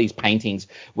looked at these paintings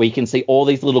where you can see all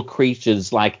these little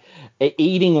creatures like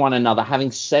eating one another,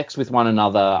 having sex with one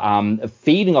another,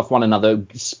 feeding off one another,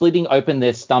 splitting open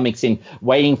their stomachs in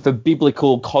waiting for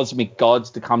biblical cosmic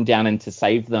gods to come down and to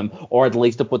save them, or at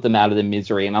least to put them out of their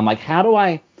misery. And I'm like, how do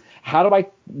I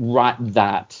write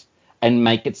that and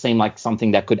make it seem like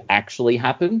something that could actually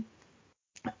happen?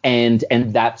 And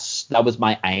that was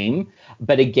my aim.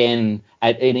 But again,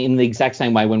 in the exact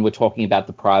same way when we're talking about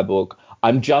the prior book,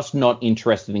 I'm just not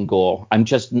interested in gore. I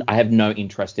have no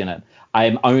interest in it. I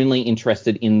am only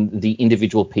interested in the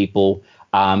individual people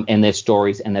and their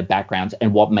stories and their backgrounds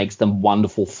and what makes them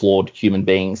wonderful, flawed human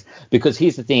beings. Because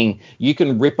here's the thing, you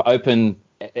can rip open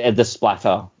the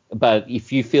splatter, but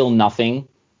if you feel nothing,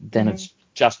 then it's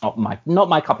just not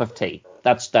my cup of tea.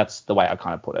 That's the way I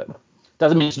kind of put it.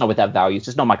 Doesn't mean it's not without value. It's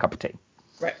just not my cup of tea.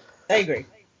 Right. I agree.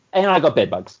 And I got bed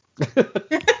bugs.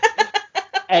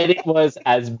 And it was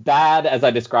as bad as I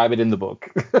describe it in the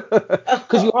book.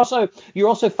 Because you're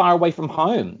also far away from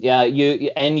home. Yeah,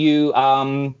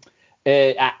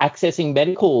 accessing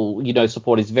medical,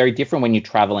 support is very different when you're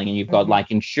traveling, and you've got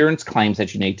like insurance claims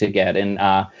that you need to get. And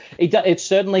it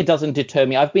certainly doesn't deter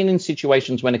me. I've been in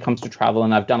situations when it comes to travel,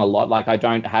 and I've done a lot. Like, I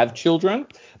don't have children,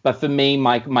 but for me,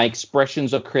 my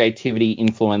expressions of creativity,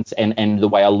 influence, and the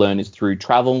way I learn is through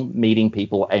travel, meeting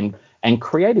people, and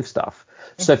creative stuff.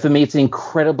 So for me, it's an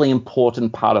incredibly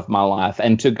important part of my life.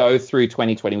 And to go through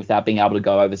 2020 without being able to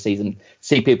go overseas and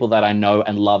see people that I know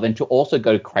and love, and to also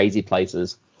go to crazy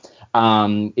places,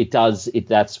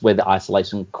 that's where the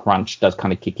isolation crunch does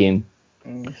kind of kick in.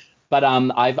 But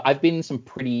I've been in some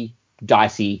pretty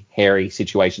dicey, hairy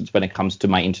situations when it comes to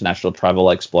my international travel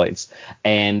exploits.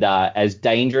 And as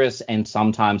dangerous and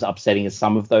sometimes upsetting as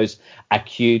some of those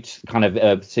acute kind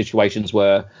of situations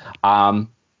were,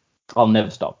 I'll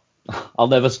never stop. I'll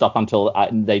never stop until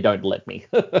they don't let me.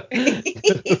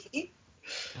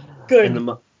 Good.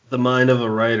 And the mind of a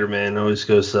writer, man, always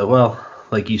goes, well,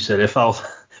 like you said, if I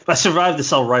survive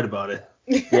this, I'll write about it.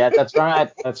 Yeah, that's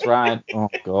right. That's right. Oh,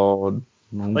 God.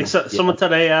 Like someone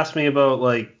today asked me about,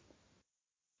 like,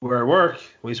 where I work,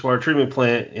 wastewater treatment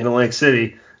plant in Atlantic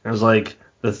City. And I was like,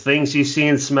 the things you see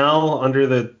and smell under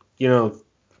the,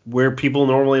 where people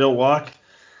normally don't walk,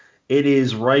 it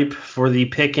is ripe for the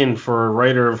picking for a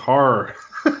writer of horror.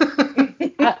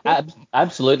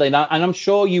 Absolutely. And I'm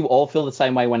sure you all feel the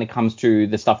same way when it comes to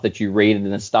the stuff that you read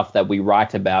and the stuff that we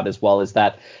write about, as well, as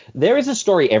that there is a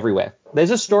story everywhere.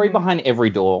 There's a story behind every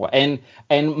door. And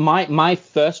my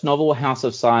first novel, House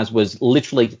of Sighs, was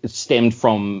literally stemmed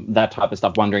from that type of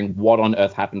stuff, wondering what on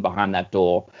earth happened behind that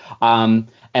door. And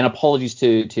apologies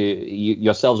to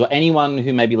yourselves or anyone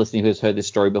who may be listening who has heard this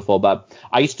story before, but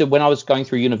I used to, when I was going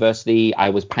through university, I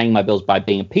was paying my bills by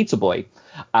being a pizza boy.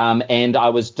 And I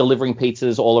was delivering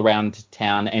pizzas all around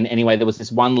town. And anyway, there was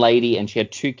this one lady, and she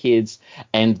had 2 kids,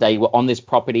 and they were on this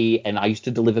property, and I used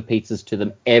to deliver pizzas to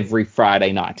them every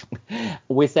Friday night. They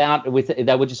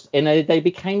were just, and they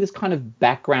became this kind of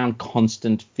background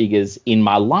constant figures in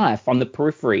my life on the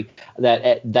periphery,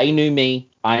 that they knew me,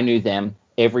 I knew them.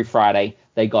 Every Friday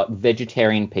they got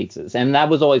vegetarian pizzas, and that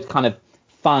was always kind of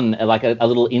fun, like a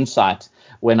little insight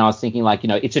when I was thinking, like,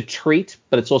 it's a treat,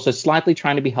 but it's also slightly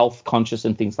trying to be health conscious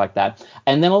and things like that.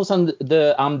 And then all of a sudden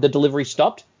the delivery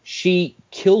stopped. She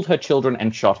killed her children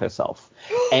and shot herself.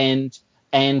 and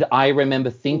I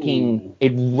remember thinking,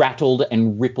 it rattled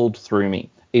and rippled through me.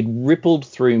 It rippled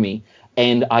through me,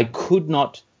 and I could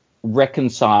not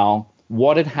reconcile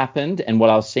what had happened and what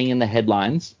I was seeing in the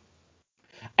headlines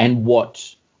and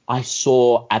what I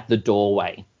saw at the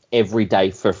doorway every day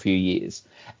for a few years.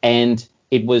 And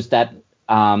it was that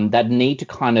need to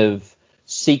kind of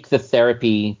seek the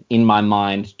therapy in my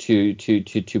mind to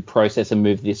process and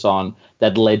move this on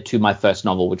that led to my first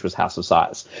novel, which was House of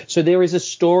Size. So there is a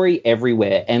story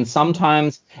everywhere, and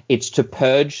sometimes it's to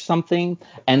purge something,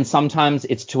 and sometimes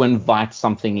it's to invite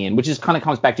something in, which is kind of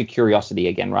comes back to curiosity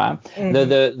again, right?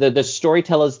 Mm-hmm. The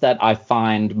storytellers that I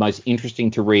find most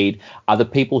interesting to read are the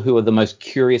people who are the most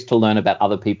curious to learn about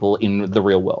other people in the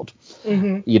real world.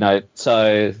 Mm-hmm.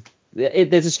 So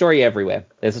there's a story everywhere.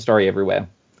 There's a story everywhere.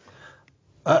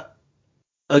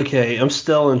 Okay, I'm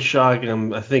still in shock,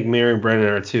 and I think Mary and Brennan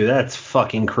are too. That's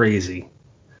fucking crazy.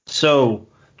 So,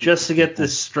 just to get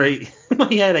this straight in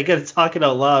my head, I gotta talk it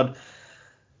out loud.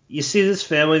 You see this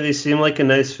family, they seem like a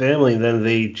nice family, then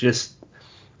they just,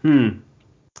 You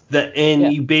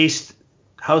based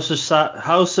House of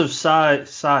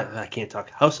Size, I can't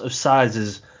talk. House of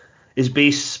Size is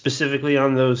based specifically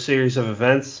on those series of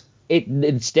events.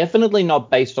 It's definitely not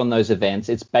based on those events.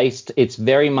 It's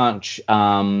very much,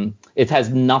 it has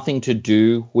nothing to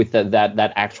do with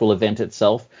that actual event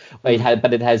itself. But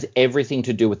it has everything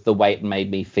to do with the way it made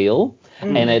me feel.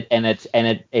 And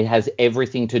it has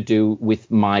everything to do with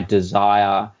my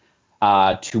desire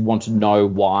to want to know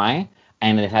why.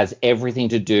 And it has everything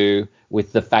to do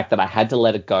with the fact that I had to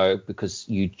let it go because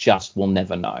you just will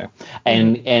never know.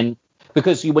 And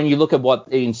because when you look at what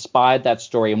inspired that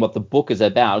story and what the book is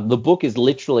about, the book is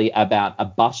literally about a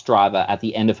bus driver at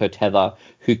the end of her tether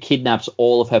who kidnaps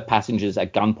all of her passengers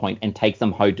at gunpoint and takes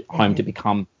them home to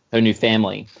become her new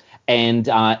family. And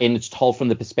it's told from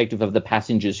the perspective of the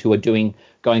passengers who are going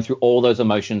through all those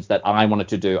emotions that I wanted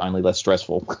to do, only less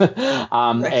stressful.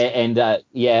 And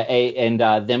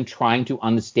them trying to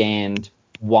understand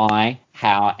why,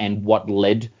 how, and what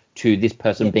led to this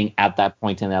person being at that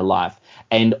point in their life.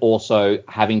 And also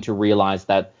having to realize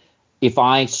that if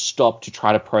I stop to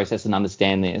try to process and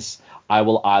understand this, I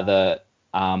will either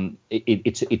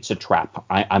it's a trap.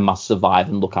 I must survive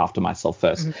and look after myself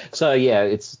first. So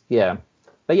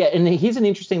but and here's an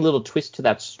interesting little twist to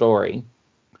that story.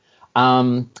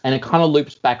 And it kind of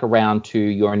loops back around to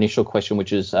your initial question,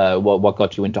 which is what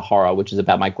got you into horror, which is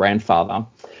about my grandfather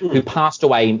who passed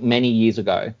away many years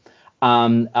ago.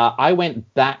 I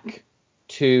went back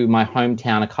to my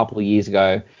hometown a couple of years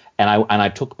ago, and I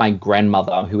took my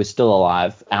grandmother, who is still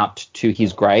alive, out to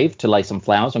his grave to lay some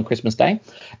flowers on Christmas Day.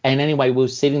 And anyway, we were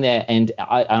sitting there, and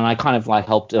I kind of like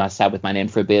helped, and I sat with my nan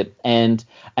for a bit, and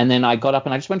then I got up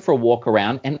and I just went for a walk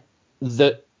around, and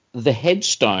the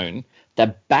headstone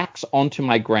that backs onto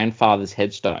my grandfather's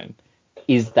headstone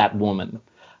is that woman.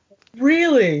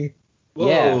 Really?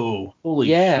 Whoa! Holy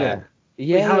shit!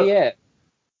 Yeah.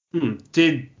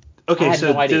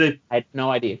 I had no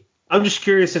idea. I'm just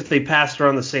curious if they passed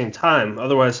around the same time.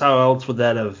 Otherwise, how else would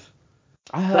that have?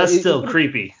 That's still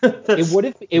creepy.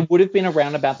 It would have been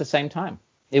around about the same time.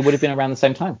 It would have been around the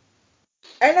same time.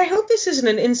 And I hope this isn't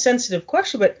an insensitive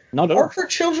question, but are her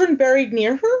children buried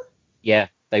near her? Yeah,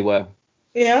 they were.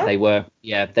 Yeah? They were.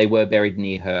 Yeah, they were buried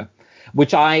near her,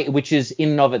 which is in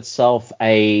and of itself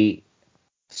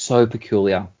so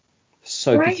peculiar.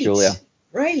 So peculiar.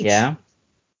 Right. Yeah.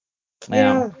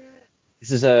 Now,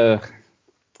 this is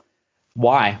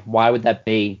why would that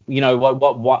be?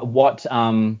 What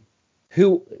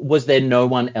who was there? No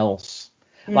one else.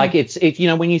 Like it's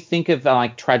when you think of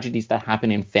like tragedies that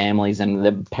happen in families and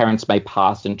the parents may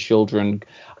pass and children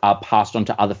are passed on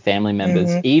to other family members,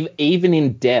 even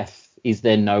in death, is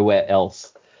there nowhere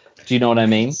else? Do you know what I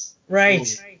mean? Right.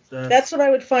 That's what I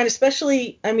would find,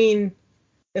 especially, I mean,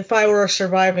 if I were a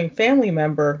surviving family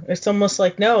member, it's almost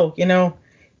like, no,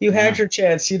 you had your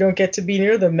chance. You don't get to be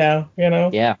near them now,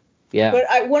 Yeah.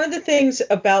 But one of the things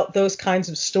about those kinds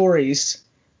of stories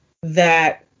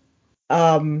that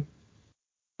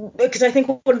because I think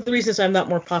one of the reasons I'm not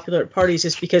more popular at parties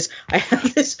is because I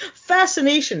have this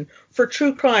fascination for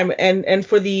true crime and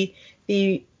for the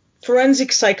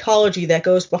forensic psychology that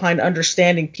goes behind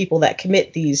understanding people that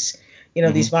commit these,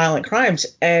 these violent crimes.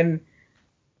 And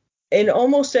in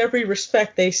almost every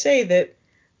respect, they say that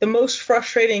the most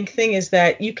frustrating thing is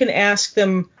that you can ask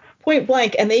them point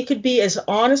blank and they could be as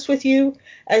honest with you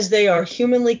as they are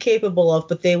humanly capable of,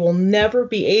 but they will never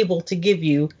be able to give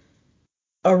you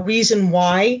a reason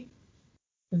why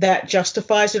that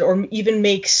justifies it or even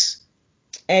makes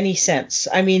any sense.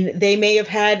 I mean, they may have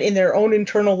had in their own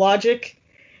internal logic,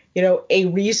 a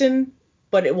reason,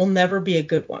 but it will never be a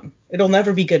good one. It'll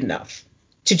never be good enough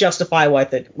to justify what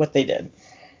they did.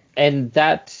 And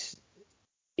that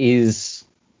is,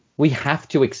 we have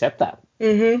to accept that.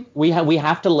 Mm-hmm. We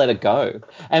have to let it go.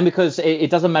 And because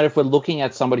it doesn't matter if we're looking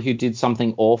at somebody who did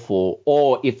something awful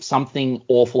or if something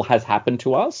awful has happened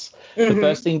to us. Mm-hmm.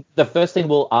 The first thing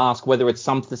we'll ask, whether it's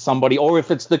somebody or if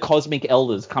it's the cosmic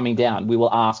elders coming down, we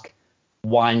will ask,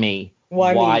 why me?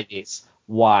 Why this?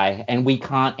 Why? And we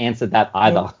can't answer that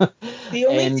either. The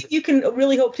only thing you can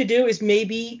really hope to do is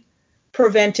maybe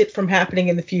prevent it from happening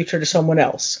in the future to someone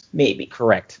else. Maybe.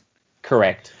 Correct.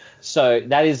 So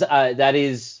that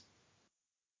is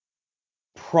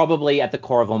probably at the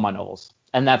core of all my novels.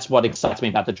 And that's what excites me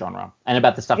about the genre and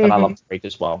about the stuff that I love to read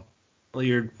as well. Well,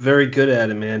 you're very good at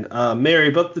it, man. Mary,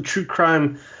 about the true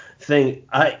crime thing,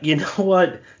 you know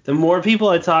what? The more people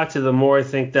I talk to, the more I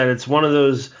think that it's one of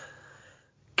those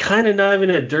kind of not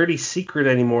even a dirty secret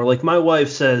anymore. Like my wife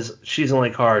says she doesn't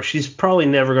like horror. She's probably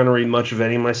never going to read much of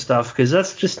any of my stuff because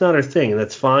that's just not her thing.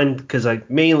 That's fine because I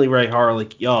mainly write horror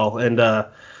like y'all. And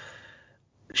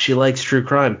she likes true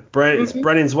crime.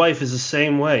 Brennan's wife is the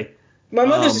same way. My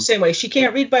mother's the same way. She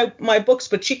can't read my books,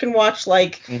 but she can watch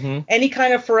any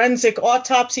kind of forensic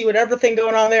autopsy with everything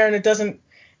going on there, and it doesn't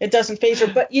faze her.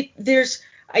 But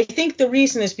I think the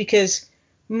reason is because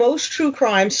most true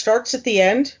crime starts at the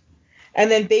end, and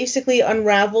then basically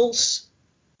unravels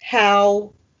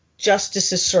how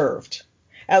justice is served.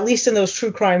 At least in those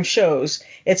true crime shows,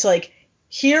 it's like,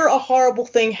 here a horrible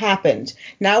thing happened.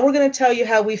 Now we're going to tell you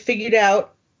how we figured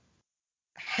out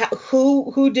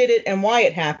who did it and why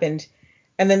it happened,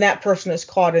 and then that person is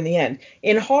caught in the end.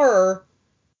 In horror,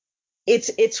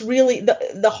 it's really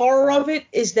the horror of it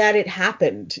is that it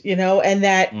happened, and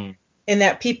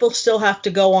that people still have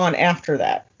to go on after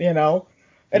that, And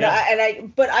Yeah.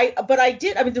 I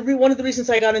did. I mean, one of the reasons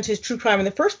I got into true crime in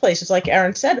the first place is, like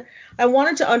Aaron said, I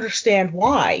wanted to understand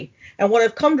why. And what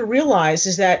I've come to realize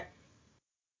is that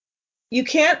you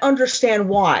can't understand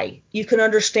why. You can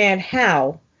understand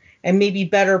how, and maybe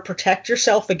better protect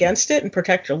yourself against it and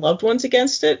protect your loved ones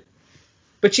against it.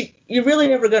 But you're really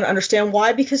never going to understand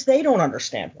why because they don't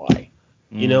understand why.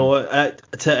 You know what?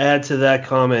 To add to that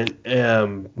comment,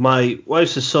 my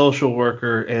wife's a social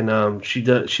worker, and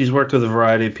she's worked with a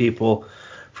variety of people,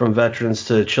 from veterans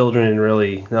to children in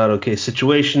really not okay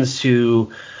situations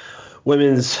to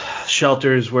women's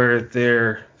shelters where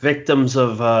they're victims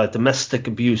of domestic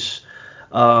abuse.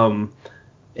 And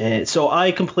so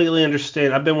I completely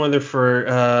understand. I've been with her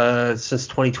for since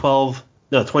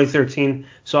 2013.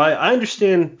 So I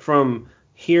understand from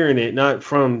hearing it, not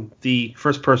from the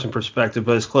first person perspective,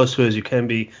 but as close to it as you can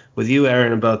be with you,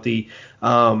 Aaron, about the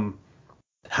how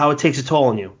it takes a toll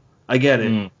on you. I get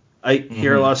it. I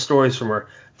hear a lot of stories from her.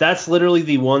 That's literally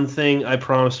the one thing I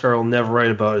promised her I'll never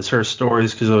write about is her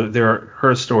stories because they're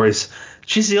her stories.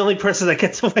 She's the only person that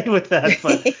gets away with that.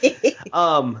 But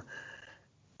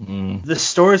the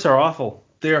stories are awful.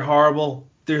 They're horrible.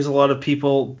 There's a lot of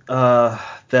people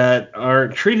that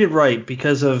aren't treated right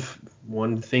because of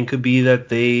one thing could be that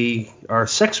they are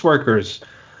sex workers.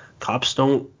 Cops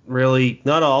don't really,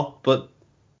 not all, but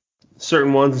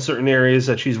certain ones in certain areas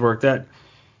that she's worked at,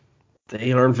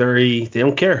 they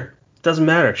don't care. It doesn't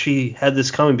matter. She had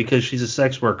this coming because she's a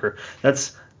sex worker.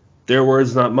 That's their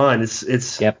words, not mine.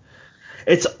 It's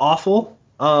awful.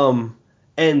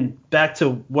 And back to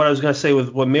what I was going to say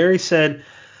with what Mary said,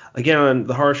 again, on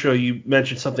the horror show, you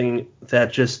mentioned something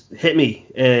that just hit me,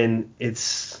 and it's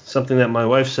something that my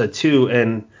wife said too,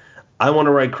 and I want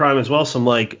to write crime as well, so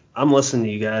I'm listening to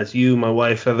you guys, you, my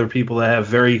wife, other people that have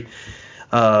very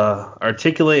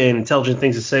articulate and intelligent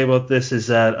things to say about this, is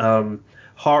that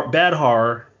bad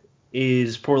horror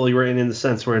is poorly written in the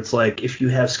sense where it's like, if you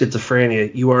have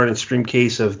schizophrenia, you are an extreme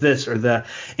case of this or that.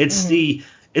 It's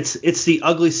It's the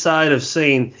ugly side of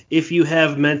saying if you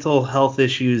have mental health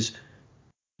issues,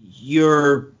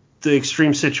 you're the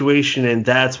extreme situation and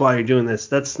that's why you're doing this.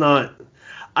 That's not.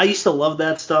 I used to love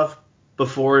that stuff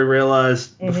before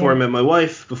I met my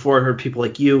wife, before I heard people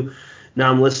like you. Now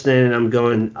I'm listening and I'm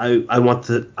going, I want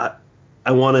to.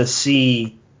 I want to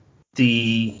see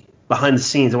the behind the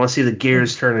scenes. I want to see the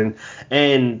gears turning.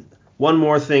 And one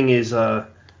more thing is,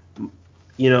 about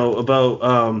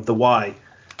the why.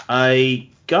 I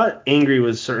got angry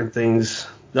with certain things,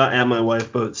 not at my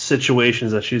wife, but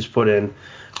situations that she was put in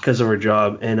because of her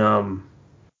job. And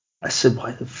I said,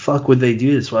 why the fuck would they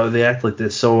do this? Why would they act like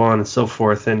this? So on and so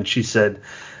forth. And she said,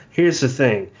 here's the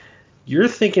thing. You're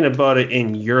thinking about it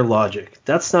in your logic.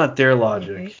 That's not their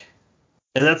logic. Mm-hmm.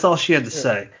 And that's all she had to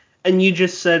say. And you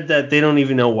just said that they don't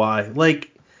even know why.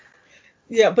 Like,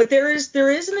 yeah, but there is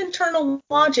an internal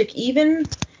logic, even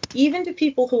to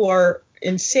people who are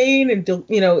insane and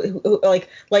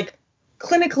like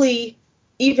clinically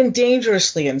even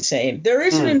dangerously insane. There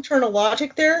is an internal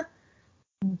logic there,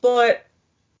 but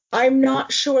I'm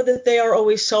not sure that they are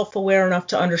always self-aware enough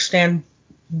to understand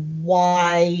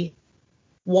why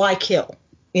kill.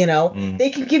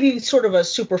 They can give you sort of a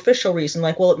superficial reason,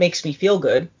 like, well, it makes me feel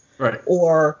good, right?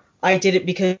 Or I did it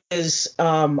because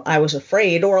I was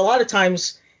afraid. Or a lot of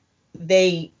times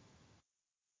they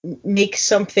make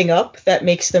something up that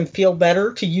makes them feel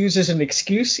better to use as an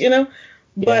excuse,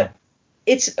 But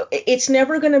it's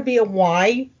never going to be a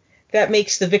why that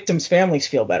makes the victims' families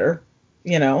feel better,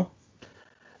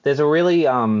 There's a really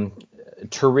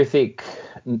terrific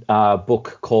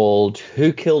book called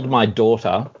Who Killed My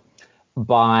Daughter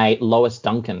by Lois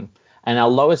Duncan. And now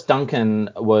Lois Duncan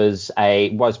was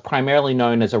primarily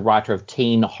known as a writer of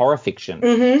teen horror fiction.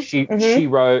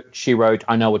 Mm-hmm. She wrote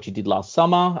I Know What You Did Last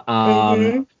Summer,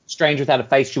 Stranger Without a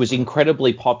Face. She was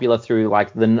incredibly popular through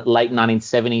like the late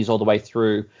 1970s all the way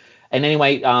through. And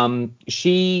anyway,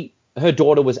 her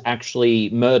daughter was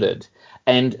actually murdered,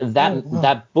 and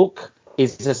that book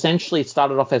is essentially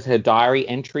started off as her diary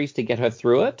entries to get her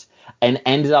through it, and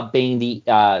ended up being the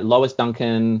Lois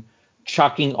Duncan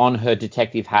chucking on her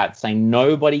detective hat, saying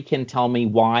nobody can tell me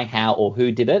why, how, or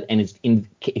who did it, and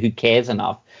who cares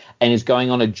enough, and is going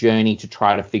on a journey to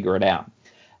try to figure it out.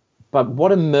 But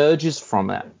what emerges from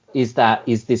it is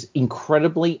this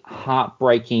incredibly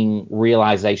heartbreaking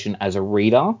realization as a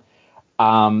reader,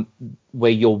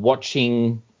 where you're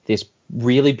watching this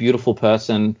really beautiful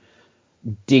person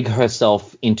dig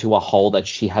herself into a hole that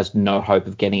she has no hope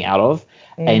of getting out of.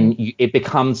 And it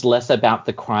becomes less about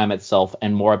the crime itself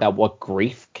and more about what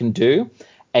grief can do.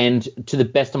 And to the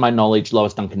best of my knowledge,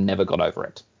 Lois Duncan never got over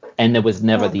it. And there was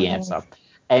never the answer.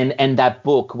 And that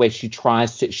book where she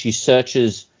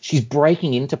searches, she's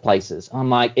breaking into places. I'm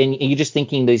like, and you're just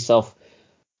thinking to yourself,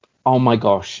 oh my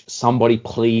gosh, somebody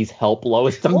please help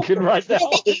Lois Duncan right now.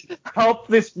 Help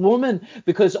this woman.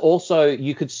 Because also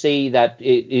you could see that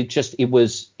it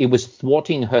was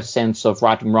thwarting her sense of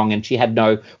right and wrong, and she had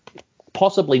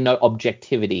possibly no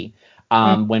objectivity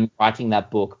when writing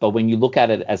that book. But when you look at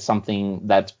it as something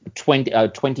that's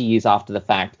 20 years after the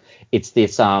fact, it's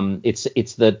this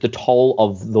it's the toll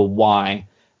of the why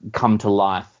come to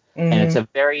life. And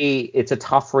it's a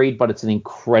tough read, but it's an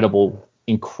incredible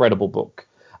book.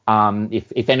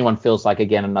 If anyone feels like,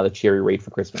 again, another cheery read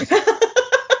for Christmas.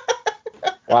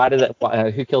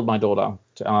 Who Killed My Daughter?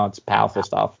 It's powerful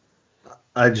stuff.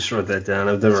 I just wrote that down.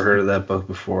 I've never heard of that book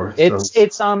before. I think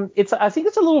it's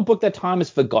a little book that time has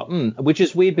forgotten, which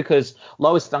is weird because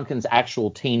Lois Duncan's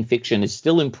actual teen fiction is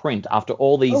still in print after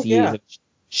all these years. Yeah.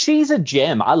 She's a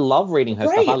gem. I love reading her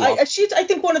stuff. She's, I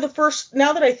think, one of the first,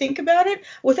 now that I think about it,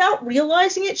 without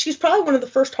realizing it, she's probably one of the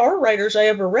first horror writers I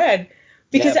ever read.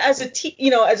 Because as a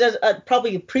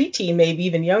probably a preteen, maybe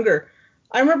even younger,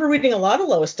 I remember reading a lot of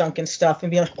Lois Duncan stuff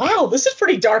and being like, wow, this is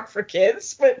pretty dark for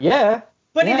kids. But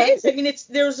it is. I mean,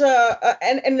 there's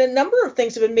and a number of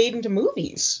things have been made into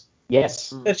movies. Yes.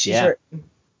 That she's written.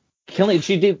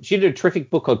 She did a terrific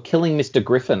book called Killing Mr.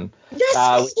 Griffin. Yes.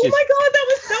 My God, that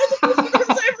was the first book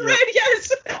I ever read.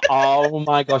 Yes. Oh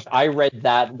my gosh, I read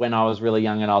that when I was really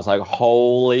young, and I was like,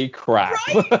 holy crap.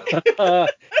 Right?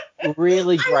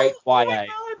 Really great YA.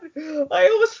 I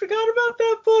almost forgot about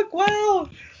that book. Wow.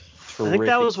 I think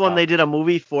that was one they did a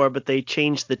movie for, but they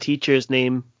changed the teacher's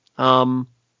name. What?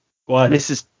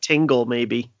 Mrs. Tingle,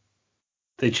 maybe.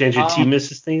 They changed it to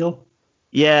Mrs. Tingle?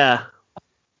 Yeah.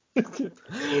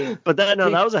 But that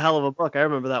was a hell of a book. I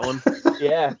remember that one.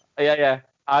 Yeah.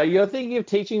 You're thinking of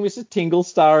Teaching Mrs. Tingle,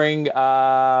 starring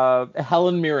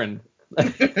Helen Mirren.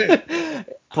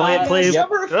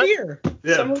 Summer of Fear.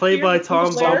 Yeah, played by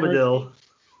Tom Bombadil.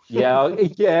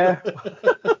 Yeah.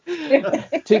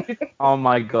 Oh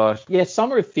my gosh. Yeah,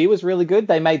 Summer of Fear was really good.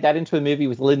 They made that into a movie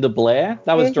with Linda Blair.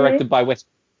 That was directed by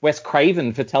Wes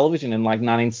Craven for television in like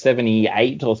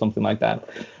 1978 or something like that.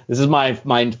 This is my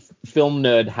film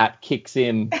nerd hat kicks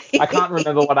in. I can't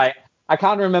remember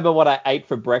what I ate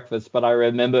for breakfast, but I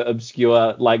remember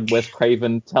obscure like Wes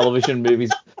Craven television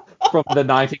movies from the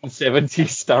 1970s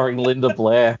starring Linda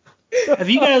Blair. Have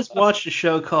you guys watched a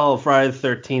show called Friday the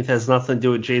 13th? Has nothing to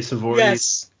do with Jason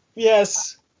Voorhees?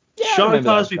 Yes. Yeah, I Sean remember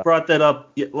that Cosby show. brought that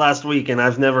up last week, and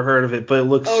I've never heard of it, but it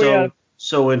looks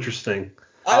so interesting.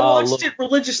 I watched look. it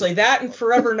religiously. That and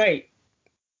Forever Night.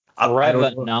 I Forever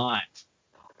don't know. Night.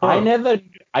 Huh.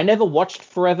 I never watched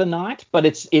Forever Night, but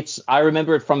it's I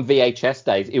remember it from VHS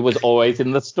days. It was always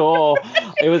in the store.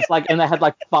 It was like, and they had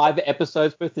like 5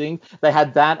 episodes per thing. They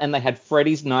had that, and they had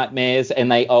Freddy's Nightmares,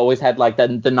 and they always had like the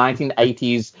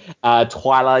 1980s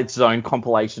Twilight Zone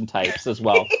compilation tapes as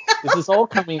well. This is all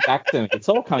coming back to me. It's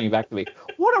all coming back to me.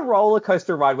 What a roller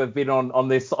coaster ride we've been on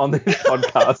this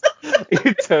podcast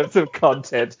in terms of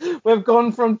content. We've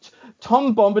gone from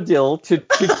Tom Bombadil to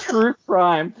true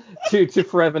crime to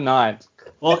Forever Night.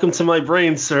 Welcome to my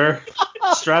brain, sir.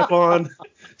 Strap on.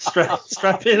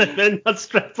 Strap in and then not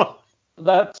strap on.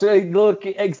 That's look,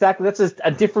 exactly. That's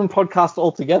a different podcast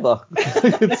altogether.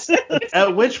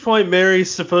 At which point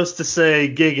Mary's supposed to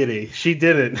say giggity. She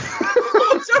didn't.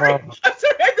 I'm sorry. I'm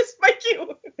sorry. I missed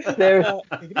you. There,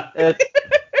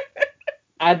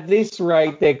 at this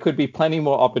rate, there could be plenty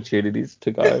more opportunities to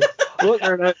go. Look,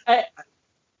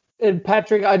 and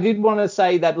Patrick, I did want to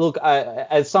say that, look,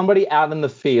 as somebody out in the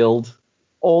field,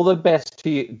 all the best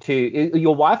to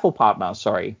your wife or partner,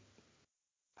 sorry.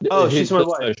 Oh, she's my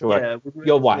wife. Yeah,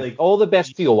 your wife. All the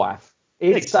best to your wife.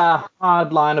 It's a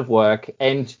hard line of work,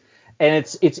 and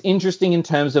it's interesting in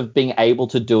terms of being able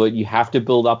to do it. You have to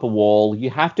build up a wall.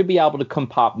 You have to be able to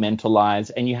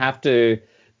compartmentalize, and you have to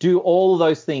do all of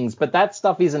those things. But that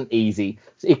stuff isn't easy.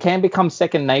 It can become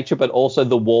second nature, but also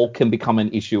the wall can become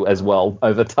an issue as well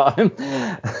over time.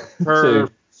 Her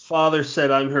father said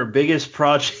I'm her biggest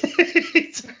project.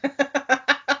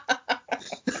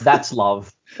 That's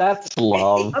love. That's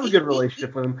love. I have a good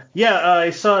relationship with him. Yeah, I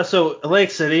saw. So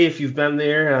Atlantic City, if you've been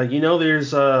there,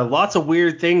 there's lots of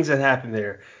weird things that happen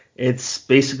there. It's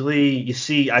basically,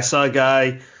 I saw a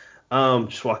guy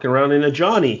just walking around in a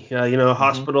Johnny,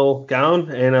 hospital gown,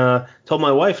 and told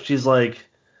my wife, she's like,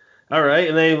 all right,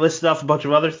 and they listed off a bunch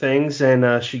of other things,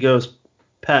 and she goes,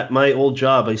 Pat, my old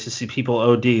job, I used to see people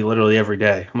OD literally every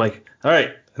day. I'm like, all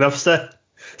right, enough said.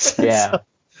 Yeah,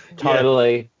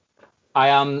 totally.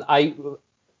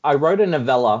 I wrote a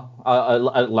novella,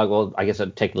 I guess a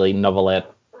technically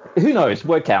novelette. Who knows?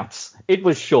 Word counts. It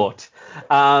was short.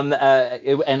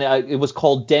 It was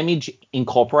called Damage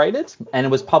Incorporated, and it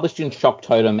was published in Shock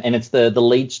Totem, and it's the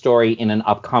lead story in an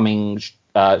upcoming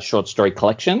short story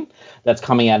collection that's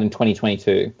coming out in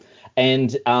 2022.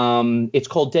 And it's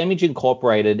called Damage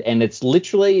Incorporated, and it's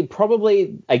literally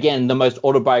probably, again, the most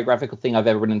autobiographical thing I've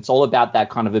ever written. It's all about that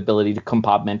kind of ability to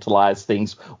compartmentalize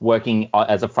things working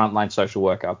as a frontline social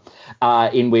worker,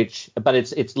 but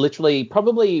it's literally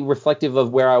probably reflective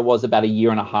of where I was about a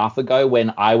year and a half ago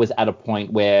when I was at a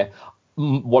point where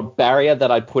what barrier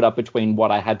that I put up between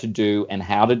what I had to do and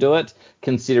how to do it,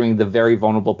 considering the very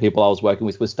vulnerable people I was working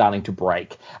with, was starting to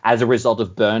break as a result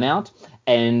of burnout.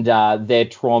 And their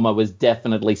trauma was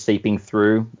definitely seeping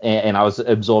through, and I was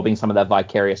absorbing some of that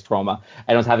vicarious trauma,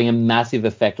 and it was having a massive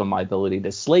effect on my ability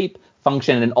to sleep,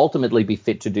 function, and ultimately be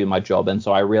fit to do my job. And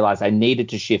so I realized I needed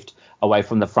to shift away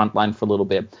from the front line for a little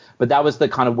bit. But that was the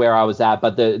kind of where I was at.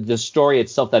 But the story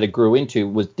itself that it grew into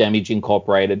was Damage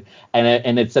Incorporated,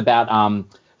 and it's about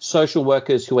social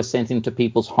workers who are sent into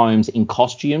people's homes in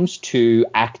costumes to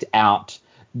act out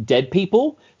dead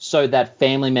people so that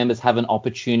family members have an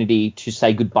opportunity to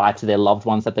say goodbye to their loved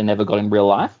ones that they never got in real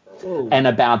life. Whoa. And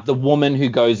about the woman who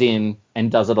goes in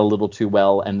and does it a little too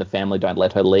well and the family don't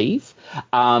let her leave.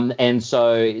 And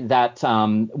so that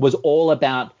was all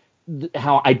about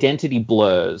how identity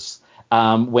blurs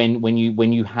when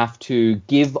you have to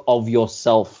give of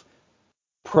yourself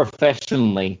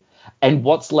professionally and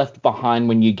what's left behind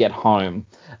when you get home.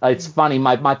 It's funny,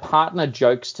 my partner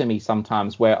jokes to me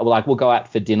sometimes where we'll go out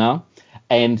for dinner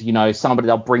and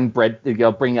they'll bring bread,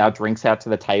 they'll bring our drinks out to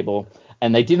the table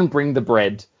and they didn't bring the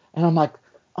bread, and I'm like,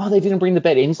 oh, they didn't bring the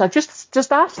bread, and he's like,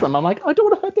 just ask them. I'm like, I don't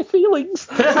want to hurt their feelings.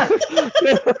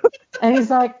 And he's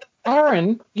like,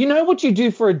 Aaron, you know what you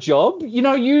do for a job?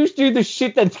 You do the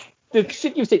shit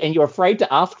you've seen, and you're afraid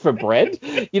to ask for bread.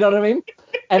 You know what I mean?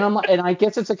 And I'm like, and I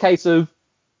guess it's a case of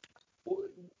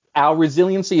our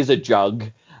resiliency is a jug.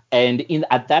 And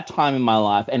at that time in my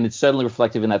life, and it's certainly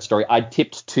reflective in that story, I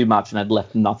tipped too much and I'd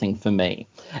left nothing for me.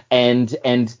 And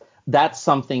that's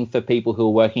something for people who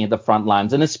are working at the front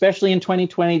lines, and especially in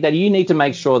 2020, that you need to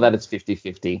make sure that it's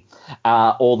 50-50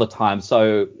 all the time.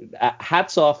 So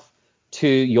hats off to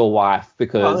your wife,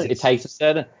 because it takes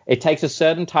a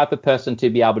certain type of person to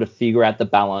be able to figure out the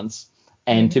balance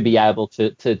and to be able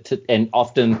to and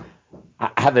often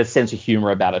have a sense of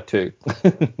humor about it too.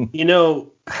 You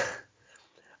know,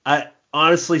 I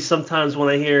honestly sometimes when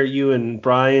I hear you and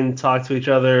Brian talk to each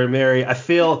other, Mary, I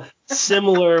feel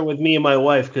similar with me and my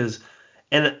wife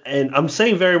and I'm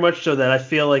saying very much so that I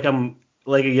feel like I'm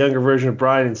like a younger version of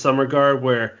Brian in some regard,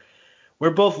 where we're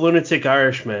both lunatic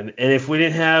Irishmen, and if we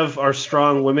didn't have our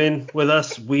strong women with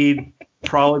us, we'd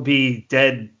probably be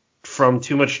dead from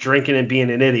too much drinking and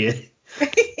being an idiot.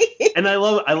 And I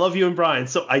love you and Brian,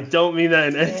 so I don't mean that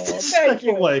in any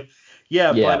disrespectful way.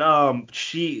 Yeah, Yeah. but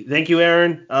thank you,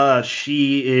 Aaron.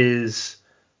 She is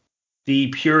the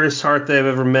purest heart that I've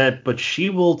ever met, but she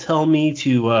will tell me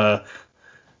to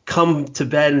come to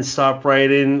bed and stop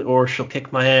writing, or she'll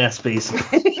kick my ass,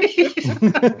 basically.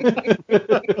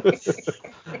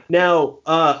 Now,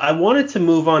 I wanted to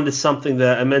move on to something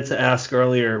that I meant to ask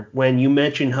earlier. When you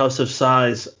mentioned House of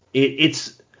Size,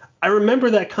 I remember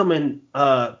that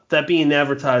that being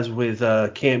advertised with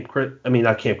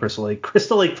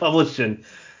Crystal Lake Publishing,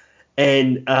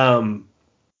 and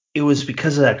it was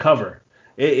because of that cover.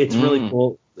 It's really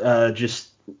cool.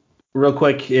 Just real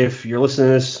quick, if you're listening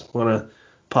to this, want to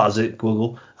pause it,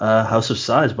 Google House of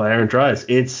Size by Aaron Dries.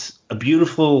 It's a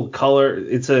beautiful color.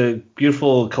 It's a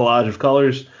beautiful collage of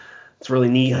colors. It's really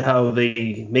neat how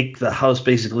they make the house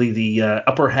basically the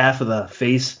upper half of the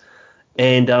face.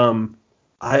 And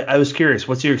I was curious,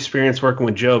 what's your experience working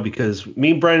with Joe? Because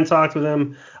me and Brian talked with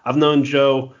him. I've known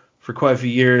Joe for quite a few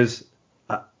years.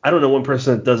 I don't know one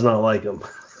person that does not like him.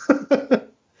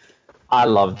 I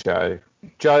love Joe.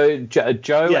 Joe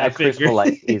at Crystal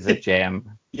Lake is a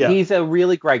gem. Yeah. He's a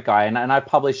really great guy, and I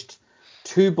published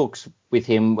 2 books with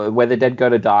him, Where the Dead Go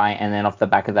to Die, and then off the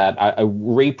back of that, I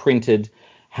reprinted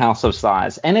House of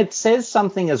Size. And it says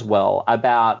something as well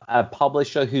about a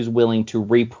publisher who's willing to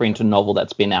reprint a novel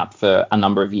that's been out for a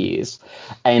number of years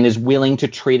and is willing to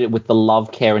treat it with the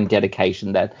love, care, and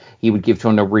dedication that he would give to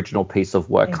an original piece of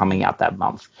work coming out that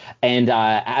month, and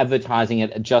advertising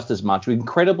it just as much.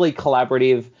 Incredibly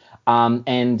collaborative.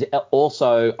 And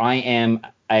also,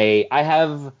 I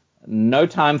have no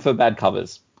time for bad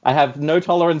covers. I have no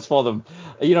tolerance for them.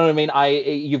 You know what I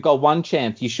mean? You've got one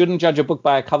chance. You shouldn't judge a book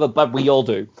by a cover, but we all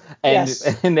do. And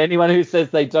and anyone who says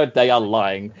they don't, they are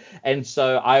lying. And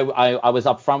so I was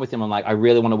upfront with him. I'm like, I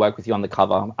really want to work with you on the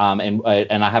cover. And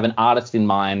I have an artist in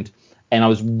mind. And I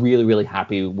was really, really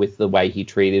happy with the way he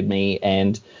treated me.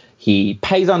 And he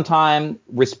pays on time,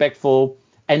 respectful,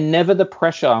 and never the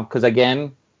pressure. Because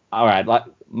again, all right, like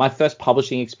my first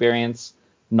publishing experience,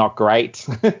 not great.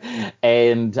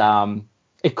 And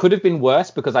it could have been worse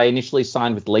because I initially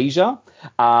signed with Leisure,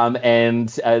 and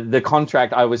the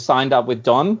contract I was signed up with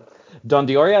Don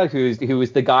Dioria, who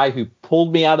was the guy who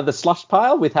pulled me out of the slush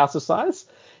pile with House of Size.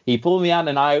 He pulled me out,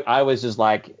 and I was just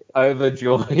like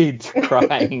overjoyed,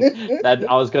 crying that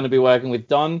I was going to be working with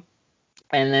Don.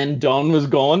 And then Don was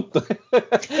gone,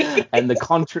 and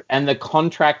the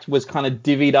contract was kind of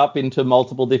divvied up into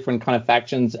multiple different kind of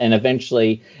factions, and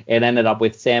eventually it ended up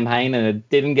with Sam Hain, and it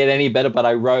didn't get any better. But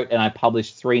I wrote and I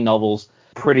published 3 novels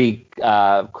pretty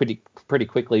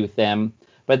quickly with them.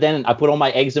 But then I put all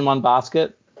my eggs in one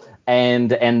basket,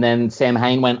 and then Sam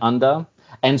Hain went under,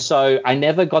 and so I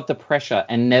never got the pressure,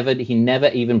 and he never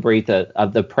even breathed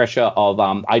the pressure of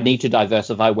I need to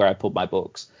diversify where I put my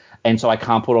books. And so I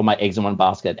can't put all my eggs in one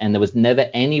basket. And there was never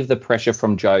any of the pressure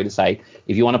from Joe to say,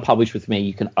 if you want to publish with me,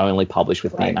 you can only publish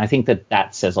with me. And I think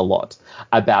that says a lot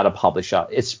about a publisher,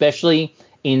 especially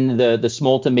in the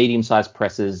small to medium-sized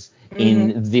presses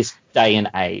in this day and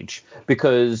age,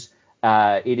 because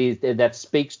that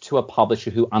speaks to a publisher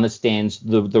who understands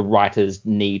the writer's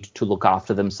need to look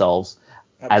after themselves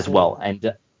as well.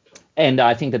 And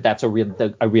I think that's a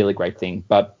really great thing.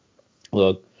 But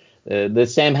look, the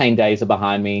Sam Hain days are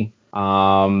behind me.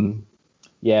 And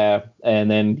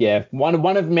then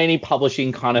one of many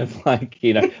publishing kind of like,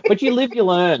 but you live, you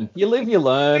learn. You live, you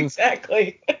learn.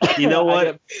 Exactly. You know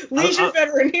what? Leisure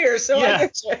veteran here, so I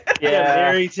get you. Yeah,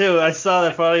 Mary too. I saw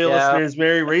that for all your listeners.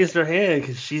 Mary raised her hand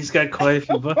because she's got quite a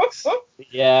few books.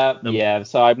 Yeah.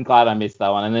 So I'm glad I missed that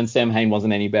one. And then Sam Hain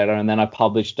wasn't any better. And then I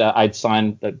published. I'd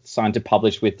signed to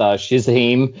publish with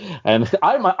Shazim, and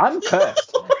I'm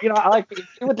cursed.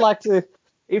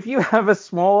 If you have a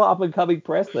small up-and-coming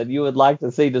press that you would like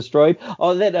to see destroyed,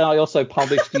 then I also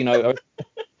published,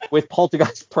 with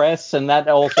Poltergeist Press, and that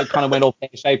also kind of went all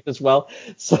pear-shaped as well.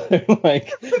 So,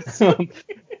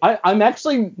 I'm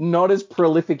actually not as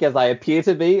prolific as I appear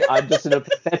to be. I'm just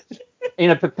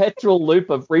in a perpetual loop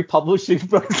of republishing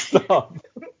stuff.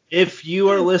 If you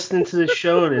are listening to this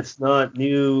show and it's not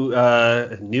new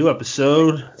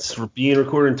episode, it's being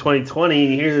recorded in 2020,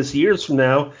 and you hear this years from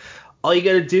now, All you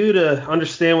got to do to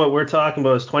understand what we're talking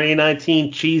about is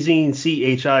 2019 Chizine,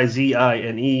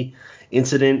 Chizine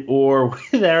incident, or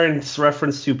with Aaron's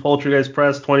reference to Poltergeist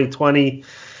Press 2020.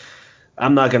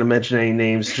 I'm not going to mention any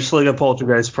names. Just look at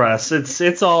Poltergeist Press.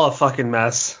 It's all a fucking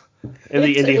mess in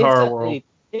the indie horror world.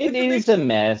 It is a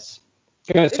mess.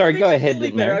 Sorry, go ahead,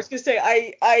 Mary. I was going to say,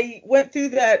 I went through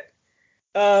that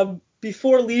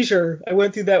before Leisure. I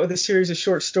went through that with a series of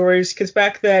short stories, because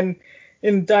back then,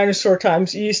 in dinosaur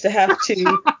times, you used to have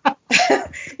to.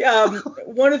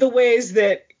 One of the ways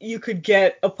that you could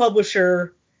get a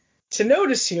publisher to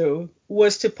notice you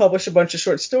was to publish a bunch of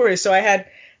short stories. So I had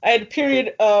a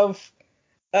period of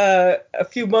a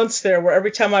few months there where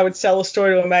every time I would sell a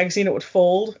story to a magazine, it would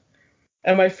fold,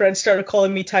 and my friends started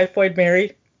calling me Typhoid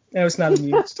Mary. I was not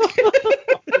amused.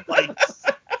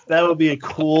 That would be a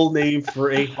cool name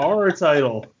for a horror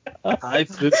title.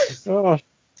 Typhoid.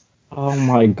 Oh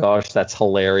my gosh, that's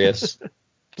hilarious.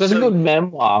 That's a good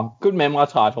memoir. Good memoir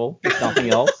title, if nothing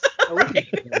else.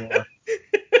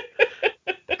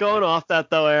 Going off that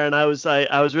though, Aaron, I was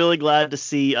really glad to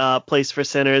see Place for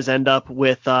Sinners end up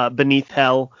with Beneath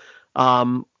Hell,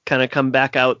 kind of come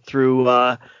back out through.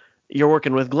 You're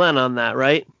working with Glenn on that,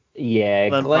 right? Yeah,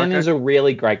 Glenn is a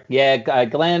really great. Yeah,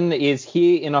 Glenn is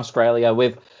here in Australia.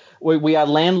 We are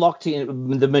landlocked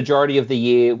in the majority of the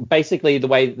year. Basically, the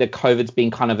way that COVID's been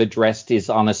kind of addressed is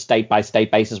on a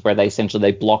state-by-state basis, where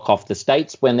they block off the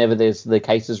states whenever the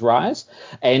cases rise.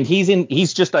 And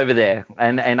he's just over there,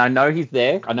 and I know he's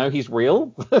there. I know he's real,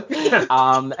 but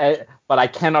I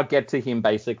cannot get to him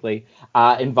basically,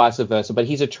 and vice versa. But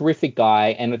he's a terrific guy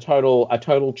and a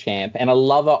total champ and a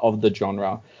lover of the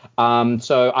genre.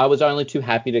 So I was only too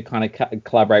happy to kind of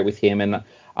collaborate with him, and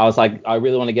I was like, I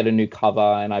really want to get a new cover,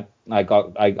 and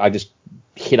I just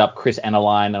hit up Chris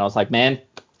Analine, and I was like, man,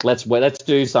 let's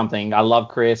do something. I love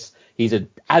Chris. He's an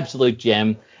absolute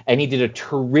gem, and he did a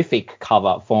terrific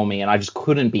cover for me, and I just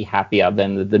couldn't be happier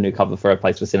than the new cover for A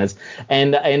Place for Sinners.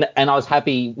 And I was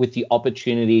happy with the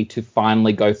opportunity to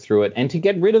finally go through it and to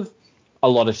get rid of a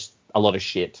lot of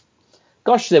shit.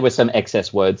 Gosh, there were some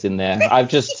excess words in there. I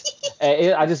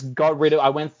just got rid of. I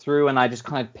went through and I just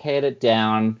kind of pared it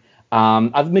down.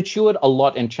 I've matured a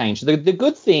lot and changed. The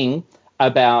good thing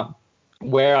about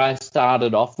where I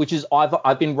started off, which is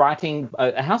I've been writing.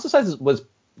 A House of Size was,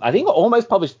 I think, almost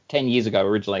published 10 years ago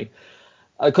originally,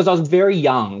 because I was very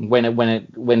young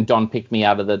when Don picked me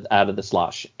out of the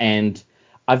slush, and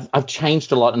I've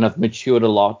changed a lot and I've matured a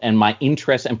lot, and my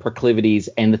interests and proclivities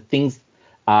and the things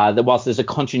that whilst there's a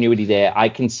continuity there, I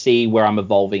can see where I'm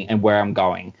evolving and where I'm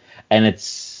going, and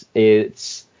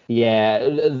it's. Yeah,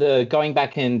 the going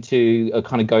back into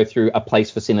kind of go through A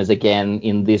Place for Sinners again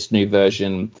in this new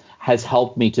version has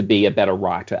helped me to be a better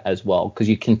writer as well, because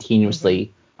you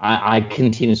continuously, I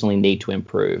continuously need to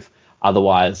improve.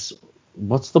 Otherwise,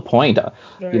 what's the point?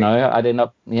 Right. I'd end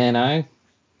up,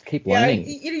 keep learning.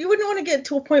 You wouldn't want to get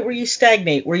to a point where you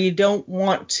stagnate, where you don't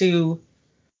want to,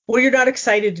 where you're not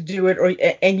excited to do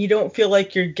it, and you don't feel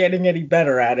like you're getting any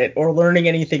better at it or learning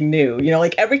anything new.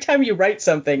 Like every time you write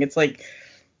something, it's like,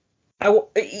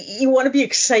 you want to be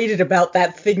excited about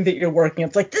that thing that you're working on.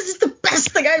 It's like, this is the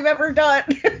best thing I've ever done.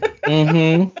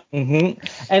 And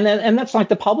that's like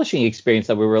the publishing experience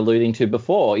that we were alluding to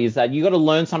before, is that you got to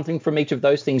learn something from each of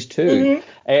those things too.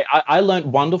 I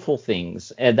learned wonderful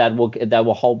things that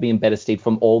will hold me in better stead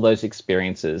from all those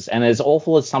experiences. And as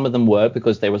awful as some of them were,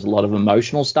 because there was a lot of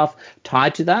emotional stuff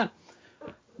tied to that,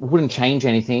 wouldn't change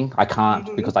anything. I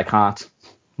can't, because I can't.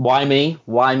 Why me?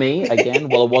 Again,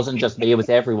 well, it wasn't just me, it was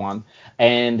everyone.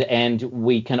 And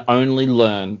we can only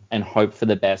learn and hope for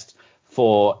the best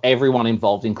for everyone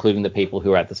involved, including the people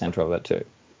who are at the center of it too.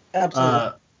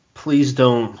 Absolutely. Please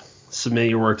don't submit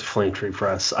your work to Flame Tree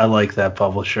Press. I like that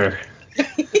publisher.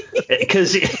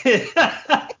 Because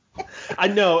I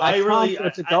know,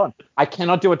 I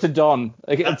cannot do it to Don.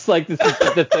 It's like this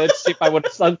is the third ship I would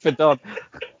have sunk for Don.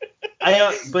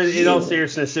 But in all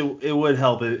seriousness, it would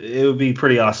help. It would be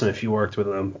pretty awesome if you worked with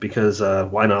him, because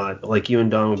why not? Like, you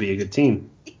and Don would be a good team.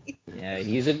 Yeah,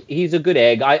 he's a good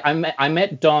egg. I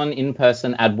met Don in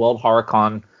person at World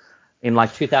HorrorCon in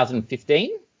like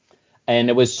 2015, and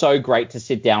it was so great to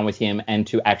sit down with him and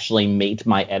to actually meet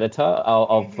my editor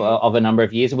of a number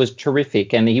of years. It was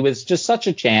terrific, and he was just such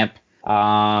a champ.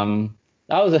 That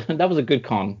was a good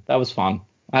con. That was fun.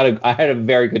 I had a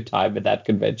very good time at that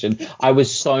convention. I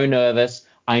was so nervous.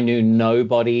 I knew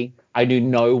nobody. I knew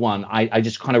no one. I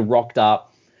just kind of rocked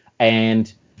up,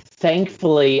 and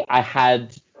thankfully I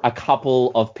had a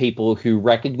couple of people who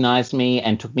recognized me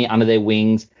and took me under their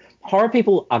wings. Horror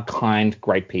people are kind,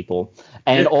 great people,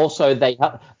 and also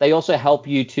they also help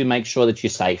you to make sure that you're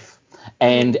safe.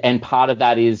 and part of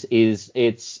that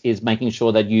is making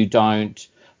sure that you don't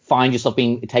find yourself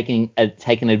being taken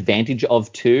advantage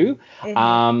of too.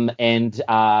 And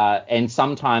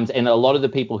sometimes, and a lot of the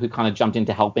people who kind of jumped in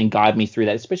to help and guide me through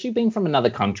that, especially being from another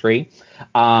country,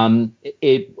 I'm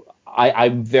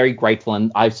very grateful,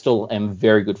 and I still am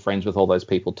very good friends with all those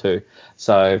people too.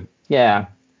 So yeah,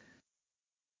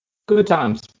 good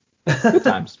times.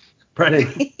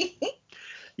 Brennan.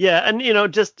 Yeah,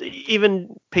 and just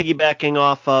even piggybacking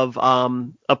off of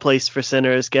A Place for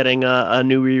Sinners getting a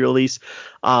new re-release,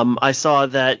 I saw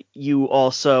that you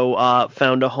also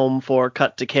found a home for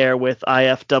Cut to Care with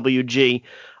IFWG,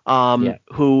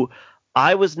 who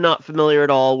I was not familiar at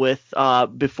all with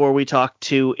before we talked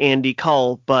to Andy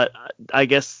Cull, but I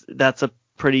guess that's a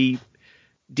pretty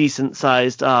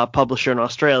decent-sized publisher in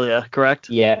Australia, correct?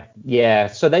 Yeah.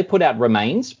 So they put out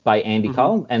Remains by Andy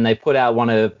Cull, and they put out one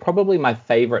of probably my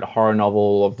favorite horror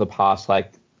novel of the past,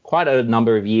 like quite a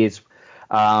number of years,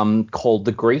 called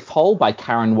The Grief Hole by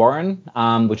Karen Warren,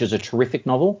 which is a terrific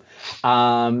novel.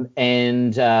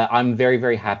 And I'm very,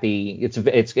 very happy. It's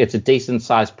a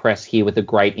decent-sized press here with a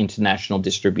great international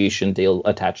distribution deal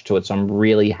attached to it. So I'm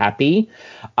really happy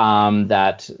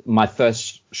that my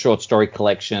first short story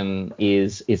collection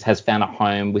has found a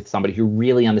home with somebody who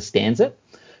really understands it,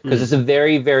 because it's a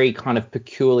very, very kind of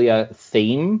peculiar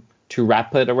theme to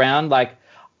wrap it around. Like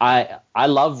I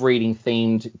love reading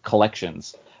themed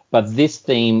collections, but this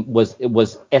theme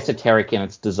was esoteric in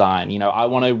its design. I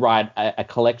want to write a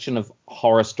collection of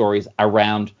horror stories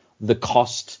around the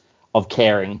cost of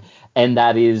caring, and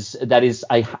that is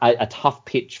a tough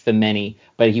pitch for many.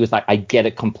 But he was like, I get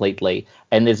it completely.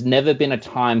 And there's never been a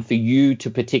time for you to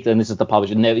particularly, and this is the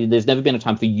publisher, there's never been a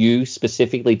time for you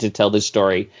specifically to tell this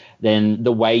story than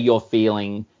the way you're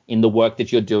feeling in the work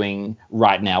that you're doing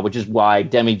right now, which is why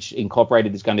Damage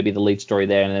Incorporated is going to be the lead story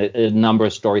there, and a number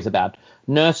of stories about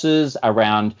nurses,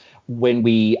 around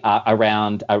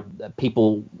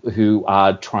people who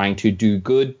are trying to do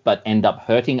good but end up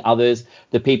hurting others,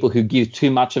 the people who give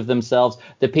too much of themselves,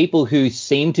 the people who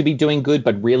seem to be doing good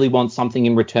but really want something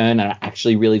in return and are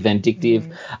actually really vindictive,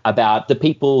 about the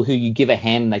people who you give a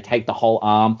hand and they take the whole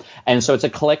arm. And so it's a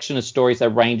collection of stories that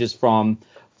ranges from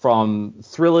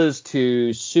thrillers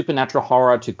to supernatural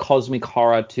horror to cosmic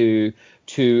horror to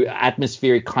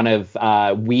atmospheric kind of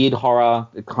weird horror,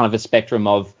 kind of a spectrum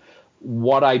of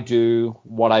what I do,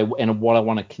 what I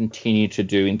want to continue to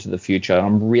do into the future.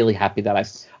 I'm really happy that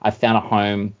I found a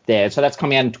home there. So that's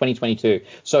coming out in 2022.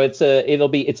 So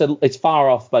it's far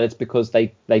off, but it's because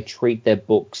they treat their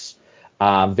books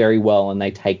very well, and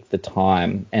they take the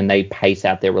time and they pace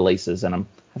out their releases, and I'm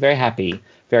very happy,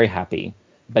 very happy.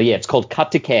 But yeah, it's called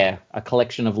Cut to Care, a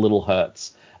collection of little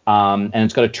hurts. And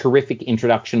it's got a terrific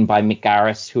introduction by Mick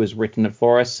Garris, who has written it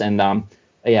for us. And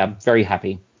yeah, very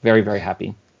happy. Very, very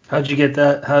happy. How'd you get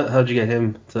that? How'd you get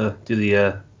him to do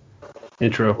the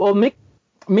intro? Well,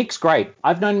 Mick's great.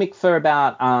 I've known Mick for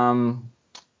about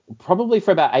probably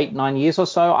for about 8-9 years or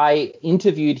so. I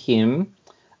interviewed him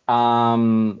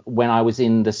when I was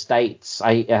in the States.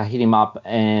 I hit him up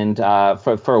and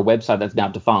for a website that's now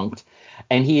defunct.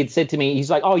 And he had said to me, he's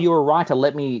like, "Oh, you're a writer.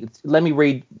 Let me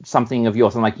read something of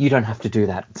yours." I'm like, "You don't have to do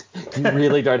that. You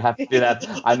really don't have to do that.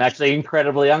 I'm actually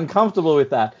incredibly uncomfortable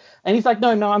with that." And he's like,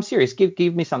 "No, I'm serious.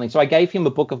 Give me something." So I gave him a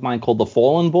book of mine called The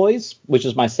Fallen Boys, which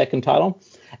is my second title.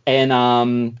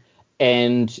 And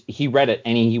he read it,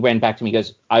 and he went back to me. He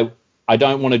goes, I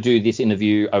don't want to do this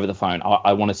interview over the phone.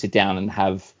 I want to sit down and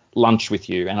have lunch with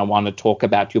you, and I want to talk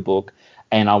about your book.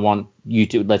 And I want you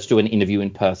to, let's do an interview in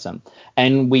person.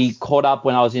 And we caught up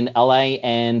when I was in LA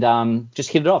and just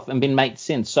hit it off and been mates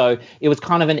since. So it was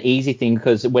kind of an easy thing,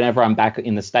 because whenever I'm back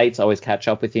in the States, I always catch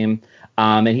up with him.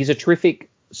 And he's a terrific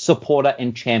supporter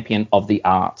and champion of the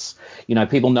arts.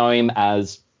 People know him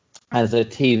as a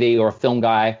TV or a film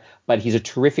guy, but he's a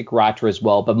terrific writer as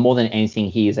well. But more than anything,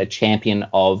 he is a champion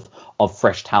of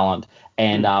fresh talent.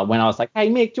 And when I was like, "Hey,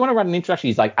 Mick, do you want to write an introduction?"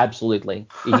 He's like, "Absolutely."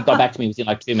 He got back to me within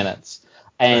like 2 minutes.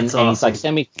 And That's awesome. He's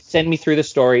like, send me through the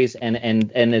stories, and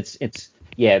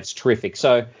it's terrific.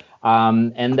 So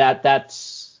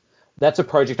that's a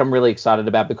project I'm really excited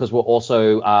about, because we're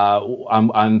also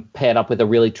I'm paired up with a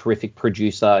really terrific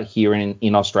producer here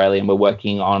in Australia, and we're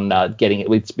working on getting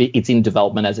it. It's in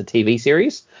development as a TV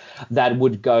series that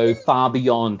would go far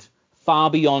beyond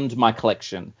my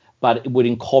collection, but it would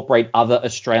incorporate other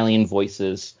Australian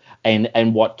voices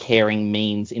and what caring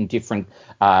means in different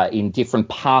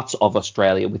parts of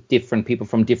Australia, with different people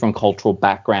from different cultural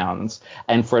backgrounds,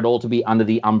 and for it all to be under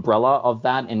the umbrella of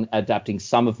that, and adapting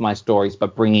some of my stories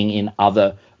but bringing in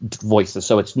other voices.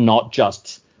 So it's not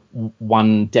just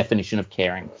one definition of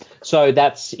caring. So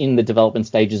that's in the development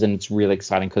stages, and it's really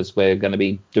exciting because we're going to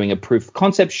be doing a proof of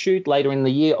concept shoot later in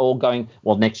the year,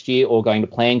 next year, or going to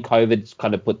plan. COVID's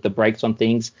kind of put the brakes on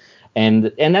things,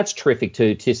 and that's terrific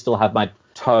to still have my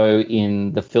toe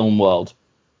in the film world.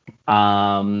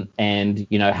 And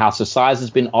House of Size has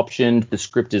been optioned, the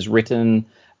script is written.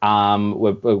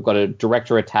 We've got a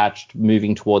director attached,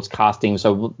 moving towards casting.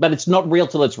 But it's not real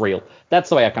till it's real. That's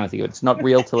the way I kind of think of it. It's not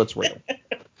real till it's real.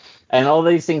 And all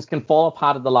these things can fall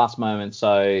apart at the last moment.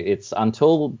 So it's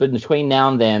between now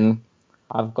and then,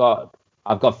 I've got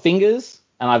fingers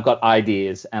and I've got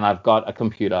ideas and I've got a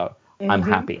computer. Mm-hmm. I'm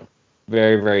happy,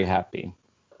 very, very happy.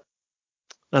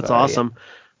 That's awesome. Yeah.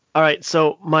 All right.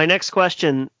 So my next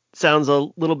question sounds a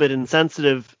little bit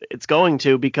insensitive. It's going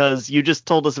to, because you just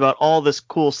told us about all this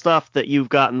cool stuff that you've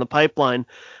got in the pipeline.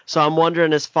 So I'm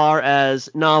wondering, as far as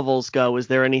novels go, is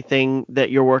there anything that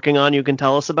you're working on you can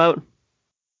tell us about?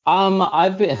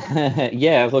 I've been,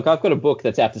 look, I've got a book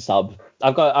that's out to sub.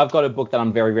 I've got a book that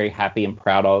I'm very, very happy and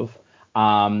proud of.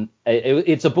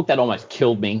 It's a book that almost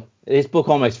killed me. This book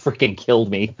almost freaking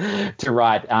killed me to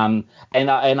write. And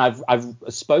I've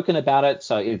spoken about it.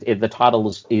 So the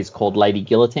title is called Lady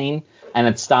Guillotine, and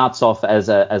it starts off as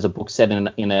a book set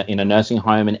in a nursing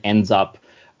home and ends up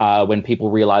when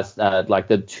people realize, like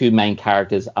the two main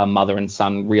characters, are mother and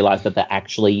son, realize that they're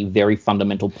actually very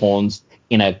fundamental pawns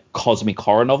in a cosmic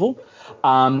horror novel.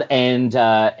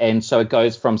 And so it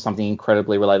goes from something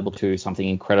incredibly relatable to something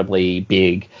incredibly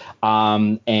big.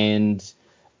 And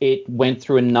it went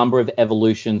through a number of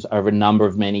evolutions over a number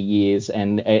of many years.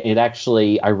 And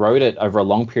I wrote it over a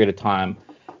long period of time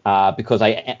because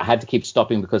I had to keep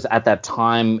stopping, because at that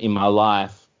time in my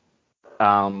life,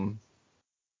 I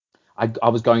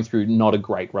was going through not a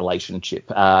great relationship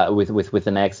with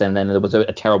an ex, and then there was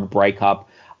a terrible breakup.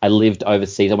 I lived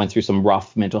overseas. I went through some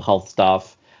rough mental health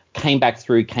stuff, came back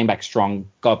strong,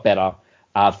 got better,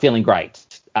 feeling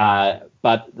great.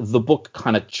 But the book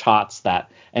kind of charts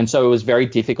that. And so it was very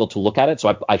difficult to look at it.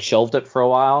 So I shelved it for a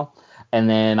while, and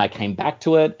then I came back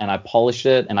to it and I polished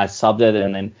it and I subbed it,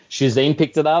 and then Shazeen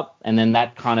picked it up, and then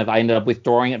I ended up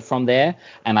withdrawing it from there,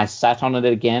 and I sat on it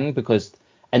again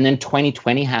and then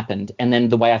 2020 happened, and then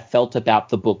the way I felt about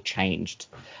the book changed.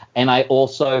 And I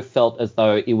also felt as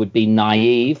though it would be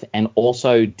naive, and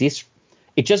also it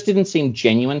just didn't seem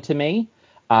genuine to me,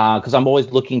 because I'm always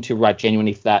looking to write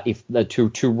genuine,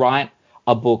 to write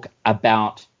a book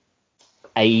about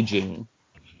aging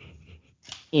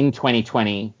in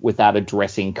 2020 without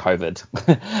addressing COVID.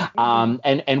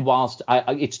 And whilst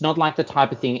it's not like the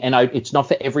type of thing, and it's not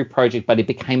for every project, but it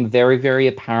became very, very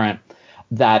apparent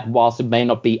that whilst it may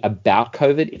not be about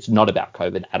COVID, it's not about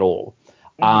COVID at all.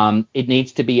 Mm-hmm. It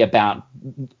needs to be about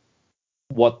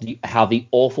how the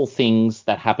awful things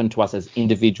that happen to us as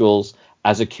individuals,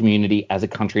 as a community, as a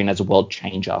country, and as a world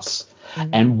change us, mm-hmm.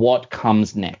 and what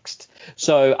comes next.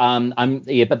 So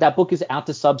but that book is out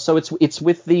to sub, so it's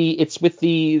with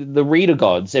the reader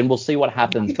gods, and we'll see what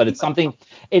happens. But it's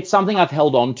something I've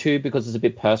held on to because it's a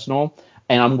bit personal,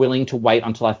 and I'm willing to wait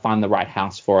until I find the right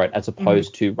house for it, as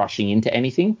opposed mm-hmm. to rushing into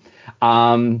anything.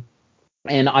 And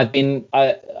I've been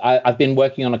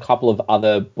working on a couple of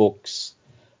other books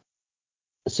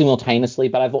simultaneously,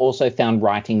 but I've also found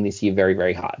writing this year very,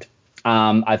 very hard.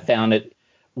 I've found it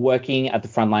working at the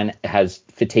front line has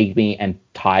fatigued me and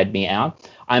tired me out.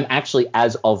 I'm actually,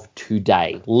 as of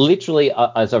today, literally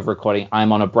as of recording,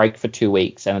 I'm on a break for 2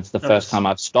 weeks, and it's the first time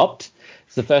I've stopped.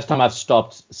 It's the first time I've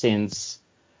stopped since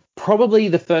probably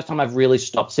the first time I've really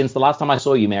stopped since the last time I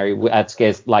saw you, Mary, at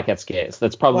Scares.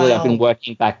 That's probably, wow. I've been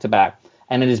working back to back,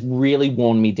 and it has really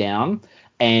worn me down.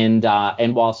 And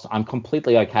whilst I'm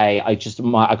completely okay, I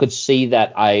could see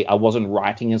that I wasn't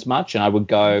writing as much, and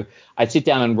I'd sit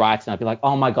down and write, and I'd be like,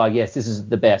 oh my God, yes, this is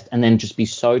the best. And then just be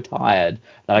so tired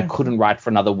that I couldn't write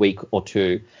for another week or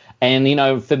two.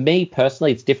 And, for me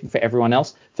personally, it's different for everyone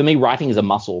else. For me, writing is a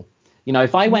muscle.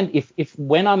 If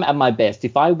when I'm at my best,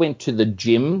 if I went to the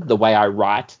gym the way I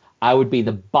write, I would be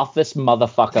the buffest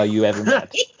motherfucker you ever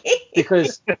met.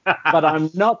 But I'm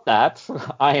not that.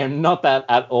 I am not that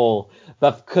at all.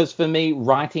 But because for me,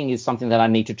 writing is something that I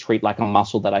need to treat like a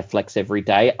muscle that I flex every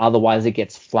day. Otherwise, it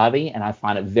gets flabby, and I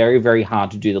find it very, very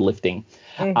hard to do the lifting.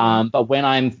 Mm-hmm. But when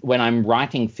I'm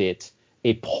writing fit,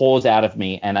 it pours out of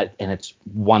me, and it's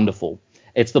wonderful.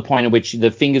 It's the point at which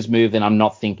the fingers move, and I'm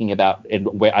not thinking about it,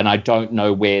 and I don't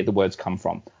know where the words come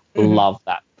from. Mm-hmm. Love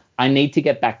that. I need to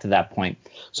get back to that point.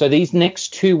 So these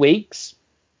next 2 weeks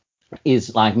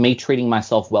is like me treating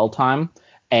myself well time,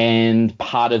 and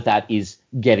part of that is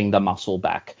getting the muscle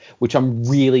back, which I'm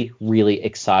really, really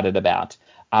excited about,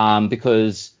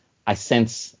 because I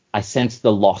sense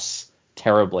the loss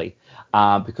terribly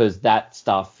because that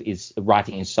stuff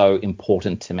writing is so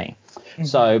important to me. Mm-hmm.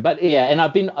 So, but yeah, and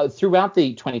I've been throughout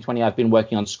the 2020, I've been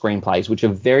working on screenplays, which are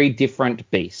very different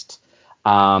beast.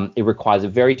 It requires a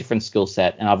very different skill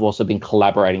set, and I've also been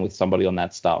collaborating with somebody on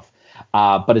that stuff.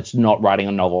 But it's not writing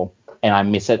a novel, and I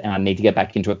miss it, and I need to get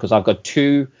back into it because I've got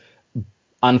 2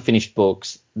 unfinished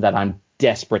books that I'm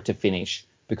desperate to finish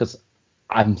because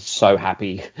I'm so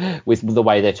happy with the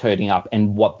way they're turning up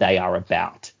and what they are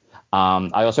about.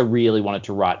 I also really wanted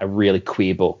to write a really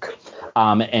queer book,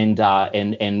 and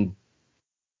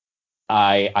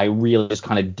I really just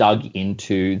kind of dug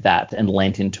into that and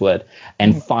lent into it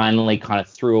and finally kind of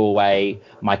threw away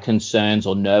my concerns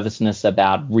or nervousness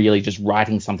about really just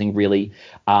writing something really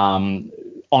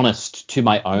honest to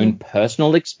my own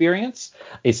personal experience.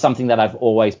 Is something that I've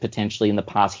always potentially in the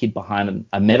past hid behind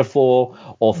a metaphor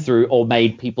or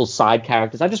made people side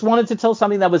characters. I just wanted to tell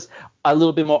something that was a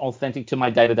little bit more authentic to my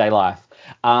day-to-day life.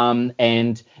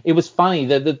 And it was funny.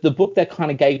 The book that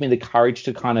kind of gave me the courage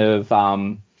to kind of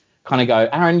go,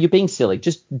 Aaron, you're being silly.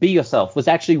 Just be yourself. Was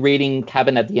actually reading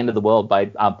Cabin at the End of the World by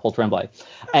Paul Tremblay.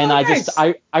 And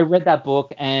I read that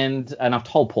book and I've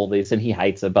told Paul this and he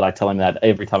hates it, but I tell him that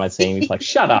every time I see him. He's like,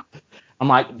 shut up. I'm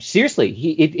like, seriously,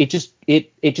 it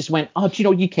just went, oh, do you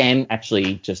know, you can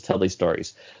actually just tell these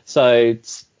stories. So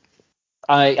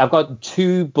I've got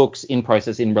 2 books in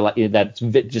process that's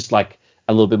just like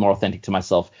a little bit more authentic to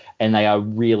myself. And they are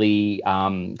really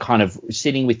kind of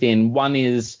sitting within, one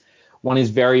is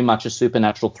very much a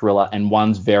supernatural thriller, and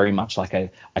one's very much like a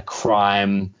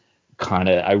crime, kind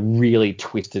of a really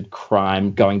twisted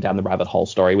crime going down the rabbit hole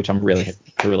story, which I'm really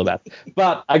thrilled about.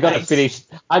 But I got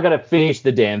to finish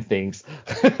the damn things.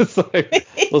 So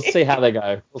we'll see how they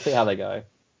go.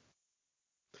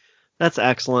 That's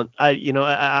excellent.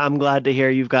 I'm glad to hear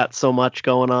you've got so much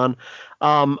going on.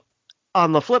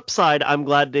 On the flip side, I'm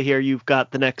glad to hear you've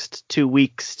got the next 2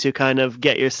 weeks to kind of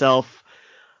get yourself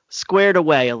squared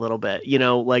away a little bit,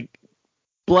 like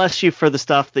bless you for the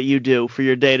stuff that you do for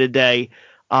your day to day.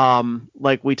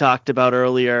 Like we talked about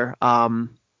earlier,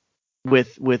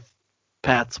 with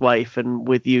Pat's wife and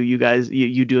with you guys,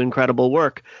 you do incredible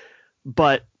work,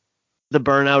 but the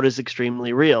burnout is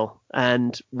extremely real.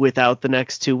 And without the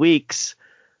next 2 weeks,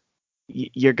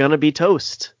 you're going to be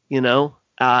toast,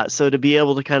 so to be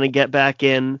able to kind of get back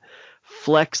in,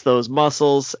 flex those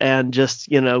muscles and just,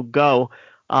 go,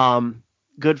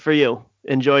 good for you.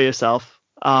 Enjoy yourself.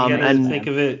 You gotta think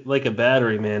of it like a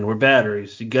battery, man. We're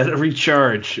batteries. You gotta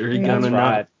recharge, or you're gonna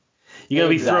right. You're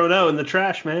gonna be thrown out in the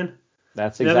trash, man.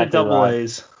 That's exactly right.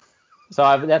 A's.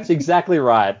 So that's exactly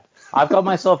right. I've got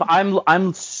myself.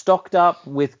 I'm stocked up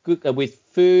with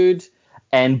food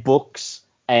and books,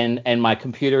 and my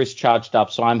computer is charged up,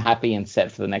 so I'm happy and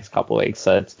set for the next couple of weeks.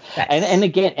 So it's and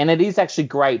it is actually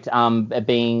great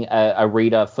being a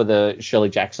reader for the Shirley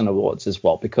Jackson Awards as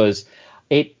well, because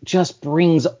it just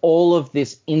brings all of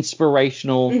this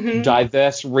inspirational,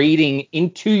 diverse reading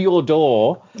into your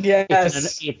door.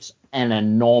 Yes. It's an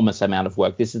enormous amount of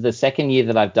work. This is the second year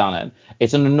that I've done it.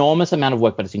 It's an enormous amount of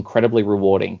work, but it's incredibly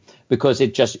rewarding because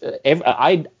it just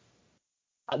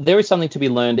there is something to be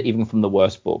learned even from the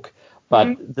worst book.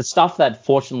 But the stuff that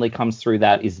fortunately comes through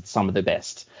that is some of the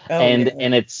best. And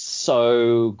it's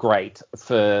so great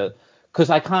because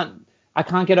I can't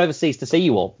get overseas to see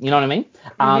you all. You know what I mean?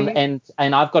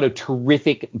 And I've got a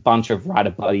terrific bunch of writer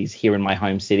buddies here in my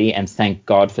home city, and thank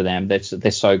God for them.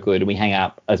 They're so good. We hang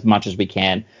out as much as we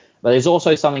can. But there's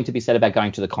also something to be said about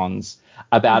going to the cons,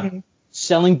 about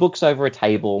selling books over a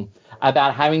table,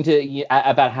 about having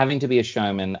to be a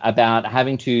showman, about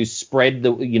having to spread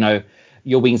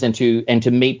your wings and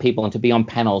to meet people and to be on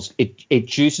panels. It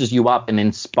juices you up and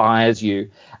inspires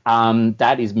you.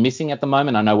 That is missing at the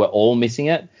moment. I know we're all missing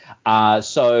it.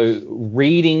 So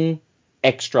reading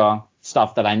extra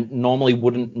stuff that I normally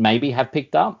wouldn't maybe have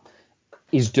picked up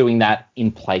is doing that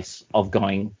in place of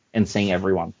going and seeing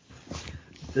everyone.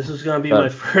 This was going to be my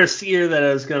first year that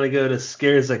I was going to go to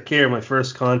Scares That Care, my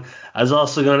first con. I was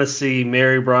also going to see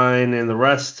Mary Bryan and the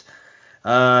rest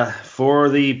for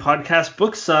the podcast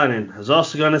book signing. I was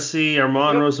also going to see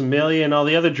Armand Rosamalia and all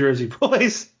the other Jersey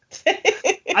boys.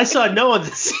 I saw no one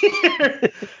this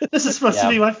year. This is supposed to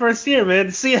be my first year, man,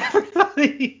 to see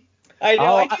everybody. I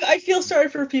know. I feel sorry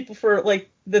for people for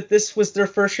that this was their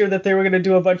first year that they were going to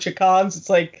do a bunch of cons. It's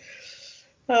like,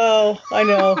 oh, I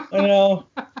know.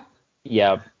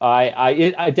 Yeah,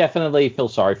 I definitely feel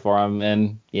sorry for him,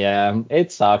 and yeah,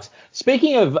 it sucks.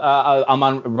 Speaking of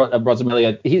Armand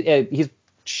Rosamalia, he's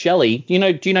Shelley. Do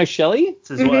you know Shelley? It's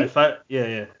his wife.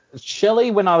 Yeah.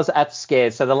 Shelley, when I was at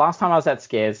Scares, so the last time I was at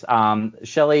Scares,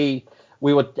 Shelley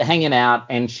we were hanging out,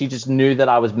 and she just knew that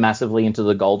I was massively into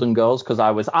the Golden Girls because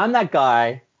I'm that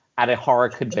guy at a horror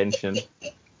convention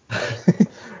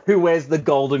who wears the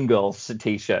Golden Girls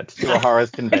t-shirt to a horror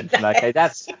convention. Okay,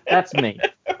 that's me.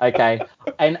 Okay,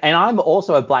 and I'm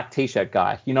also a black t-shirt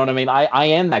guy. You know what I mean? I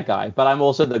am that guy, but I'm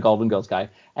also the Golden Girls guy.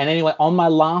 And anyway, on my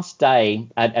last day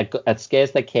at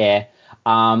Scares That Care,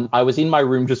 I was in my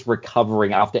room just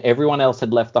recovering after everyone else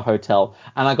had left the hotel,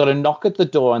 and I got a knock at the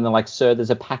door, and they're like, "Sir, there's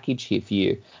a package here for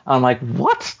you." And I'm like,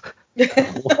 "What?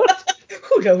 What?"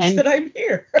 Who knows that I'm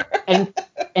here?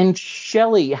 and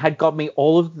Shelley had got me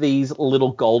all of these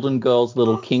little Golden Girls,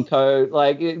 little Kinko,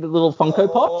 like little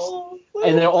Funko Pops,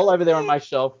 and they're all over there on my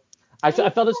shelf. I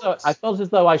felt as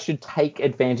though I should take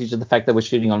advantage of the fact that we're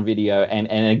shooting on video and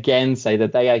again say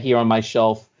that they are here on my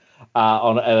shelf.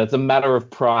 It's a matter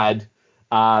of pride.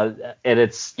 And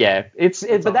that's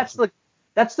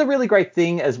the really great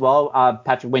thing as well,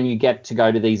 Patrick, when you get to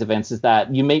go to these events, is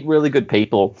that you meet really good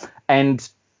people, and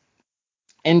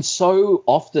so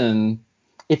often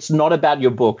it's not about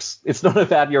your books, it's not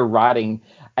about your writing,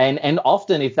 and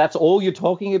often if that's all you're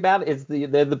talking about, is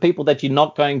they're the people that you're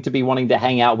not going to be wanting to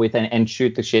hang out with and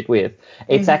shoot the shit with.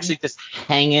 It's actually just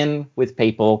hanging with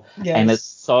people, and it's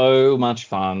so much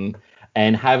fun.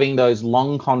 And having those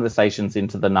long conversations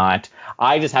into the night,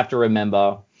 I just have to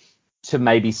remember to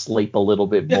maybe sleep a little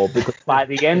bit more, because by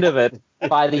the end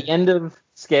of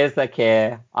Scares That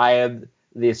Care, I am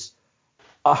this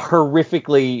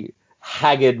horrifically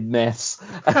haggard mess.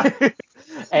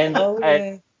 and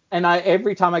I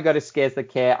every time I go to Scares That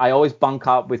Care, I always bunk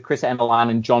up with Chris Emeline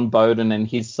and John Bowden and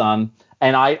his son,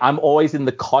 and I'm always in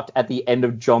the cot at the end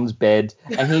of John's bed,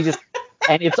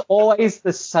 and it's always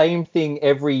the same thing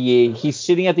every year. He's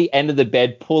sitting at the end of the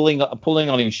bed, pulling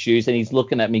on his shoes, and he's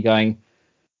looking at me going,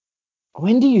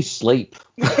 "When do you sleep?"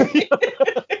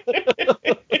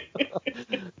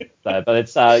 But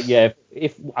it's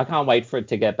if I can't wait for it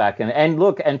to get back. And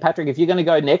look, and Patrick, if you're going to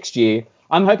go next year,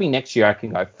 I'm hoping next year I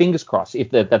can go. Fingers crossed, if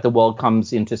that the world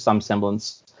comes into some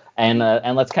semblance, and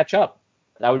let's catch up.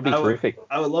 That would be terrific.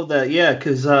 I would love that, yeah,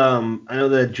 because I know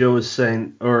that Joe was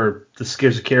saying, or the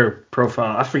Scares of Care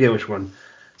profile, I forget which one,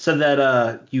 said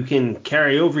that you can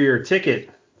carry over your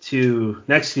ticket to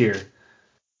next year.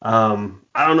 I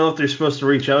don't know if they're supposed to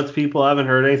reach out to people. I haven't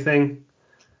heard anything,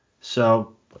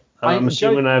 so I'm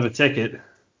assuming I have a ticket.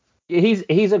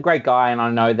 He's a great guy, and I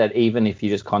know that even if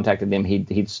you just contacted him, he'd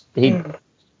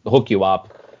hook you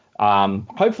up.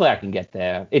 Hopefully, I can get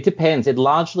there. It depends. It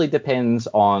largely depends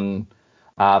on.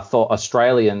 For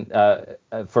Australia,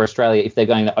 if they're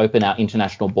going to open our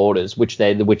international borders, which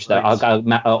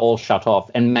are all shut off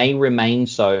and may remain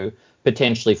so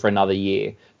potentially for another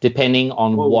year, depending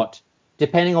on what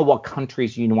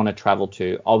countries you want to travel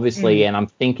to, obviously. And I'm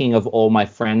thinking of all my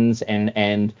friends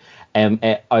and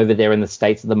over there in the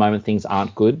States at the moment, things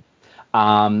aren't good.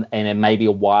 And it may be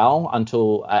a while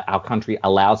until our country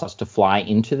allows us to fly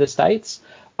into the States.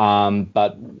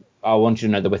 But I want you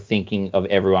to know that we're thinking of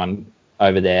everyone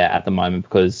over there at the moment,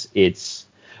 because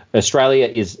Australia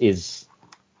is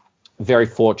very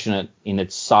fortunate in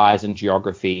its size and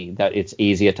geography that it's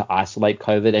easier to isolate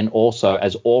COVID. And also,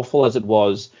 as awful as it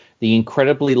was, the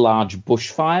incredibly large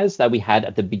bushfires that we had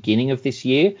at the beginning of this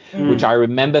year, which I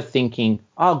remember thinking,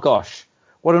 oh gosh,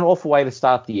 what an awful way to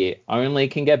start the year. Only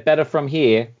can get better from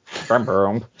here.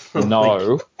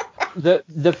 No. The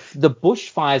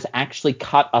bushfires actually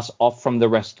cut us off from the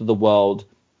rest of the world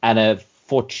in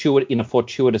a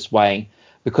fortuitous way,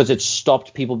 because it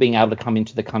stopped people being able to come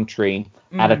into the country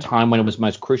at a time when it was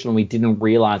most crucial, and we didn't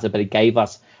realize it, but it gave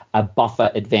us a buffer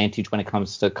advantage when it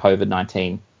comes to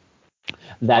COVID-19.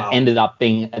 That ended up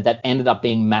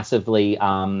being massively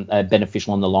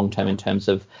beneficial in the long term in terms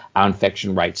of our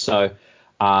infection rates. So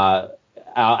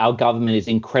our government is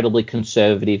incredibly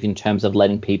conservative in terms of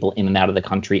letting people in and out of the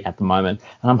country at the moment.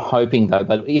 And I'm hoping, though,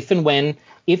 but if and when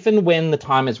the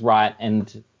time is right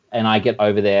and I get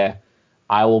over there,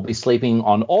 I will be sleeping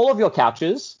on all of your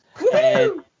couches,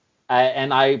 and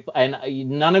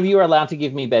none of you are allowed to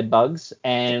give me bed bugs,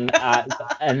 and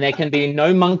there can be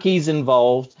no monkeys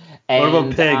involved. And, what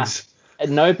about pigs?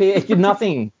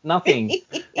 Nothing,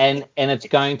 and it's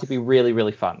going to be really,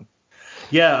 really fun.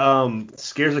 Yeah,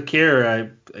 Scares of Care,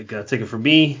 I got a ticket for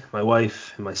me, my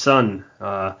wife, and my son.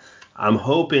 I'm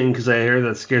hoping, because I hear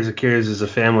that Scares of Cares is a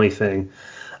family thing,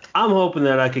 I'm hoping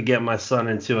that I could get my son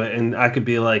into it, and I could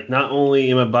be like, not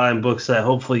only am I buying books that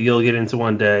hopefully you'll get into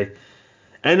one day.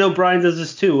 I know Brian does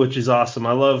this too, which is awesome.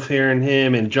 I love hearing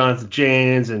him and Jonathan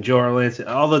James and Joe Arlance.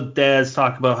 All the dads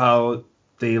talk about how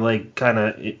they like kind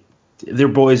of their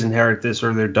boys inherit this,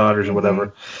 or their daughters or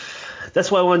whatever. That's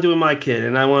what I want to do with my kid,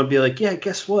 and I want to be like, yeah,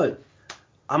 guess what?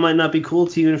 I might not be cool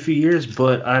to you in a few years,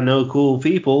 but I know cool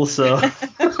people, so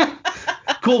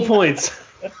cool points.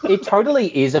 It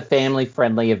totally is a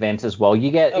family-friendly event as well.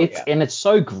 And it's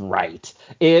so great.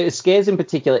 Scares in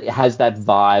particular, it has that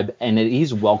vibe, and it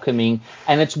is welcoming,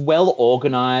 and it's well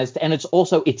organized, and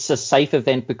it's a safe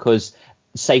event because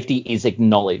safety is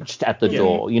acknowledged at the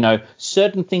door.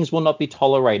 Certain things will not be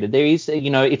tolerated. There is,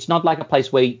 it's not like a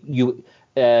place where you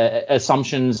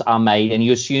assumptions are made and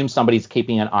you assume somebody's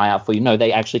keeping an eye out for you. No,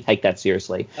 they actually take that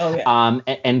seriously. Oh, yeah.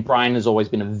 And Brian has always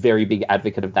been a very big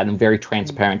advocate of that and very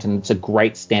transparent, and it's a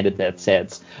great standard that it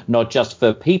sets, not just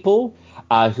for people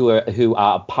who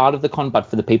are part of the con, but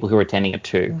for the people who are attending it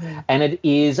too. Mm-hmm. And it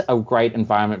is a great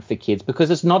environment for kids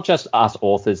because it's not just us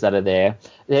authors that are there.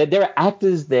 There are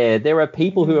actors there. There are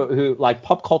people who like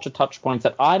pop culture touch points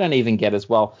that I don't even get as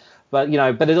well. But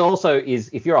it also is,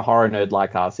 if you're a horror nerd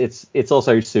like us, it's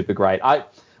also super great.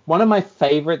 One of my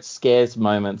favorite scares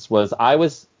moments was I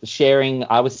was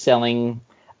selling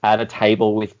at a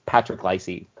table with Patrick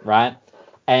Lacey, right?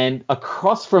 And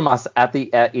across from us at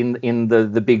the in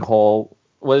the big hall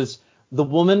was the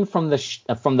woman from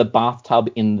the bathtub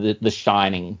in The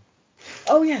Shining.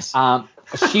 Oh yes.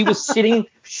 She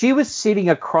was sitting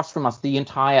across from us the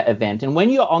entire event. And when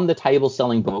you're on the table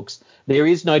selling books, there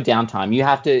is no downtime. You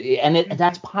have to, and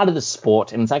that's part of the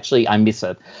sport. And it's actually, I miss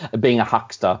it, being a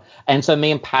huckster. And so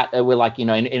me and Pat were like,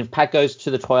 and if Pat goes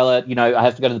to the toilet, I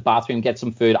have to go to the bathroom, get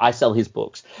some food. I sell his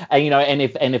books. And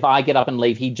and if I get up and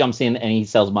leave, he jumps in and he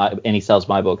sells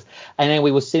my books. And then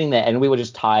we were sitting there and we were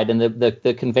just tired, and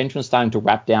the convention was starting to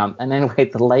wrap down. And then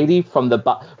the lady from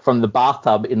the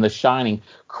bathtub in The Shining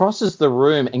crosses the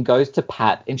room and goes to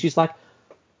Pat, and she's like,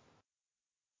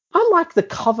 I like the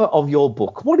cover of your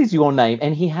book. What is your name?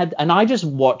 And I just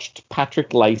watched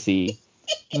Patrick Lacey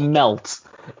melt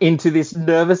into this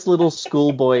nervous little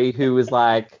schoolboy who was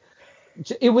like,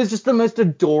 it was just the most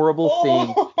adorable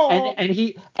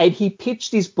thing. And he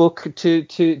pitched his book to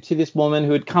this woman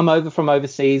who had come over from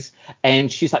overseas,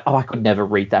 and she's like, oh, I could never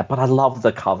read that, but I love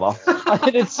the cover.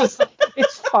 And it's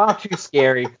far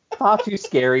too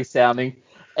scary sounding.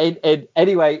 And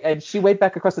anyway, and she went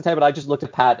back across the table. And I just looked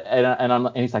at Pat, and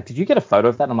he's like, "Did you get a photo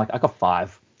of that?" And I'm like, "I got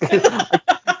 5."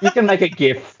 You can make a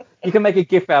GIF. You can make a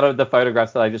GIF out of the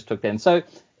photographs that I just took then. So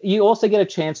you also get a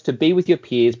chance to be with your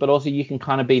peers, but also you can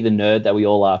kind of be the nerd that we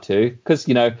all are too, because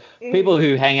people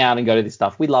who hang out and go to this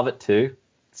stuff, we love it too.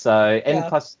 So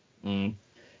plus,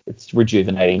 it's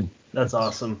rejuvenating. That's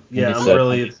awesome. Yeah, I'm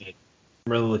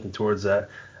really looking towards that.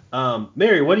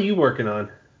 Mary, what are you working on?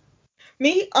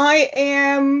 Me, I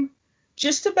am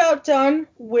just about done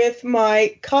with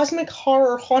my cosmic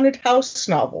horror haunted house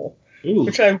novel,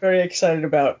 which I'm very excited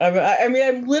about.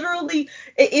 I'm literally,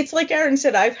 it's like Aaron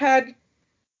said, I've had,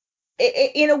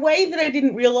 in a way that I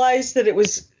didn't realize that it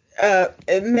was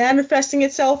manifesting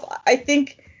itself. I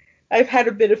think I've had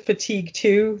a bit of fatigue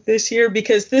too this year,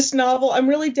 because this novel, I'm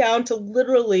really down to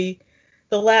literally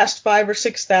the last 5,000 or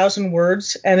 6,000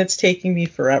 words, and it's taking me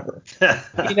forever. Yeah.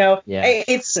 I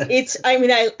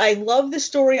love the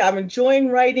story. I'm enjoying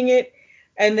writing it,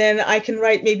 and then I can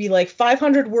write maybe like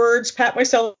 500 words, pat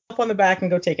myself on the back, and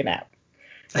go take a nap.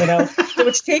 So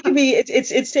it's taken me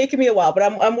it's taken me a while, but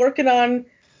I'm working on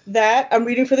that. I'm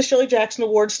reading for the Shirley Jackson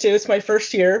Awards too. It's my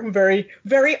first year. I'm very,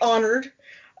 very honored.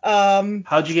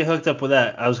 How'd you get hooked up with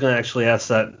that? I was going to actually ask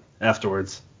that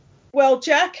afterwards. Well,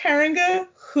 Jack Haringa,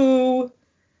 who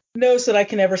knows that I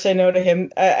can never say no to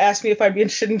him, asked me if I'd be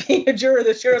interested in being a juror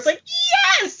this year. I was like,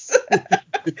 yes!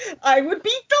 I would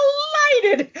be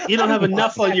delighted. You don't have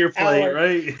enough on your plate,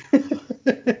 right?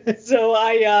 So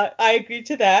I agreed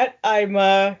to that. I'm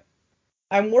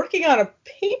working on a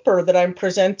paper that I'm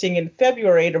presenting in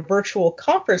February at a virtual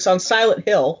conference on Silent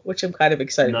Hill, which I'm kind of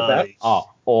excited about. Oh,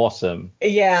 awesome.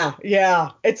 Yeah.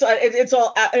 It's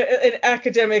all an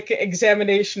academic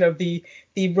examination of the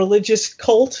religious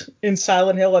cult in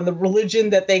Silent Hill and the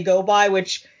religion that they go by,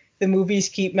 which the movies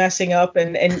keep messing up,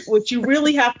 and which you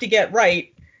really have to get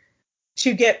right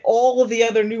to get all of the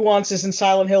other nuances in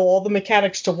Silent Hill, all the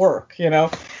mechanics to work,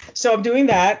 So I'm doing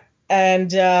that,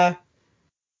 and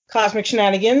Cosmic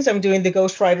Shenanigans. I'm doing the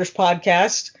Ghost Writers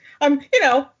podcast. I'm,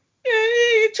 trying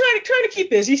to keep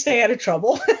busy, stay out of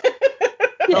trouble.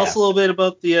 Tell us a little bit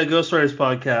about the Ghost Writers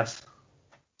podcast.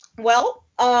 Well,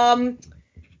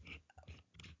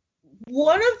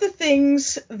 one of the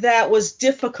things that was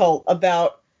difficult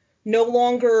about no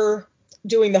longer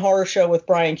doing the horror show with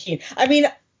Brian Keene,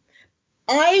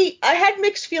 I had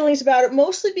mixed feelings about it,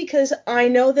 mostly because I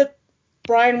know that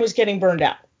Brian was getting burned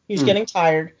out. He was getting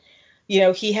tired.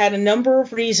 He had a number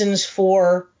of reasons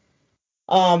for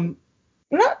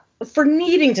not for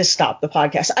needing to stop the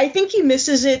podcast. I think he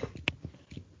misses it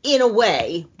in a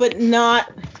way, but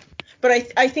not. But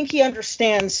I think he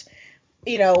understands,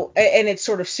 and it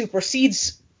sort of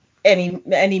supersedes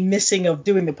any missing of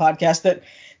doing the podcast that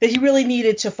he really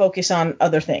needed to focus on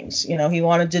other things. He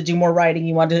wanted to do more writing.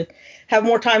 He wanted to have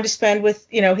more time to spend with,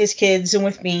 his kids and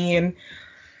with me.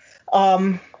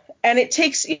 And it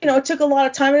takes, it took a lot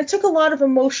of time and it took a lot of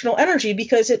emotional energy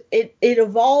because it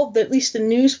evolved, at least the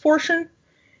news portion,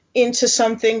 into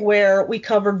something where we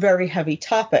covered very heavy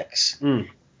topics.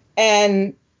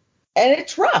 And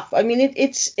it's rough. I mean,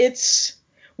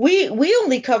 we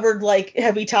only covered like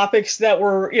heavy topics that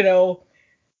were,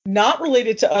 not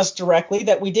related to us directly,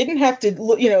 that we didn't have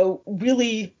to,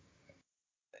 really,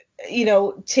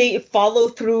 follow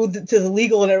through to the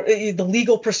legal and the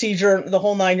legal procedure, the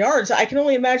whole 9 yards. I can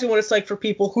only imagine what it's like for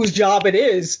people whose job it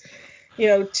is,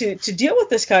 to deal with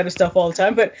this kind of stuff all the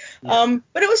time. But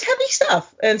it was heavy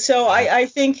stuff, and so I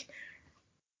think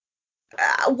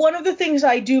one of the things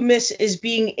I do miss is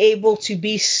being able to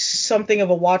be something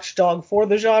of a watchdog for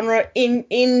the genre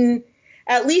in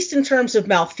at least in terms of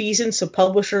malfeasance of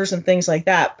publishers and things like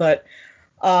that. But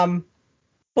when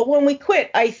we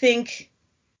quit, I think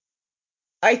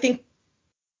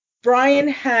Brian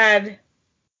had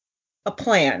a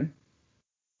plan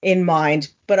in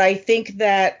mind, but I think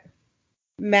that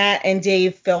Matt and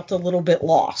Dave felt a little bit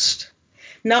lost.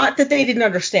 Not that they didn't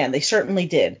understand, they certainly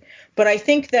did, but I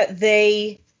think that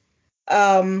they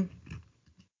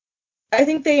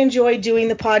enjoyed doing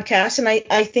the podcast, and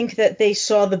I think that they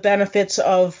saw the benefits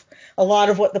of a lot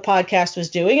of what the podcast was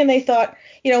doing, and they thought,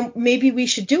 maybe we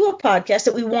should do a podcast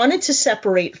that we wanted to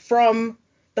separate from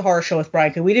the Horror Show with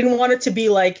Brian. We didn't want it to be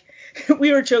like,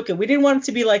 we were joking, we didn't want it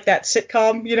to be like that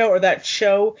sitcom, or that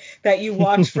show that you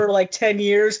watch for like 10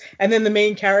 years and then the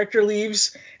main character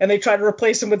leaves and they try to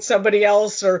replace him with somebody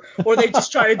else, or they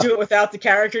just try to do it without the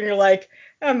character and you're like,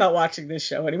 I'm not watching this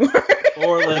show anymore.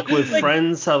 Or like with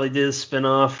Friends, how they did a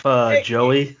spin-off,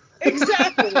 Joey.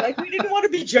 Exactly. Like, we didn't want to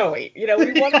be Joey. We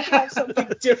wanted to have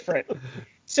something different.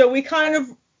 So we kind of,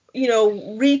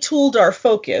 retooled our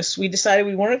focus. We decided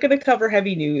we weren't going to cover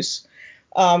heavy news,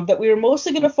 that we were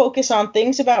mostly going to focus on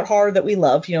things about horror that we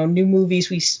love, new movies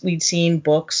we'd seen,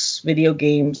 books, video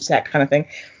games, that kind of thing.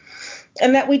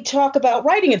 And that we'd talk about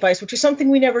writing advice, which is something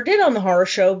we never did on the Horror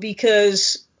Show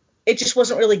because it just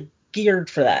wasn't really geared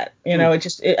for that.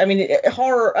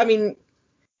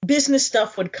 Business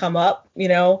stuff would come up,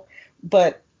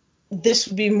 but this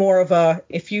would be more of a,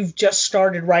 if you've just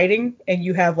started writing and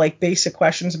you have like basic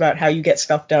questions about how you get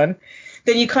stuff done,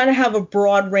 then you kind of have a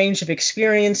broad range of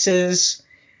experiences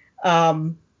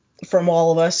from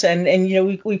all of us. And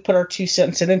we put our 2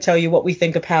 cents in and tell you what we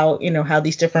think of how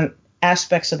these different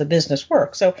aspects of the business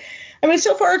work. So,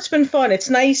 so far it's been fun. It's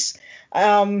nice.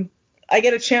 I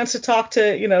get a chance to talk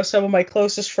to, some of my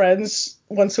closest friends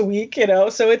once a week,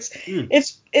 so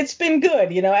it's been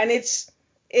good, and it's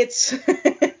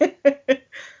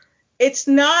it's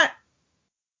not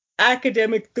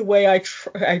academic the way I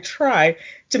try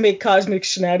to make Cosmic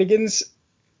Shenanigans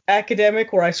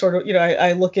academic, where I sort of,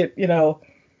 I look at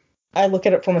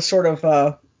it from a sort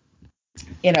of,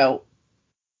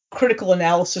 critical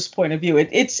analysis point of view.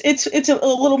 It's a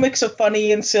little mix of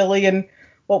funny and silly and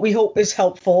what we hope is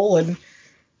helpful and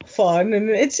fun, and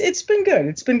it's been good.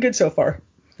 It's been good so far.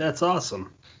 That's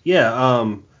awesome.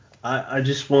 Yeah, I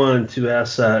just wanted to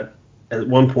ask that at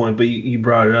one point, but you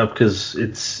brought it up because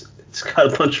it's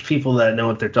got a bunch of people that know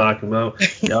what they're talking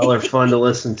about. Y'all are fun to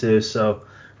listen to, so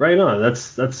right on.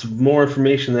 That's more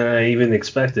information than I even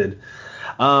expected.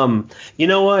 You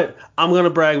know what? I'm gonna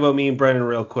brag about me and Brennan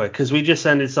real quick because we just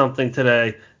ended something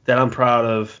today that I'm proud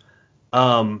of.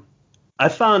 I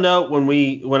found out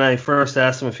when I first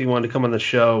asked him if he wanted to come on the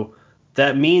show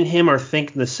that me and him are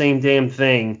thinking the same damn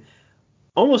thing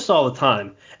almost all the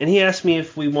time. And he asked me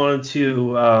if we wanted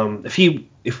to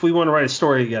if we want to write a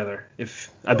story together,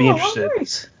 if I'd be interested.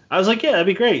 Nice. I was like, yeah, that'd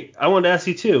be great. I wanted to ask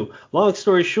you too. Long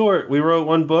story short, we wrote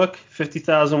one book,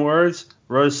 50,000 words.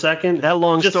 Wrote a second. That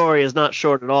long story is not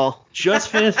short at all. Just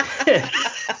finished.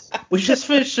 We just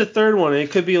finished the third one. And it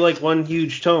could be like one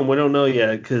huge tome. We don't know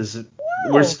yet because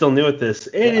we're still new at this.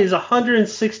 It is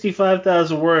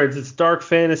 165,000 words. It's dark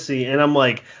fantasy, and I'm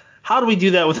like, how do we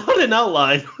do that without an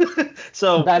outline?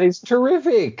 So that is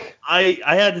terrific. I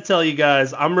had to tell you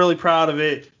guys, I'm really proud of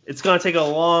it. It's gonna take a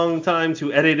long time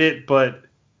to edit it, but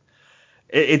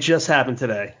it just happened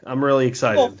today. I'm really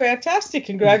excited. Well, fantastic.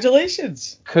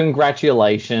 Congratulations.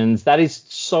 Congratulations. That is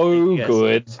so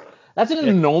good. That's an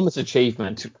enormous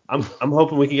achievement. I'm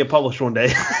hoping we can get published one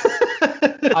day.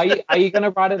 Are you going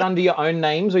to write it under your own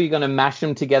names, or are you going to mash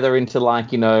them together into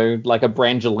like a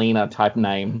Brangelina type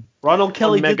name? Ronald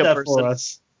Kelly did that for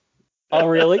us. Oh,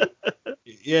 really?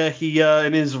 Yeah, he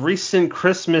in his recent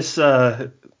Christmas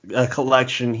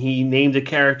collection, he named a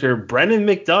character Brennan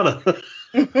McDonough.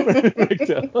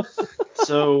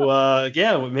 So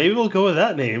yeah, maybe we'll go with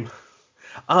that name.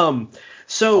 I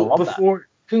So love before that.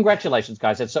 Congratulations,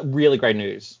 guys. That's really great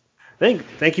news.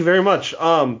 thank you very much.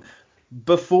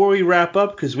 Before we wrap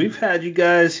up, because we've had you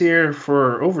guys here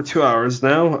for over 2 hours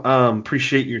now,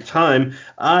 appreciate your time.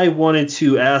 I wanted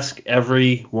to ask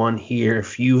everyone here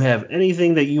if you have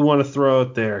anything that you want to throw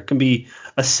out there. It can be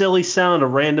a silly sound, a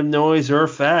random noise, or a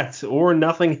fact, or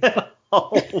nothing at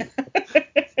all.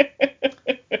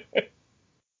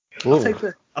 I'll take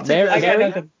that. Mary, I got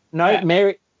nothing. No, Yeah.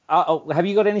 Mary. Have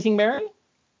you got anything, Mary?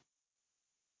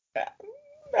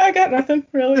 I got nothing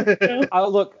really. No.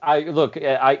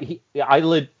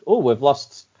 We've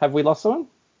lost. Have we lost someone?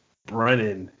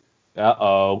 Brennan.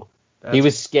 Uh-oh. He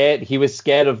was scared. He was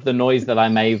scared of the noise that I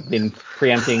may have been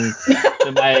preempting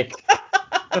to make.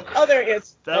 Oh, there he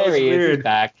is. That was weird. He's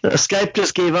back. Skype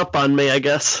just gave up on me, I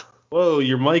guess. Whoa,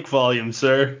 your mic volume,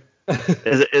 sir.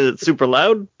 Is it super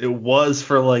loud? It was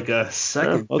for like a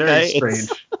second. Oh, okay. Very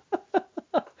strange.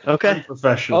 Okay.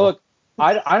 Unprofessional. Oh, look,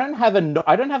 I don't have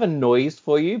a noise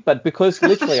for you, but because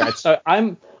literally, right, so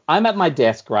I'm at my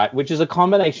desk, right, which is a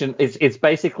combination. It's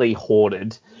basically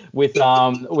hoarded with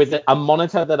a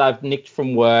monitor that I've nicked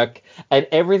from work, and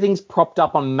everything's propped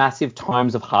up on massive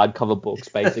tomes of hardcover books,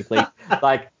 basically.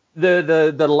 Like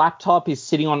the laptop is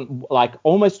sitting on like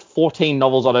almost 14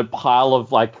 novels on a pile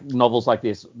of like novels like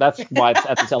this. That's why it's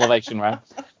at this elevation, right?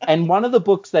 And one of the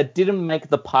books that didn't make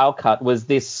the pile cut was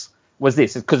this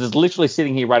because it's literally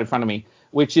sitting here right in front of me,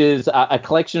 which is a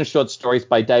collection of short stories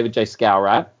by David J. Scow,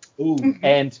 right? Ooh.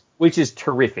 And which is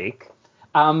terrific.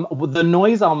 The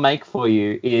noise I'll make for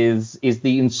you is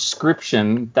the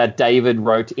inscription that David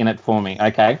wrote in it for me.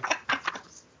 Okay.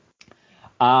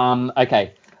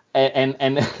 Okay.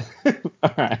 And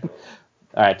all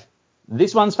right.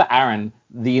 This one's for Aaron.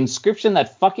 The inscription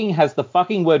that fucking has the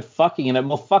fucking word fucking in it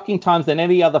more fucking times than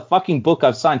any other fucking book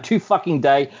I've signed to fucking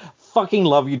day. Fucking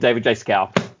love you, David J.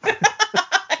 Scow.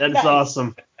 That's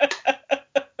awesome.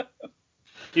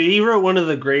 Dude, he co-wrote one of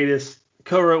the greatest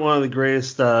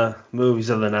movies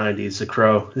of the 90s, The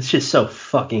Crow. It's just so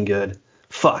fucking good.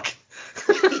 Fuck.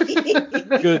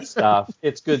 Good stuff.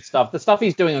 It's good stuff. The stuff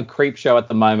he's doing on Creepshow at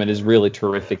the moment is really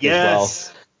terrific as well.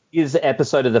 His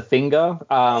episode of The Finger.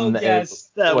 Yes.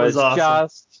 That was awesome.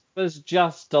 Was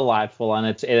just delightful, and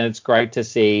it's great to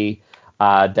see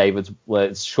David's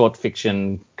short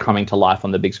fiction coming to life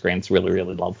on the big screen. It's really,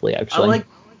 really lovely, actually.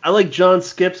 I like John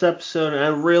Skipp's episode, and I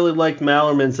really liked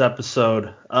Mallerman's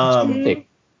episode. I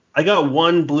got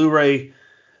one Blu-ray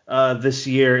this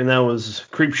year, and that was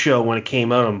Creepshow when it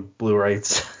came out on Blu-ray.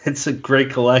 It's a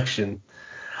great collection.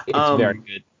 It's very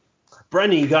good.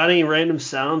 Brendan, you got any random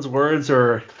sounds, words,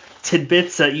 or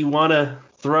tidbits that you want to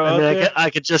throw out there? I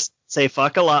could just say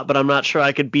fuck a lot, but I'm not sure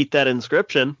I could beat that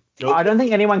inscription. Nope. I don't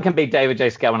think anyone can beat David J.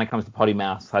 Scow when it comes to potty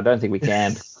mouth. I don't think we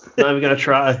can. Not even going to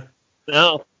try.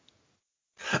 No.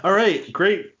 All right,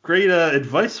 great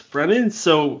advice, Brennan.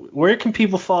 So where can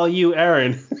people follow you,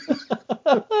 Aaron?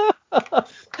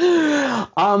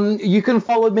 You can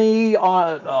follow me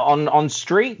on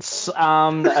streets.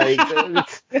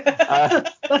 That's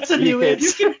a new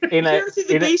image. You can peer through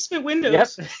the basement windows. Yep,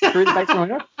 through the basement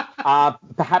window.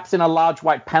 Perhaps in a large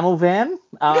white panel van.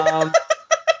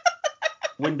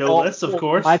 Windowless, of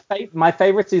course. My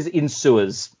favorites is in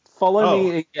sewers. Follow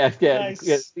me.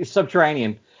 Nice.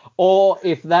 Subterranean. Or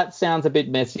if that sounds a bit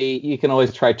messy, you can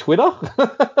always try Twitter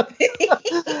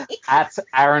at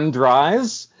Aaron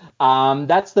Dries.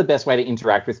 That's the best way to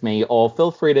interact with me, or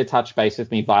feel free to touch base with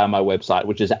me via my website,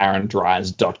 which is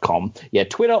aarondries.com. Yeah,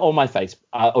 Twitter or my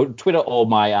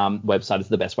website is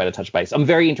the best way to touch base. I'm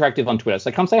very interactive on Twitter,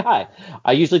 so come say hi.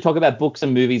 I usually talk about books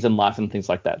and movies and life and things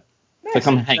like that. Nice. So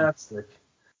come hang.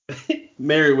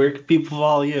 Mary, where can people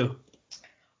follow you?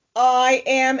 I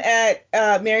am at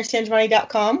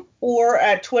marysangiovanni.com or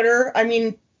at Twitter. I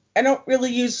mean, I don't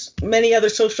really use many other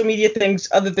social media things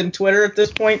other than Twitter at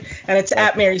this point, and it's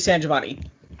at Mary Sangiovanni.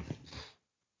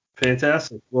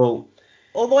 Fantastic. Well,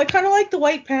 although I kind of like the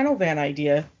white panel van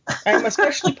idea. I'm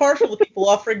especially partial to people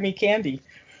offering me candy.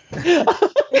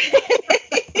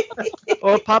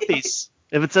 Or puppies.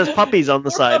 If it says puppies on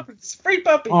the side. Puppies, free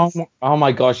puppies. Oh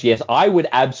my gosh, yes. I would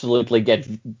absolutely get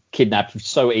kidnapped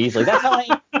so easily. That's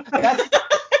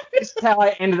how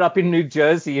I ended up in New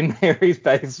Jersey in Mary's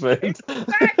basement.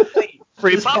 Exactly.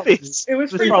 Free puppies. It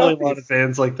was There's free probably puppies. a lot of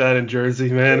fans like that in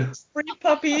Jersey, man. Free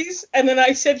puppies, and then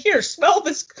I said, "Here, smell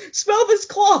this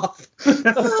cloth."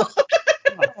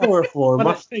 Chloroform,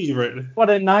 my favorite. What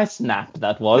a nice nap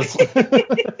that was.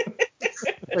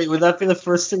 Wait, would that be the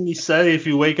first thing you say if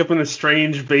you wake up in a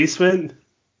strange basement?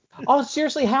 Oh,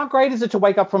 seriously, how great is it to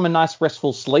wake up from a nice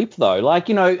restful sleep, though? Like,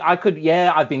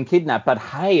 I've been kidnapped, but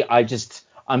hey,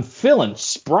 I'm feeling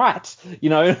sprite,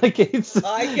 like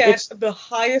I get the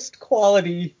highest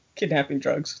quality kidnapping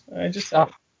drugs. I just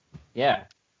yeah.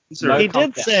 No he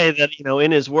did say that,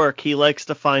 in his work, he likes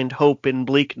to find hope in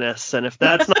bleakness, and if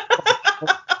that's not hope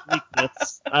in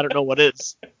bleakness, I don't know what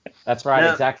is. That's right,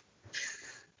 Now, exactly.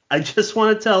 I just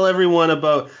want to tell everyone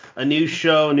about a new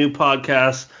show, a new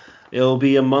podcast. It'll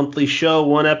be a monthly show,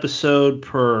 one episode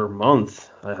per month.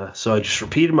 So I just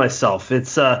repeated myself.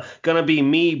 It's going to be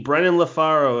me, Brennan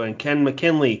LaFaro, and Ken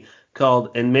McKinley,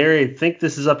 called And Mary, I think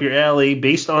this is up your alley,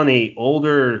 based on a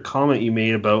older comment you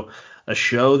made about a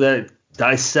show that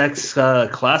dissects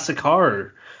classic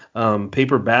horror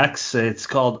paperbacks. It's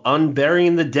called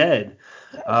Unburying the Dead.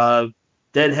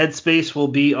 Dead Headspace will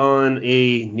be on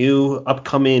a new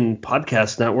upcoming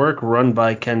podcast network run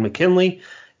by Ken McKinley,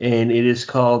 and it is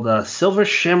called Silver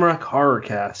Shamrock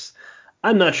Horrorcast.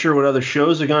 I'm not sure what other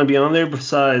shows are going to be on there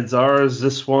besides ours,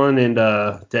 this one, and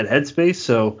Dead Headspace,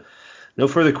 so no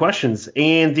further questions.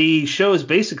 And the show is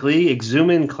basically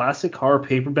exhuming classic horror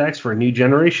paperbacks for a new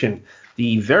generation.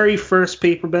 The very first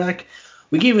paperback,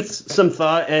 we gave it some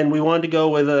thought, and we wanted to go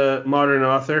with a modern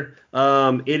author.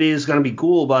 It is going to be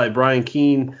Ghoul by Brian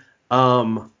Keene.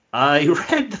 I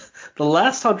read the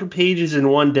last 100 pages in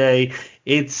one day.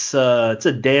 It's a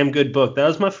damn good book. That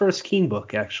was my first Keene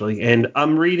book, actually. And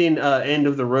I'm reading End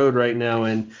of the Road right now,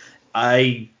 and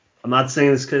I'm not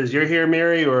saying this because you're here,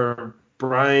 Mary, or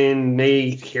Brian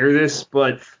may hear this,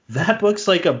 but that book's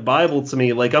like a Bible to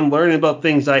me. Like, I'm learning about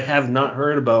things I have not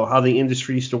heard about, how the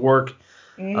industry used to work.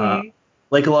 Mm-hmm.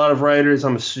 Like a lot of writers,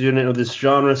 I'm a student of this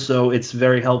genre, so it's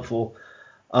very helpful.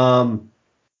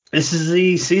 This is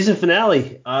the season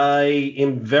finale. I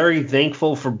am very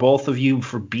thankful for both of you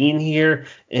for being here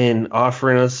and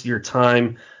offering us your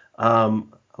time. I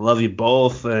love you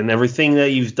both and everything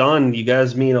that you've done. You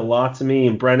guys mean a lot to me.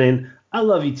 And Brennan, I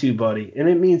love you too, buddy. And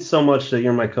it means so much that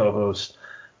you're my co-host.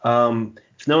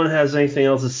 If no one has anything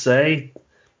else to say,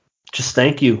 just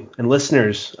thank you. And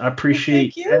listeners, I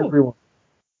appreciate everyone.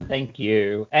 Thank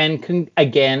you. And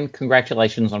again,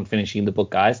 congratulations on finishing the book,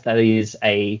 guys. That is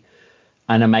an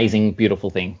amazing,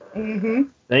 beautiful thing. Mm-hmm.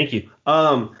 Thank you.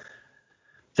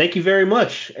 Thank you very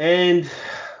much. And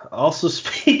also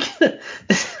speak.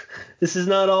 This is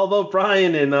not all about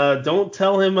Brian, and don't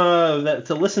tell him that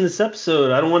to listen to this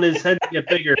episode. I don't want his head to get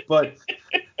bigger, but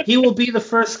he will be the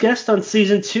first guest on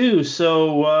season 2.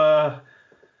 So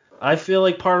I feel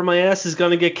like part of my ass is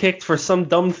gonna get kicked for some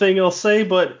dumb thing I'll say,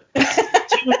 but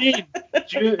tune in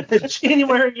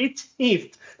January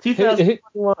 18th,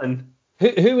 2021.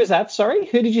 Who is that? Sorry,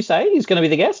 who did you say is going to be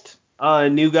the guest? A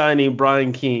new guy named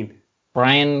Brian Keene.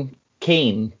 Brian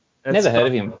Keene. Never heard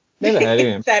of him.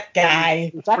 That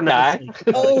guy. That guy.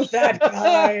 Oh, that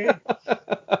guy.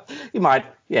 He might.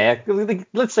 Yeah.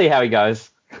 Let's see how he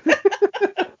goes.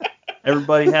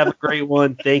 Everybody have a great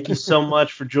one. Thank you so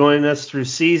much for joining us through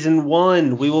season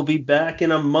 1. We will be back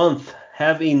in a month.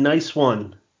 Have a nice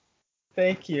one.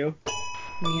 Thank you.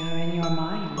 We are in your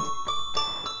mind.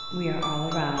 We are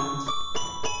all around.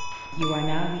 You are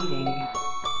now leaving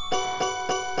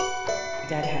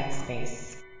Dead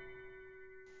Headspace.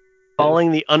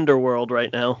 Calling the underworld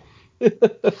right now.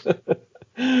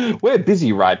 We're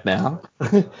busy right now.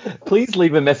 Please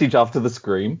leave a message after the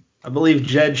scream. I believe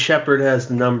Jed Shepard has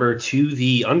the number to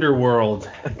the underworld.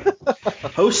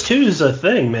 Host 2 is a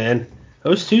thing, man.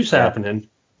 Host 2's happening.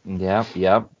 Yep.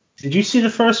 Did you see the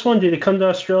first one? Did it come to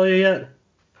Australia yet?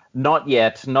 Not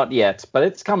yet, but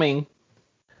it's coming.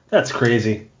 That's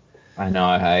crazy. I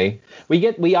know, hey.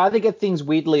 We either get things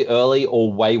weirdly early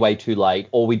or way too late,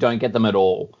 or we don't get them at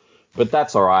all. But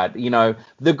that's all right.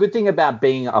 The good thing about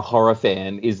being a horror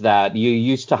fan is that you're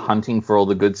used to hunting for all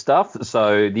the good stuff.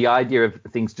 So the idea of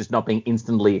things just not being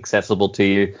instantly accessible to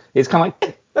you is kind of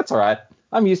like, that's all right.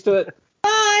 I'm used to it.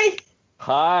 Bye.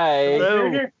 Hi.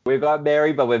 Hello. We've got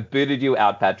Mary, but we've booted you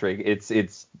out, Patrick. It's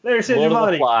There's Lord of the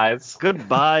Giovanni. Flies.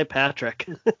 Goodbye, Patrick.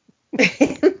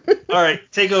 All right,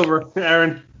 take over,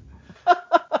 Aaron.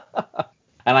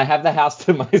 And I have the house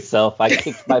to myself. I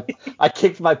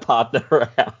kicked my partner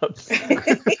out.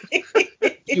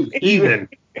 You heathen.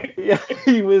 Yeah,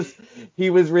 he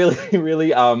was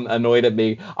really annoyed at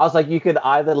me. I was like, you could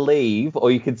either leave or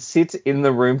you could sit in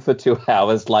the room for 2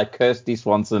 hours like Kirsty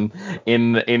Swanson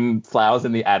in Flowers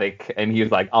in the Attic. And he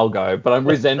was like, I'll go, but I'm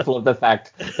resentful of the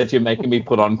fact that you're making me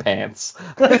put on pants.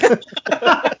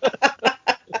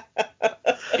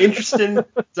 Interesting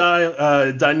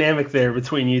dynamic there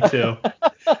between you two.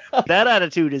 That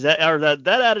attitude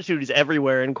is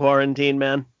everywhere in quarantine,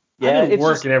 man. I've been it's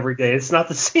working every day. It's not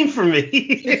the same for me.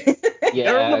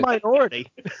 They're in the yeah.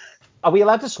 minority. Are we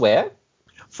allowed to swear?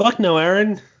 Fuck no,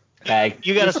 Aaron. Okay.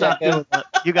 You gotta just stop checking. doing that.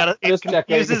 You gotta. It Just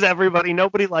checking. confuses everybody.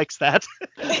 Nobody likes that.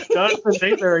 Jonathan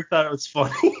Mayberry thought it was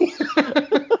funny.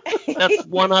 That's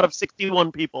 1 out of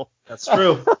 61 people. That's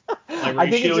true. My I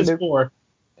think ratio is 4.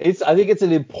 I think it's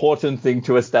an important thing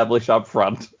to establish up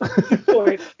front.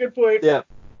 Good point. Yeah.